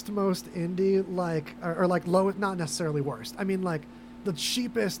most indie or like low, not necessarily worst. I mean like the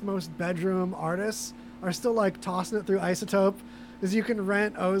cheapest, most bedroom artists are still like tossing it through Isotope. Is you can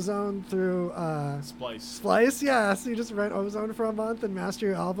rent Ozone through Splice, yeah. So you just rent Ozone for a month and master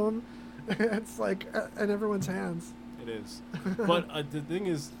your album. It's like in everyone's hands. It is, but the thing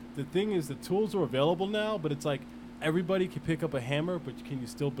is, the tools are available now. But it's like everybody can pick up a hammer, but can you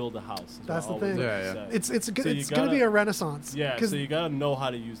still build a house? That's the thing. Yeah. It's going to be a renaissance. Yeah, so you got to know how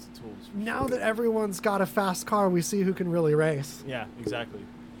to use the tools. Now that everyone's got a fast car, we see who can really race. Yeah, exactly.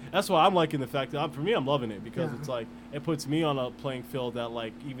 That's why I'm liking the fact that for me, I'm loving it because it's like it puts me on a playing field that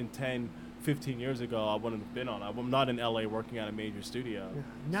like even 10, 15 years ago I wouldn't have been on. I'm not in LA working at a major studio. Yeah.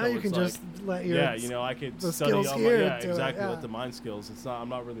 Now you can just let your I could the study skills all here. my, exactly, let the mind skills. I'm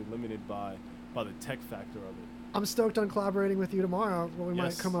not really limited by the tech factor of it. I'm stoked on collaborating with you tomorrow. What we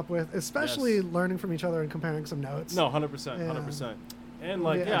might come up with, especially learning from each other and comparing some notes. No, 100%, 100%. And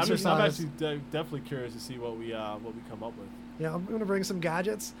like, I'm actually definitely curious to see what we come up with. Yeah, I'm gonna bring some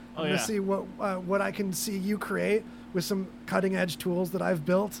gadgets. I'm gonna yeah. see what I can see you create with some cutting edge tools that I've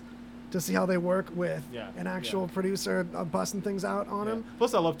built to see how they work with an actual producer busting things out on them.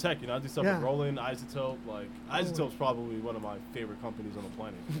 Plus, I love tech. I do stuff with Roland, Isotope. Like, Isotope's probably one of my favorite companies on the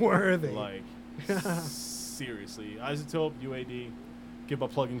planet. Worthy. Like, seriously, Isotope, UAD. Give my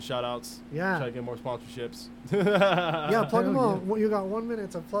plug-in shout-outs. Yeah. Try to get more sponsorships. Yeah, plug them all. You got 1 minute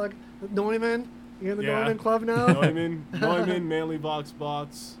to plug Neumann. You're in the Neumann Club now? Neumann, Manly Vox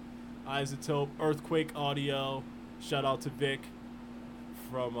Box, Isotope, Earthquake Audio. Shout out to Vic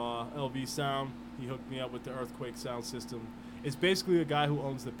from LV Sound. He hooked me up with the Earthquake sound system. It's basically a guy who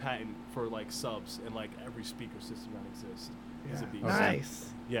owns the patent for like subs and like every speaker system that exists. Yeah. He's a beast. Nice.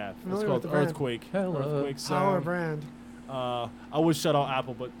 Yeah, Familiar it's called with the Earthquake. Hello. Earthquake sound. Power brand. I would shout out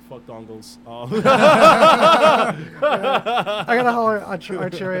Apple, but fuck dongles. I gotta holler.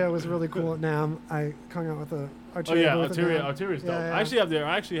 Arteria was really cool at NAMM. I hung out with the Arteria. Arteria's dope. I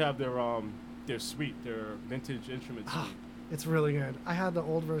actually have their suite, their vintage instrument suite. It's really good. I had the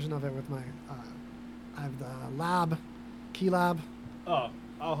old version of it with my. I have the Key Lab. Oh,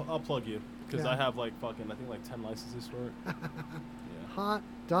 I'll plug you because I have like I think like 10 licenses for it. Yeah. Hot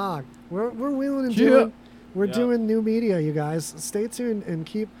dog. We're wheeling and doing. We're doing new media, you guys. Stay tuned and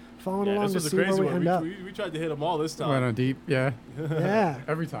keep following along to see where we end up. We tried to hit them all this time. Went on deep, yeah.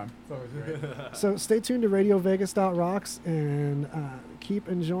 Every time. It's always great. So stay tuned to RadioVegas.rocks and keep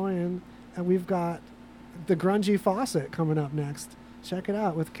enjoying. And we've got the Grungy Faucet coming up next. Check it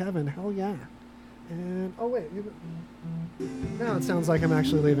out with Kevin. Hell yeah. And, now it sounds like I'm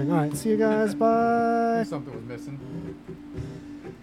actually leaving. All right, see you guys. Bye. Something was missing.